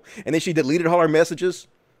people. And then she deleted all her messages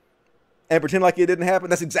and pretend like it didn't happen.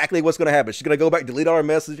 That's exactly what's going to happen. She's going to go back, delete all her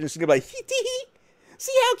messages, and she's going to be like, hee hee hee.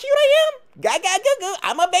 See how cute I am? Gaga gaga,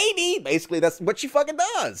 I'm a baby. Basically, that's what she fucking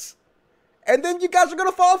does. And then you guys are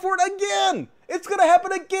going to fall for it again. It's going to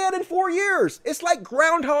happen again in 4 years. It's like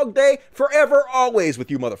Groundhog Day forever, always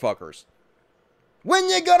with you motherfuckers. When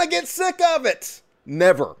you going to get sick of it?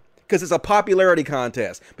 Never. Because it's a popularity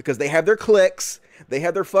contest. Because they have their clicks. They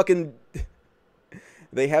have their fucking...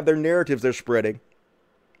 They have their narratives they're spreading.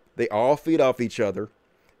 They all feed off each other.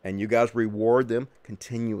 And you guys reward them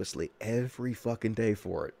continuously every fucking day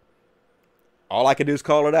for it. All I can do is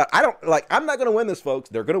call it out. I'm not going to win this, folks.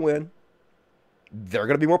 They're going to win. They're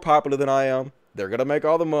going to be more popular than I am. They're going to make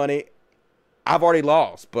all the money. I've already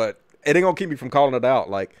lost, but it ain't going to keep me from calling it out.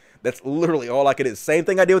 Like, that's literally all I can do. Same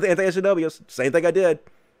thing I did with the anti-SJWs. Same thing I did.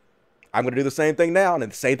 I'm going to do the same thing now. And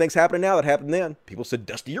the same thing's happening now that happened then. People said,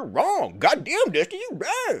 Dusty, you're wrong. Goddamn, Dusty, you're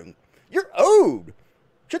wrong. You're owed.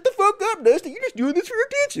 Shut the fuck up, Dusty. You're just doing this for your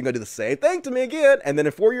attention. You're going to do the same thing to me again. And then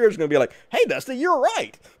in 4 years, you're going to be like, hey, Dusty, you're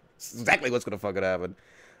right. That's exactly what's going to fucking happen.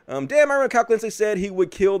 Damn, I remember Kyle Clancy said he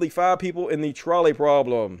would kill the 5 people in the trolley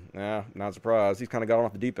problem. Nah, not surprised. He's kind of got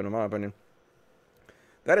off the deep end, in my opinion.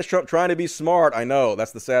 That is Trump trying to be smart. I know.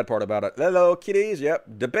 That's the sad part about it. Hello, kitties.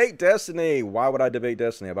 Yep. Debate Destiny. Why would I debate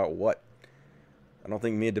Destiny? About what? I don't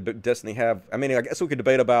think me and Destiny have... I mean, I guess we could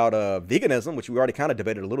debate about veganism, which we already kind of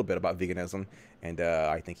debated a little bit about veganism. And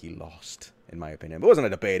I think he lost, in my opinion. But it wasn't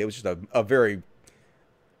a debate. It was just a very...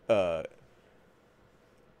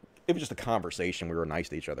 It was just a conversation. We were nice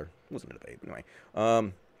to each other. It wasn't a debate. Anyway.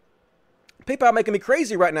 PayPal making me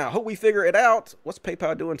crazy right now. Hope we figure it out. What's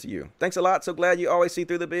PayPal doing to you? Thanks a lot. So glad you always see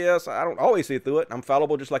through the BS. I don't always see through it. I'm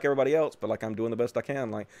fallible just like everybody else, but like I'm doing the best I can.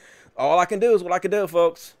 Like, all I can do is what I can do,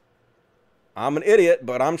 folks. I'm an idiot,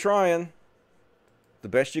 but I'm trying. The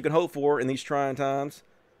best you can hope for in these trying times.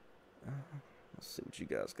 Let's see what you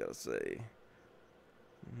guys got to say.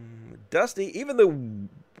 Dusty, even though...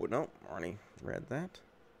 No, already read that.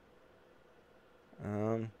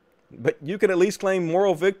 But you can at least claim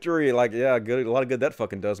moral victory. Like, yeah, good. A lot of good that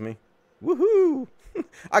fucking does me. Woohoo!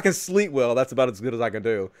 I can sleep well. That's about as good as I can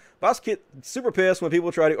do. Boss Kit super pissed when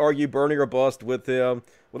people try to argue Bernie or bust with him.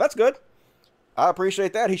 Well, that's good. I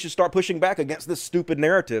appreciate that. He should start pushing back against this stupid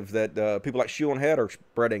narrative that people like Shoe on Head are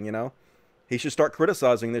spreading, you know? He should start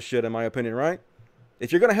criticizing this shit, in my opinion, right?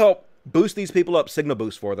 If you're going to help boost these people up, signal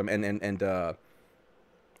boost for them and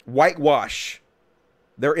whitewash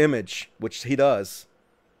their image, which he does,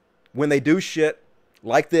 when they do shit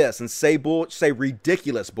like this and say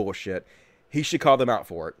ridiculous bullshit, he should call them out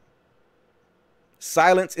for it.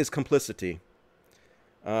 Silence is complicity.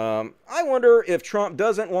 I wonder if Trump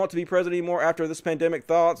doesn't want to be president anymore after this pandemic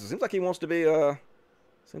thaws. It seems like he wants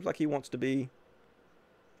to be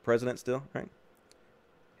president still, right?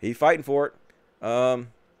 He fighting for it.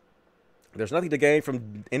 There's nothing to gain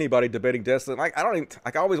from anybody debating Destiny.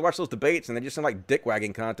 I always watch those debates and they just seem like dick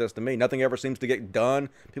wagging contests to me. Nothing ever seems to get done.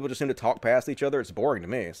 People just seem to talk past each other. It's boring to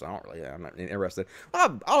me, so I'm not interested.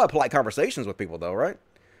 I'll have polite conversations with people though, right?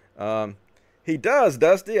 He does,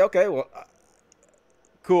 Dusty. Okay, well,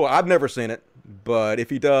 cool. I've never seen it, but if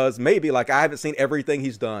he does, maybe. Like, I haven't seen everything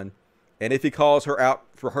he's done, and if he calls her out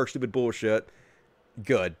for her stupid bullshit,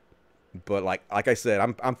 good. But like I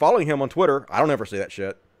said, I'm following him on Twitter. I don't ever see that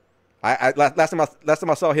shit. Last time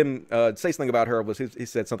I saw him say something about her was he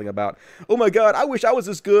said something about, oh my God, I wish I was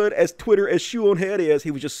as good as Twitter as Shoe on Head is.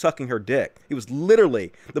 He was just sucking her dick. He was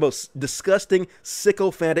literally the most disgusting,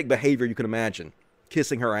 sycophantic behavior you can imagine,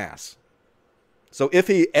 kissing her ass. So if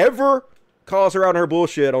he ever calls her out on her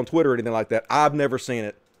bullshit on Twitter or anything like that, I've never seen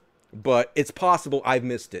it, but it's possible I've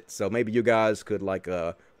missed it. So maybe you guys could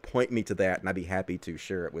point me to that, and I'd be happy to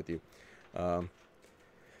share it with you.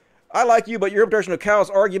 I like you, but your interpretation of Cal's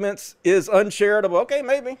arguments is uncharitable. Okay,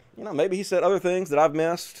 maybe. Maybe he said other things that I've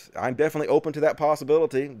missed. I'm definitely open to that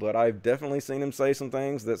possibility, but I've definitely seen him say some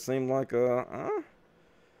things that seem like,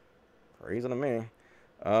 crazy to me.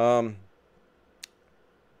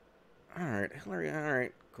 All right, Hillary, all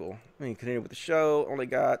right, cool. Let me continue with the show. Only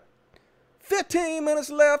got 15 minutes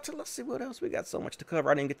left. Let's see what else we got. So much to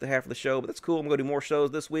cover. I didn't get to half of the show, but that's cool. I'm going to do more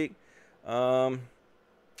shows this week. All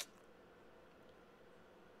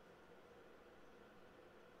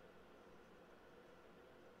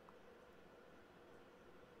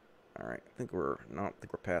right, I think we're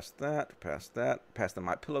past that. Past the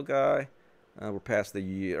My Pillow guy. We're past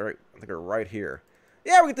the. All right, I think we're right here.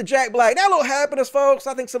 Yeah, we get to Jack Black. Now, a little happiness, folks.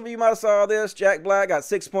 I think some of you might have saw this. Jack Black got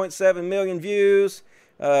 6.7 million views.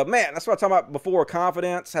 Man, that's what I'm talking about before.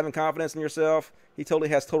 Confidence, having confidence in yourself. He totally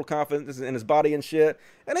has total confidence in his body and shit.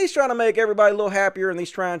 And he's trying to make everybody a little happier in these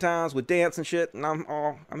trying times with dance and shit. And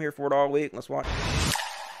I'm here for it all week. Let's watch.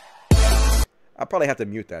 I'll probably have to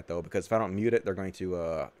mute that, though, because if I don't mute it, they're going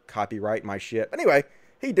to copyright my shit. Anyway,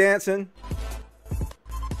 he dancing.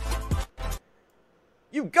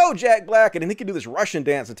 You go, Jack Black. And then he can do this Russian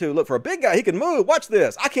dancing, too. Look, for a big guy, he can move. Watch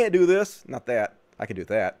this. I can't do this. Not that. I can do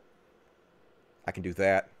that. I can do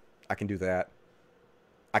that. I can do that.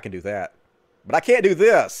 I can do that. But I can't do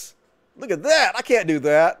this. Look at that. I can't do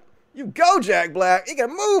that. You go, Jack Black. He can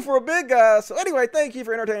move for a big guy. So anyway, thank you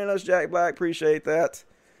for entertaining us, Jack Black. Appreciate that.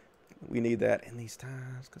 We need that in these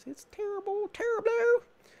times because it's terrible,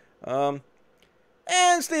 terrible.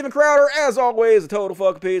 And Steven Crowder, as always, a total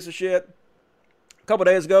fucking piece of shit. A couple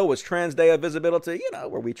days ago was Trans Day of Visibility,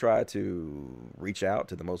 where we try to reach out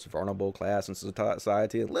to the most vulnerable class in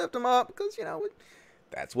society and lift them up because,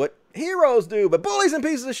 that's what heroes do. But bullies and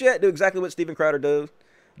pieces of shit do exactly what Steven Crowder does.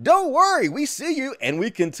 Don't worry, we see you and we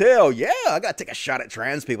can tell. Yeah, I got to take a shot at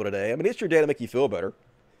trans people today. I mean, it's your day to make you feel better.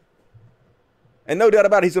 And no doubt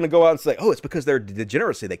about it, he's going to go out and say, oh, it's because they're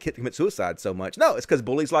degeneracy. They can't commit suicide so much. No, it's because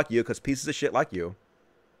bullies like you, because pieces of shit like you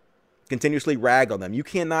continuously rag on them. You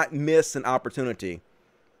cannot miss an opportunity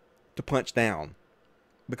to punch down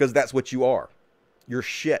because that's what you are. You're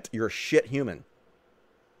shit. You're a shit human.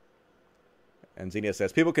 And Xenia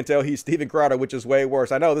says, people can tell he's Steven Crowder, which is way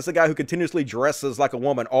worse. I know, this is a guy who continuously dresses like a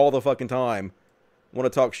woman all the fucking time.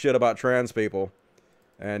 Want to talk shit about trans people.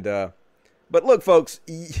 And, but look, folks,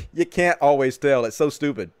 you can't always tell. It's so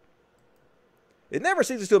stupid. It never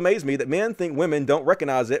ceases to amaze me that men think women don't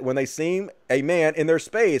recognize it when they see a man in their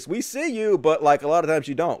space. We see you, but a lot of times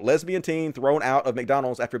you don't. Lesbian teen thrown out of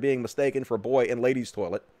McDonald's after being mistaken for a boy in ladies'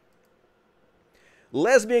 toilet.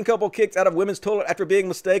 Lesbian couple kicked out of women's toilet after being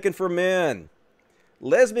mistaken for men.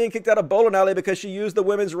 Lesbian kicked out of bowling alley because she used the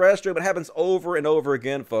women's restroom. It happens over and over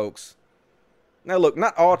again, folks. Now, look,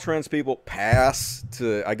 not all trans people pass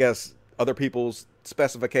to, I guess, other people's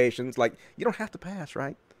specifications. You don't have to pass,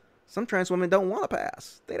 right? Some trans women don't want to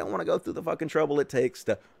pass. They don't want to go through the fucking trouble it takes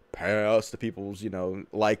to pass to people's,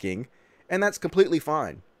 liking. And that's completely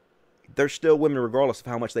fine. They're still women regardless of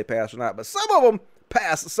how much they pass or not. But some of them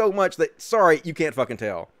pass so much that, sorry, you can't fucking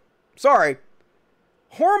tell. Sorry.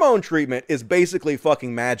 Hormone treatment is basically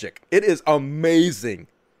fucking magic. It is amazing.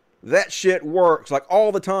 That shit works,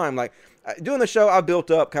 all the time. Doing the show, I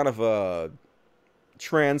built up kind of a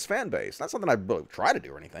trans fan base. Not something I really try to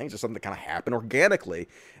do or anything. It's just something that kind of happened organically.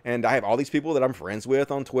 And I have all these people that I'm friends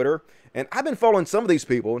with on Twitter. And I've been following some of these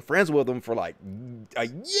people and friends with them for like a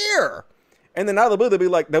year. And then out of the blue,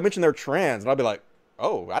 they'll mention they're trans. And I'll be like,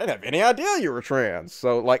 oh, I didn't have any idea you were trans.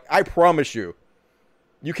 So, like, I promise you,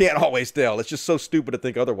 you can't always tell. It's just so stupid to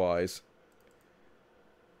think otherwise.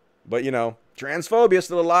 But, you know, transphobia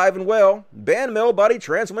still alive and well. Ban male body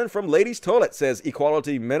trans women from ladies' toilet, says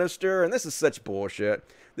equality minister. And this is such bullshit.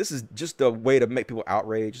 This is just a way to make people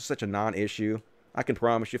outraged. It's such a non-issue. I can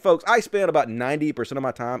promise you. Folks, I spend about 90% of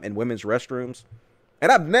my time in women's restrooms.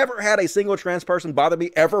 And I've never had a single trans person bother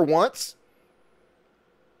me ever once.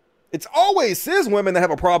 It's always cis women that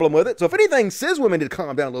have a problem with it. So if anything, cis women need to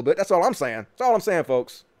calm down a little bit. That's all I'm saying. That's all I'm saying,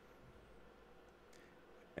 folks.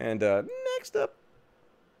 And next up,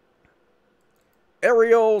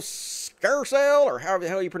 Ariel Scarsell, or however the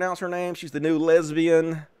hell you pronounce her name. She's the new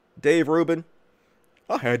lesbian Dave Rubin.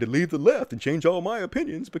 I had to leave the left and change all my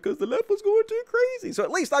opinions because the left was going too crazy. So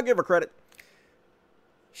at least I'll give her credit.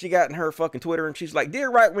 She got in her fucking Twitter and she's like, dear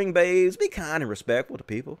right-wing babes, be kind and respectful to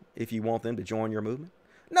people if you want them to join your movement.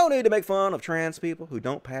 No need to make fun of trans people who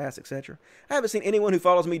don't pass, etc. I haven't seen anyone who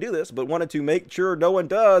follows me do this, but wanted to make sure no one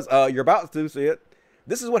does. You're about to see it.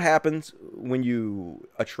 This is what happens when you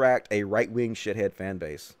attract a right-wing shithead fan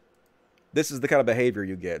base. This is the kind of behavior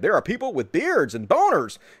you get. There are people with beards and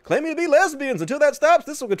boners claiming to be lesbians. Until that stops,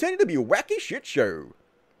 this will continue to be a wacky shit show.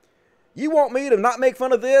 You want me to not make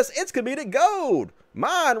fun of this? It's comedic gold.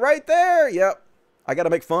 Mine right there. Yep. I got to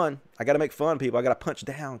make fun. I got to make fun, people. I got to punch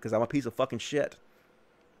down because I'm a piece of fucking shit.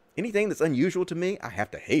 Anything that's unusual to me, I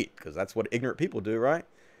have to hate because that's what ignorant people do, right?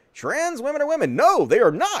 Trans women are women. No, they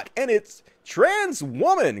are not. And it's trans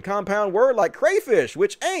woman, compound word like crayfish,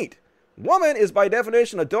 which ain't. Woman is by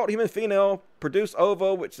definition adult human female, produced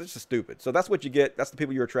ovo, which is just stupid. So that's what you get. That's the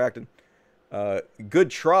people you're attracting. Good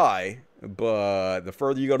try, but the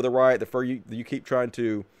further you go to the right, the further you keep trying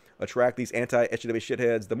to attract these anti-SJW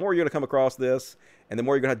shitheads, the more you're going to come across this, and the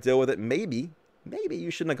more you're going to have to deal with it. Maybe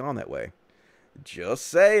you shouldn't have gone that way. Just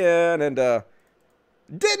saying. And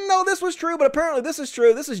didn't know this was true, but apparently this is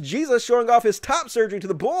true. This is Jesus showing off his top surgery to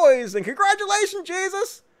the boys, and congratulations,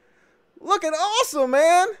 Jesus. Looking awesome,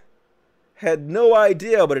 man. Had no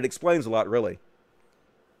idea, but it explains a lot, really.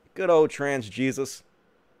 Good old trans Jesus.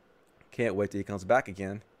 Can't wait till he comes back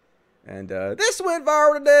again. And this went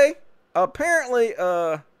viral today. Apparently,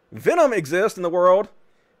 Venom exists in the world.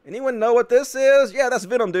 Anyone know what this is? Yeah, that's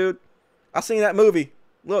Venom, dude. I seen that movie.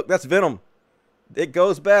 Look, that's Venom. It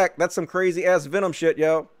goes back. That's some crazy-ass Venom shit,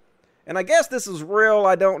 yo. And I guess this is real.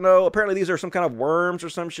 I don't know. Apparently, these are some kind of worms or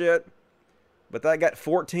some shit. But that got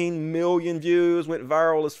 14 million views. Went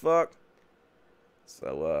viral as fuck.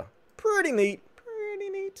 So, pretty neat. Pretty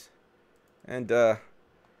neat. And, time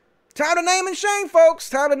to name and shame, folks.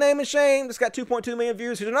 Time to name and shame. This got 2.2 million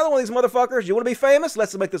views. Here's another one of these motherfuckers. You want to be famous?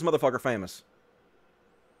 Let's make this motherfucker famous.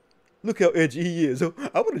 Look how edgy he is. Oh,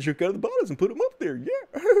 I want to jerk out of the bottles and put him up there.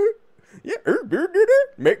 Yeah. Yeah.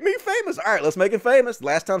 Make me famous. All right, let's make him famous.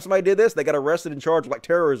 Last time somebody did this, they got arrested and charged with like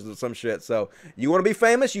terrorism or some shit. So, you want to be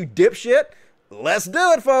famous, you dipshit? Let's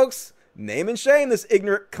do it, folks. Name and shame this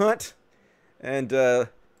ignorant cunt. And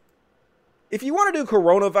if you want to do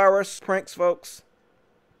coronavirus pranks, folks,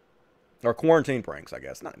 or quarantine pranks, I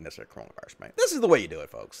guess, not necessarily coronavirus prank, this is the way you do it,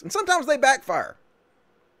 folks. And sometimes they backfire.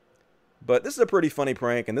 But this is a pretty funny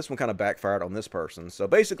prank, and this one kind of backfired on this person. So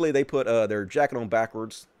basically, they put their jacket on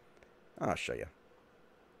backwards. I'll show you.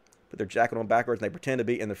 Put their jacket on backwards, and they pretend to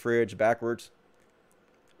be in the fridge backwards.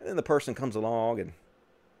 And then the person comes along, and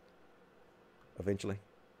eventually,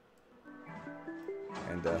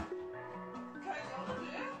 and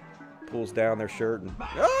pulls down their shirt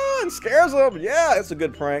and scares them. Yeah, it's a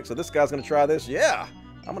good prank. So this guy's going to try this. Yeah,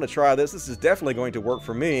 I'm going to try this. This is definitely going to work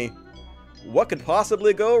for me. What could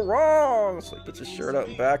possibly go wrong? So he puts his shirt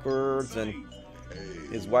up backwards, and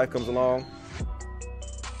his wife comes along.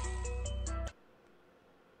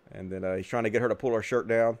 And then he's trying to get her to pull her shirt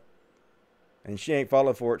down. And she ain't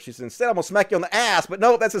falling for it. She said, instead, I'm going to smack you on the ass. But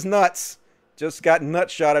no, that's his nuts. Just got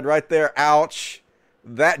nut shotted right there. Ouch.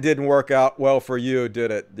 That didn't work out well for you,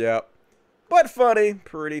 did it? Yep. But funny.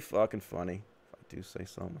 Pretty fucking funny, if I do say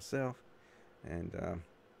so myself. And,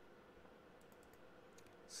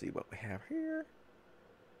 see what we have here.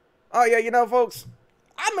 Oh, yeah, you know, folks,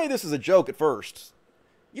 I made this as a joke at first.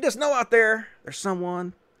 You just know out there, there's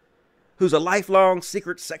someone who's a lifelong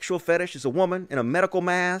secret sexual fetish is a woman in a medical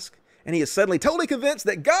mask, and he is suddenly totally convinced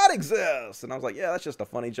that God exists. And I was like, yeah, that's just a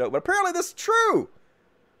funny joke. But apparently this is true.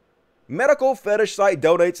 Medical fetish site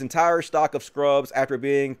donates entire stock of scrubs after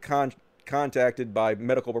being contacted by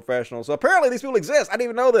medical professionals. So apparently these people exist. I didn't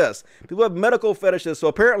even know this. People have medical fetishes, so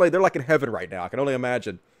apparently they're like in heaven right now. I can only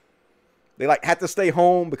imagine. They like have to stay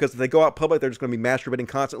home because if they go out public, they're just going to be masturbating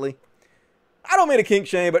constantly. I don't mean to kink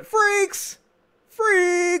shame, but freaks.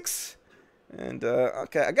 And,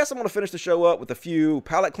 okay, I guess I'm going to finish the show up with a few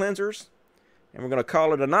palate cleansers. And we're going to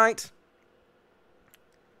call it a night.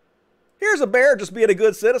 Here's a bear just being a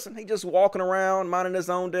good citizen. He's just walking around, minding his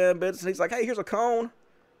own damn business. He's like, hey, here's a cone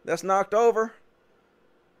that's knocked over.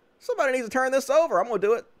 Somebody needs to turn this over. I'm going to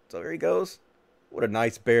do it. So here he goes. What a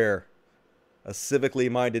nice bear. A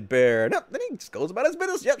civically minded bear. And then he just goes about his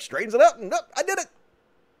business. Yep, straightens it up. And I did it.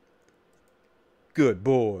 Good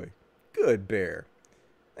boy. Good bear.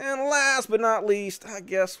 And last but not least, I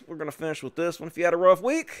guess we're going to finish with this one. If you had a rough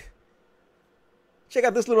week, check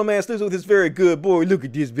out this little man snoozing with his very good boy. Look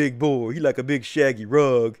at this big boy. He like a big shaggy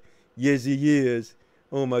rug. Yes, he is.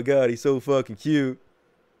 Oh, my God. He's so fucking cute.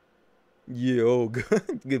 Yeah, oh,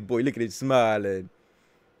 good boy. Look at him smiling.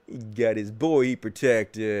 He got his boy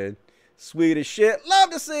protected. Sweet as shit. Love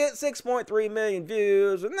to see it. 6.3 million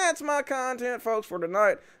views. And that's my content, folks, for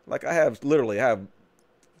tonight. Like, I have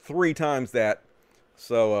 3 times that.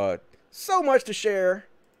 So, so much to share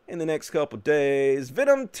in the next couple days.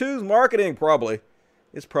 Venom 2's marketing,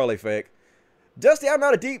 it's probably fake. Dusty, I'm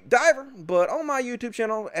not a deep diver, but on my YouTube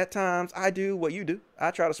channel, at times, I do what you do. I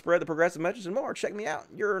try to spread the progressive message and more. Check me out.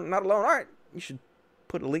 You're not alone. All right. You should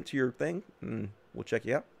put a link to your thing, and we'll check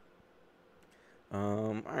you out.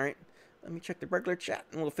 All right. Let me check the regular chat,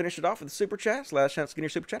 and we'll finish it off with the super chat. Last chance to get your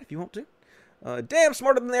super chat if you want to. Damn,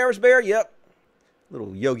 smarter than the average bear. Yep.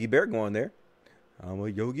 Little Yogi Bear going there. I'm a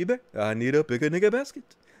Yogi Bear. I need a bigger nigga basket.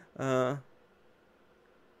 That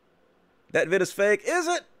vid is fake. Is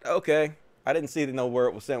it? Okay. I didn't see to know where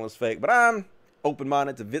it was saying it was fake, but I'm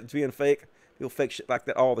open-minded to vids being fake. People fake shit like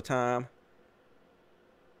that all the time.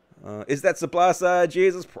 Is that supply side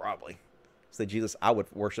Jesus? Probably. Say Jesus, I would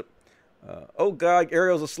worship. Oh God,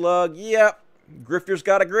 Ariel's a slug. Yep. Grifter's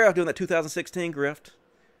got a grift doing that 2016 grift.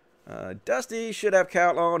 Dusty should have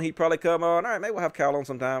Cal on. He'd probably come on. All right, maybe we'll have Cal on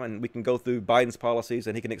sometime, and we can go through Biden's policies,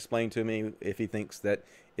 and he can explain to me if he thinks that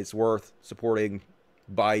it's worth supporting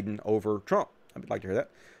Biden over Trump. I'd like to hear that.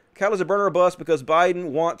 Cal is a burner of bus because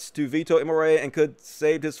Biden wants to veto MRA and could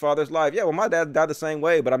save his father's life. Yeah, well, my dad died the same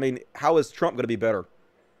way, but I mean, how is Trump going to be better?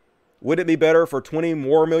 Would it be better for 20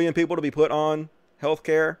 more million people to be put on health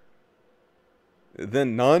care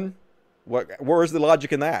than none? Where is the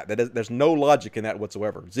logic in that? There's no logic in that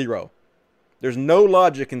whatsoever. Zero. There's no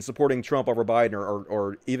logic in supporting Trump over Biden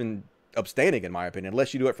or even abstaining, in my opinion,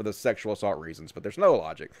 unless you do it for the sexual assault reasons. But there's no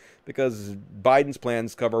logic because Biden's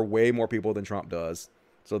plans cover way more people than Trump does.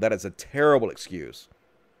 So that is a terrible excuse.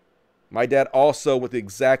 My dad also with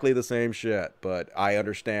exactly the same shit, but I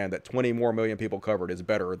understand that 20 more million people covered is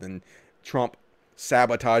better than Trump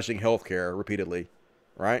sabotaging healthcare repeatedly,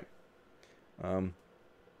 right?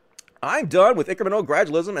 I'm done with incremental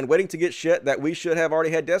gradualism and waiting to get shit that we should have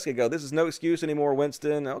already had decades ago. This is no excuse anymore,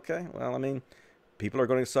 Winston. Okay, well, I mean, people are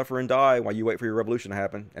going to suffer and die while you wait for your revolution to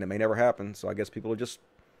happen, and it may never happen. So I guess people will just,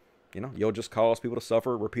 you'll just cause people to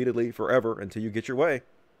suffer repeatedly forever until you get your way.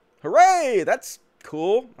 Hooray! That's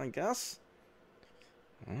cool, I guess.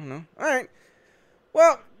 I don't know. All right.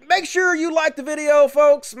 Well, make sure you like the video,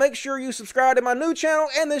 folks. Make sure you subscribe to my new channel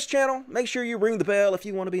and this channel. Make sure you ring the bell if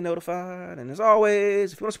you want to be notified. And as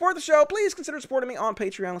always, if you want to support the show, please consider supporting me on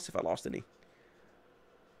Patreon. Let's see if I lost any.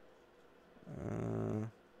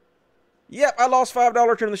 Yep, I lost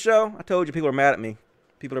 $5 during the show. I told you people are mad at me.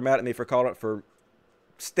 People are mad at me for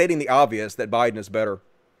stating the obvious that Biden is better.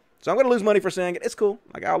 So I'm going to lose money for saying it. It's cool.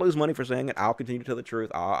 Like, I'll lose money for saying it. I'll continue to tell the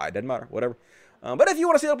truth. It doesn't matter. Whatever. But if you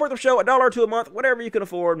want to support the show, $1 or $2 a month, whatever you can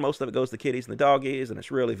afford. Most of it goes to the kitties and the doggies, and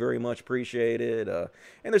it's really very much appreciated. And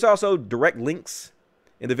there's also direct links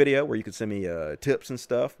in the video where you can send me tips and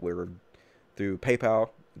stuff through PayPal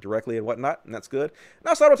directly and whatnot, and that's good. And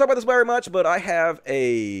also, I don't talk about this very much, but I have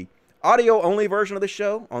a audio-only version of this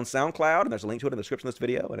show on SoundCloud, and there's a link to it in the description of this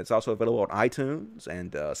video, and it's also available on iTunes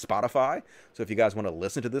and Spotify. So if you guys want to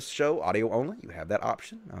listen to this show audio-only, you have that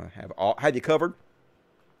option. I have you covered.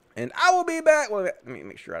 And I will be back. Well, let me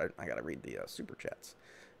make sure I got to read the super chats.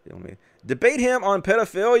 Debate him on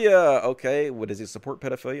pedophilia. Okay, does he support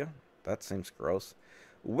pedophilia? That seems gross.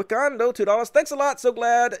 Wikando, $2. Thanks a lot. So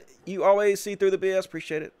glad you always see through the BS.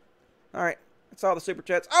 Appreciate it. All right. That's all the super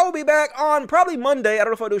chats. I will be back on probably Monday. I don't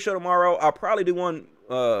know if I'll do a show tomorrow. I'll probably do one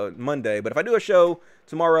Monday. But if I do a show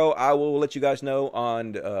tomorrow, I will let you guys know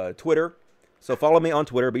on Twitter So follow me on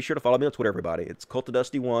Twitter. Be sure to follow me on Twitter, everybody. It's Cult of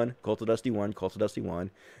Dusty 1, Cult of Dusty 1, Cult of Dusty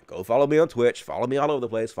 1. Go follow me on Twitch. Follow me all over the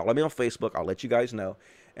place. Follow me on Facebook. I'll let you guys know.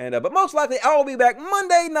 And but most likely, I will be back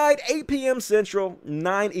Monday night, 8 p.m. Central,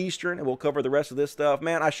 9 Eastern, and we'll cover the rest of this stuff.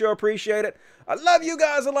 Man, I sure appreciate it. I love you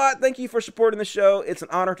guys a lot. Thank you for supporting the show. It's an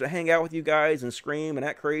honor to hang out with you guys and scream and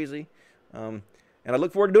act crazy. And I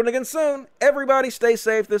look forward to doing it again soon. Everybody stay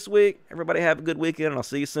safe this week. Everybody have a good weekend, and I'll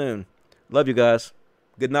see you soon. Love you guys.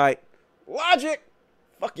 Good night. Logic.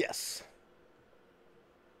 Fuck yes.